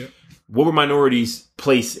 Right? Yeah. What were minorities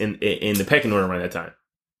placed in the pecking order around that time?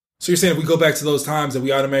 So you're saying if we go back to those times that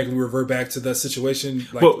we automatically revert back to that situation?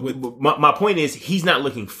 Like my point is he's not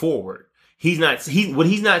looking forward. What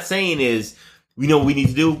he's not saying is, what we need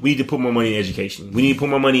to do? We need to put more money in education. We need to put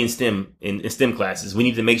more money in STEM classes. We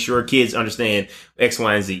need to make sure our kids understand X,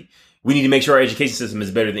 Y, and Z. We need to make sure our education system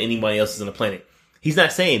is better than anybody else's on the planet. He's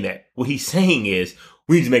not saying that. What he's saying is,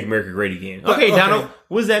 we need to make America great again. Okay, Donald,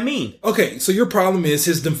 what does that mean? Okay, so your problem is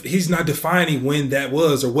he's not defining when that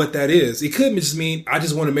was or what that is. It could just mean, I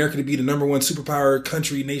just want America to be the number one superpower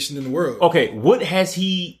country, nation in the world. Okay, what has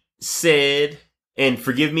he said, and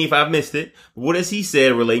forgive me if I've missed it, what has he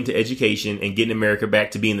said relating to education and getting America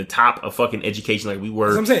back to being the top of fucking education like we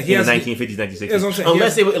were in the 1950s, 1960s?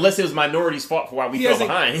 Unless it was minorities' fault for why we fell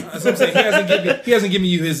behind. That's what I'm saying. He hasn't given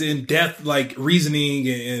you his in-depth like reasoning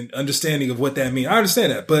and understanding of what that means. I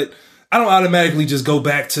understand that, but I don't automatically just go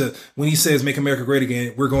back to when he says make America great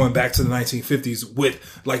again, we're going back to the 1950s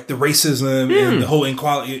with like the racism and the whole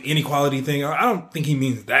inequality thing. I don't think he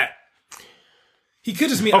means that. He could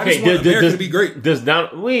just mean, I just want America to be great. Does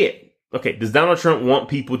Donald Trump want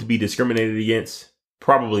people to be discriminated against?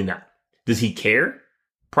 Probably not. Does he care?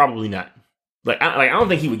 Probably not. I don't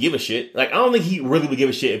think he would give a shit. I don't think he really would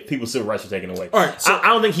give a shit if people's civil rights were taken away. All right, so I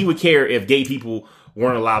don't think he would care if gay people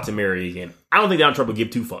weren't allowed to marry again. I don't think Donald Trump would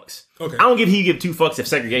give two fucks. Okay. I don't think he would give two fucks if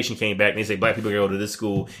segregation came back and they say black people go to this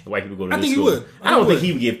school and white people go to this school. I think he would. I don't think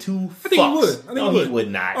he would give two fucks. I think he would. I think he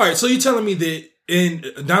would not. All right, so you're telling me that in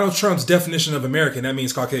Donald Trump's definition of American, that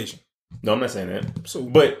means Caucasian. No, I'm not saying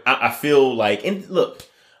that. But I feel like, and look,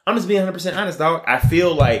 I'm just being 100% honest, dog. I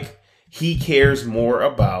feel like he cares more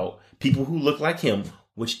about people who look like him,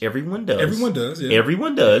 which everyone does. Everyone does, yeah.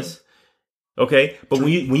 Everyone does. Okay? But when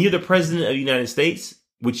you're the president of the United States,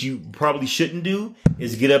 which you probably shouldn't do,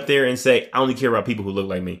 is get up there and say, I only care about people who look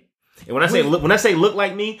like me. And when I say look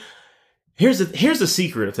like me, here's a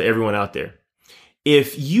secret to everyone out there.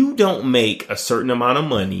 If you don't make a certain amount of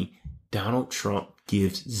money, Donald Trump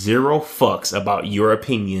gives zero fucks about your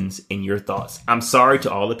opinions and your thoughts. I'm sorry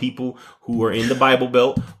to all the people who are in the Bible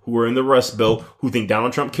Belt, who are in the Rust Belt, who think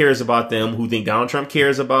Donald Trump cares about them, who think Donald Trump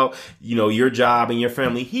cares about, your job and your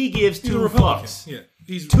family. He gives two fucks. Yeah.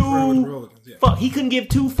 He's two fuck. He couldn't give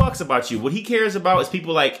two fucks about you. What he cares about is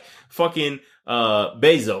people like fucking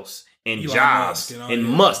Bezos and Elon Jobs and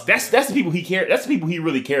Musk. That's the people he cares. That's the people he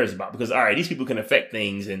really cares about. Because all right, these people can affect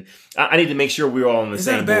things, and I need to make sure we're all on the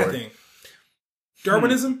same board. Is that a bad thing?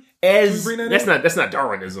 Darwinism? That's not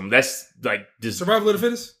Darwinism. That's like just survival of the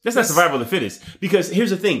fittest. That's not survival of the fittest. Because here's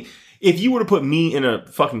the thing: if you were to put me in a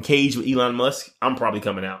fucking cage with Elon Musk, I'm probably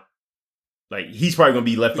coming out. Like, he's probably going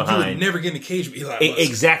to be left behind. You would never get in a cage with Elon Musk.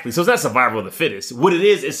 Exactly. So it's not survival of the fittest. What it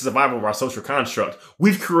is, it's survival of our social construct.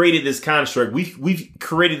 We've created this construct. We've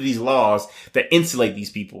created these laws that insulate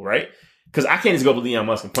these people, right? Because I can't just go to Elon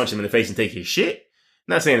Musk and punch him in the face and take his shit.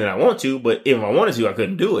 Not saying that I want to, but if I wanted to, I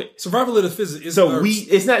couldn't do it. Survival of the fittest is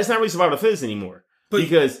it's not really survival of the fittest anymore. But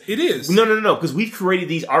because it is. No. Because we've created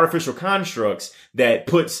these artificial constructs that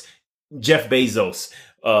puts Jeff Bezos,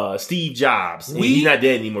 Steve Jobs. He's not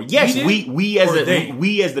dead anymore. Yes, we as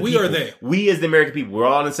the American people, we're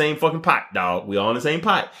all in the same fucking pot, dog. We're all in the same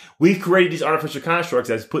pot. We've created these artificial constructs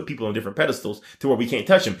that put people on different pedestals to where we can't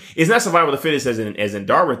touch them. It's not survival of the fittest as in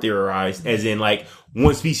Darwin theorized, as in like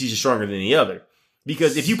one species is stronger than the other.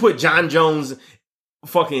 Because if you put John Jones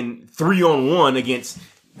fucking 3-on-1 against,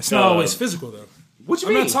 it's not always physical though. What you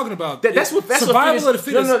mean? I'm not talking about that's survival of the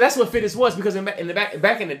fittest. No, that's what fittest was, because back in the day,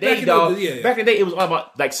 back in the day, it was all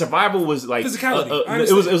about like survival was like physicality.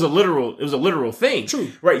 It was a literal thing.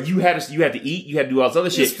 True, right? You had to eat, you had to do all this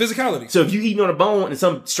other shit. It's physicality. So if you eating on a bone and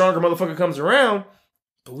some stronger motherfucker comes around,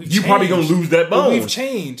 you're probably gonna lose that bone. But we've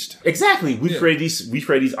changed. Exactly. We've created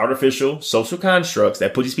these artificial social constructs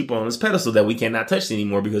that put these people on this pedestal that we cannot touch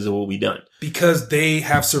anymore because of what we've done. Because they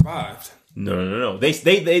have survived. No.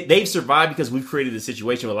 They've survived because we've created a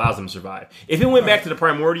situation that allows them to survive. If it went back to the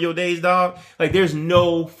primordial days, dog, like there's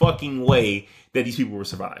no fucking way that these people would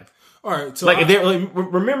survive. All right, so like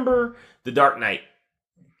remember the Dark Knight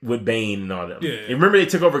with Bane and all them. Yeah. Remember they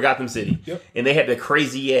took over Gotham City, and they had the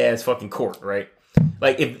crazy ass fucking court, right?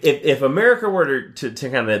 Like if America were to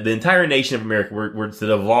kind of the entire nation of America were to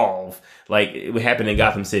devolve like it would happen in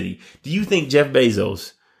Gotham City, do you think Jeff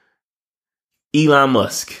Bezos, Elon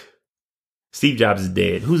Musk, Steve Jobs is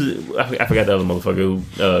dead? I forgot the other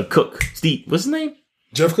motherfucker. Cook. Steve. What's his name?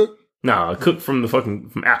 Jeff Cook? Nah, Cook from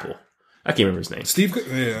Apple. I can't remember his name. Steve Cook?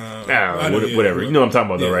 Yeah. Whatever. You know what I'm talking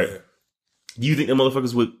about, though, right? Yeah. Do you think the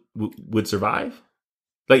motherfuckers would survive?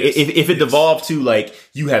 Like, if it devolved to like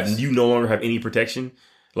you no longer have any protection,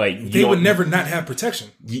 like they would never not have protection.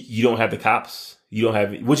 You don't have the cops. You don't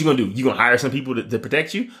have what you gonna do? You gonna hire some people to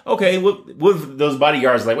protect you? Okay. What if those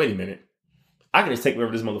bodyguards are like, wait a minute, I can just take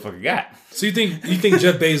whatever this motherfucker got. So you think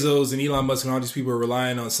Jeff Bezos and Elon Musk and all these people are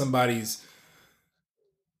relying on somebody's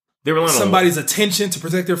attention to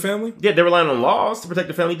protect their family? Yeah, they're relying on laws to protect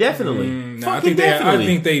their family. Definitely. I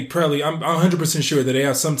think they probably. I'm 100% sure that they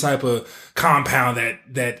have some type of compound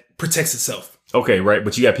that protects itself. Okay, right,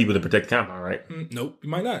 but you got people to protect the compound, right? Nope, you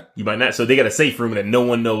might not. You might not. So they got a safe room that no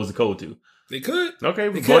one knows the code to. They could. Okay.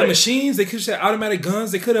 They could have machines. They could have automatic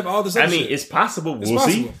guns. They could have all this other shit. It's possible. We'll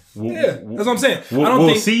see. That's what I'm saying.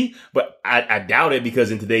 We'll see, but I doubt it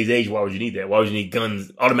because in today's age, why would you need that? Why would you need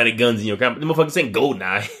guns, automatic guns in your compound? The motherfuckers ain't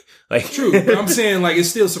GoldenEye. Like, true. But I'm saying like it's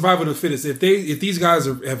still survival of the fittest. If these guys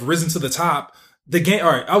have risen to the top, the game.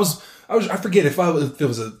 All right. I forget if it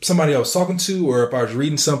was somebody I was talking to or if I was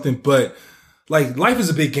reading something, but like life is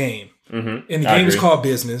a big game. Mm-hmm. And the game is called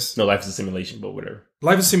business. No, life is a simulation, but whatever.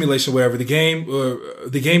 Life is a simulation, whatever. The game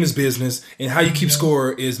is business, and how you keep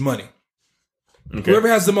score is money. Okay. Whoever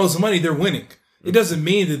has the most money, they're winning. It doesn't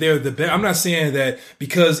mean that they're the best. I'm not saying that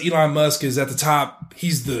because Elon Musk is at the top,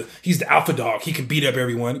 he's the alpha dog. He can beat up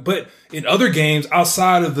everyone. But in other games,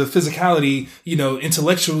 outside of the physicality,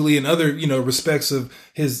 intellectually and other, respects of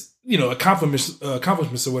his,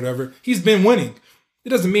 accomplishments or whatever, he's been winning. It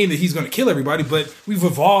doesn't mean that he's going to kill everybody, but we've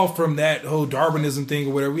evolved from that whole Darwinism thing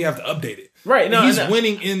or whatever. We have to update it. Right. No, he's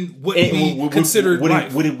winning in what we consider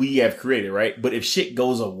life. What did we have created, right? But if shit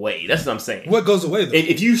goes away, that's what I'm saying. What goes away, though?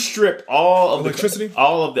 If you strip all of electricity,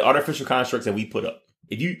 all of the artificial constructs that we put up,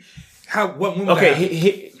 when would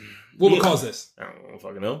what would cause this? I don't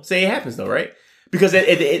fucking know. Say it happens though, right? Because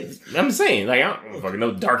I'm just saying, like, I don't fucking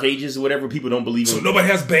know, Dark Ages or whatever. People don't believe in. So nobody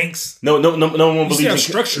has banks. No one believes in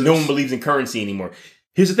structures. No one believes in currency anymore.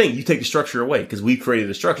 Here's the thing: you take the structure away because we created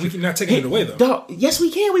the structure. We can not take it away though. Dog, yes,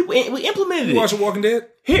 we can. We implemented it. You watch Walking Dead?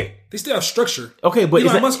 Here, they still have structure. Okay, but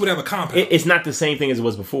Elon Musk would have a compound. It's not the same thing as it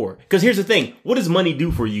was before. Because here's the thing: what does money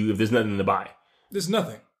do for you if there's nothing to buy? There's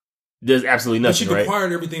nothing. There's absolutely nothing. But you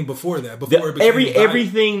acquired everything before that. Before it became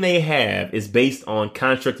everything they have is based on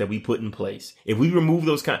construct that we put in place. If we remove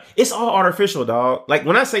those it's all artificial, dog. Like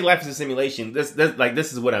when I say life is a simulation, this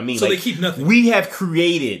is what I mean. So like, they keep nothing. We have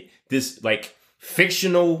created this like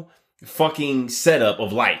fictional fucking setup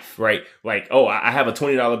of life, right? Like, oh, I have a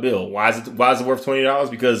 $20 bill. Why is it worth $20?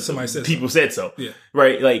 Because people said so. Yeah.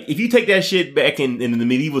 Right? Like, if you take that shit back in the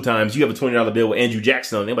medieval times, you have a $20 bill with Andrew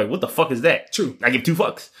Jackson on it. They're like, what the fuck is that? True. I give 2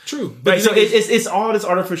 fucks. True. But right? So it's all this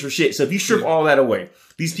artificial shit. So if you strip all that away,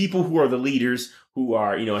 these people who are the leaders, who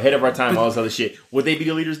are, ahead of our time, all this other shit, would they be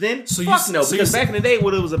the leaders then? So fuck no. Because back in the day,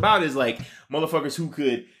 what it was about is like motherfuckers who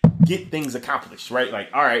could get things accomplished, right? Like,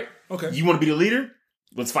 all right, okay, you want to be the leader?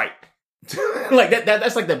 Let's fight. Like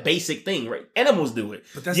that's like the basic thing, right? Animals do it.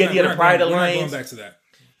 But that's not going back to that.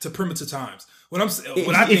 To primitive times.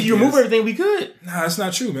 If you remove everything, we could. Nah, that's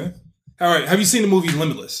not true, man. All right, have you seen the movie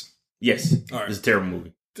Limitless? Yes. All right, it's a terrible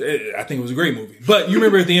movie. I think it was a great movie. But you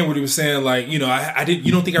remember at the end where he was saying, like, you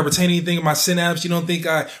don't think I retain anything in my synapse. You don't think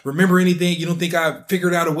I remember anything. You don't think I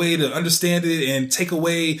figured out a way to understand it and take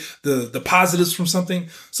away the positives from something.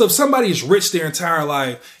 So if somebody is rich their entire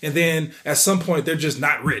life and then at some point they're just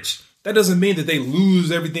not rich, that doesn't mean that they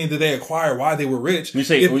lose everything that they acquire while they were rich. You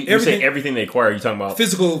say everything they acquire, you're talking about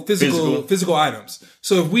physical items.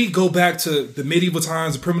 So if we go back to the medieval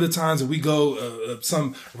times, the primitive times, and we go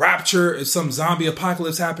some rapture, if some zombie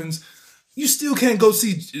apocalypse happens, you still can't go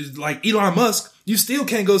see like Elon Musk. You still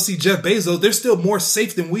can't go see Jeff Bezos. They're still more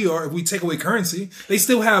safe than we are if we take away currency. They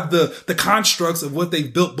still have the constructs of what they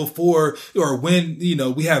built before or when,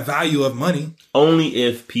 we have value of money. Only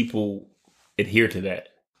if people adhere to that.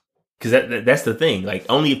 Because that's the thing. Like,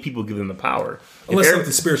 only if people give them the power. Unless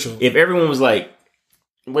something spiritual. If everyone was like,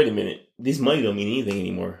 wait a minute, this money don't mean anything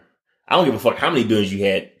anymore. I don't give a fuck how many billions you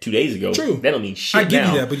had 2 days ago. True. That don't mean shit. I give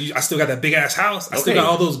you that, but I still got that big ass house. I still got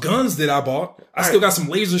all those guns that I bought. I still got some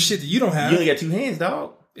laser shit that you don't have. You only got 2 hands,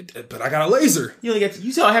 dog. But I got a laser.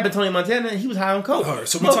 You saw what happened to Tony Montana? He was high on coke.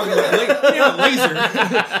 So we talking about he didn't have a laser.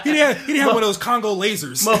 he didn't have one of those Congo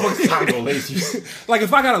lasers. Motherfuckers Congo lasers. Like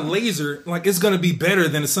if I got a laser, like it's gonna be better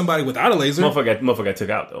than somebody without a laser. Motherfucker got took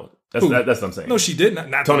out though. That's what I'm saying. No, she did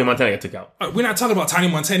not. Tony Montana got took out. We're not talking about Tony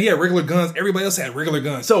Montana. He had regular guns. Everybody else had regular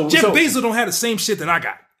guns. So Jeff Bezos don't have the same shit that I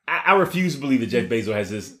got. I refuse to believe that Jeff Bezos has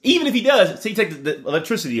this. Even if he does, so he take the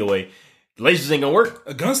electricity away. The lasers ain't gonna work.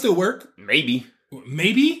 A gun still work. Maybe.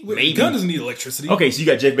 A gun doesn't need electricity. Okay, so you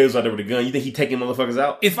got Jeff Bezos out there with a gun. You think he taking motherfuckers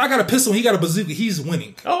out? If I got a pistol and he got a bazooka, he's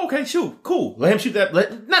winning. Oh, okay, shoot. Cool. Let him shoot that.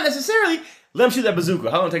 Not necessarily. Let him shoot that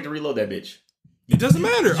bazooka. How long it take to reload that bitch? It doesn't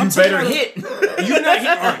matter. You better hit.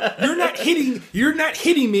 You're not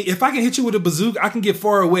hitting me. If I can hit you with a bazooka, I can get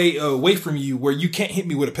far away from you where you can't hit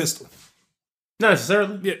me with a pistol. Not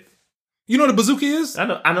necessarily. Yeah. You know what a bazooka is? I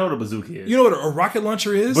know what a bazooka is. You know what a rocket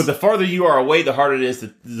launcher is? But the farther you are away, the harder it is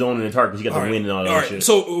to zone in the target because you got the wind and all that shit.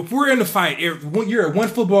 So if we're in a fight, you're at one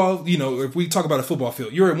football, if we talk about a football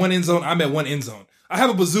field, you're at one end zone, I'm at one end zone. I have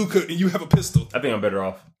a bazooka and you have a pistol. I think I'm better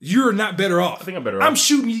off. You're not better off. I think I'm better off. I'm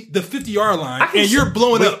shooting you the 50-yard line and you're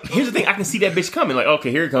blowing up. Here's the thing. I can see that bitch coming. Like,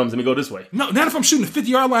 okay, here it comes. Let me go this way. No, not if I'm shooting the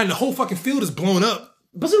 50-yard line and the whole fucking field is blown up.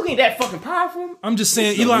 Bazooka ain't that fucking powerful. I'm just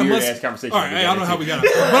saying, Elon Musk. All right, I don't know how we got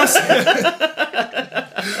it.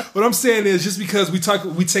 What I'm saying is, just because we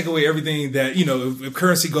take away everything that if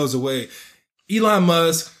currency goes away, Elon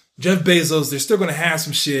Musk, Jeff Bezos, they're still going to have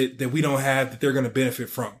some shit that we don't have that they're going to benefit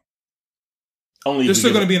from. They're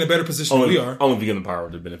still going to be in a better position than we are. Only if we give them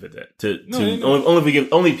power to benefit that.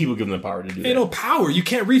 Only people give them the power to do that. Ain't no power. You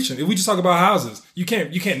can't reach them. If we just talk about houses, you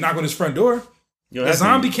can't knock on his front door. A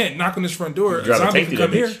zombie can't knock on his front door. A zombie can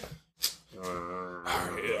come here. All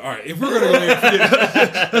right. If we're gonna go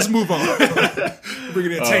there, let's move on. Bring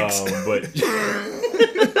it in tanks. They're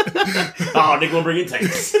gonna bring in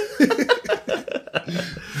tanks.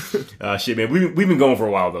 Shit, man. We've been going for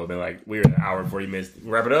a while though. Man, we're an hour and 40 minutes.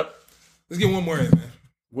 Wrap it up. Let's get one more in, man.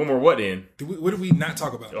 One more what in? What did we not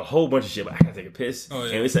talk about? A whole bunch of shit, but I gotta take a piss. Oh,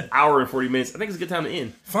 yeah. And it's an hour and 40 minutes. I think it's a good time to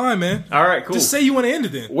end. Fine, man. All right, cool. Just say you want to end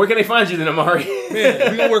it then. Where can they find you then, Amari? Man,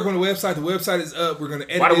 we're going to work on the website. The website is up. We're going to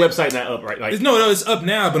edit it. Why the website not up, right? No, it's up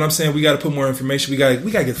now, but I'm saying we got to put more information. We got to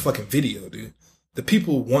get fucking video, dude. The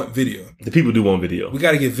people want video. The people do want video. We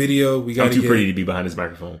got to get video. I'm too pretty to be behind this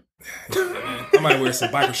microphone. I might wear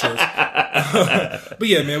some biker shorts. But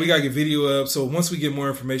yeah, man, we got to get video up. So once we get more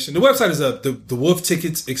information, the website is up. The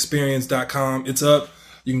wolfticketsexperience.com. It's up.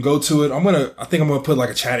 You can go to it. I think I'm gonna put like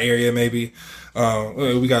a chat area maybe.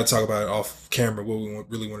 We gotta talk about it off camera what we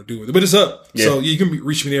really want to do with it, but it's up. Yeah. So you can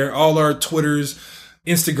reach me there. All our Twitters,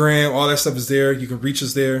 Instagram, all that stuff is there. You can reach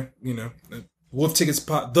us there. You know, Wolf Tickets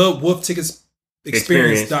the Wolf Tickets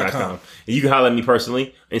Experience.com. And you can holler at me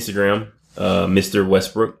personally. Instagram, Mr.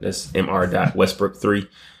 Westbrook. That's Mr.Westbrook3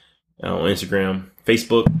 on Instagram.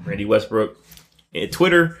 Facebook, Randy Westbrook. And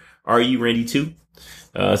Twitter, RURandy2.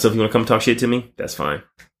 So if you want to come talk shit to me, that's fine.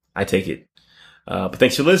 I take it. But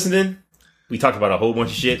thanks for listening. We talked about a whole bunch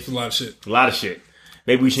of shit. It's a lot of shit. A lot of shit.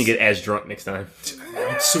 Maybe we should get as drunk next time.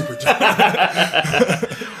 I'm super drunk.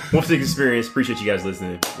 Wolf Tickets Experience. Appreciate you guys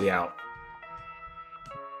listening. We out.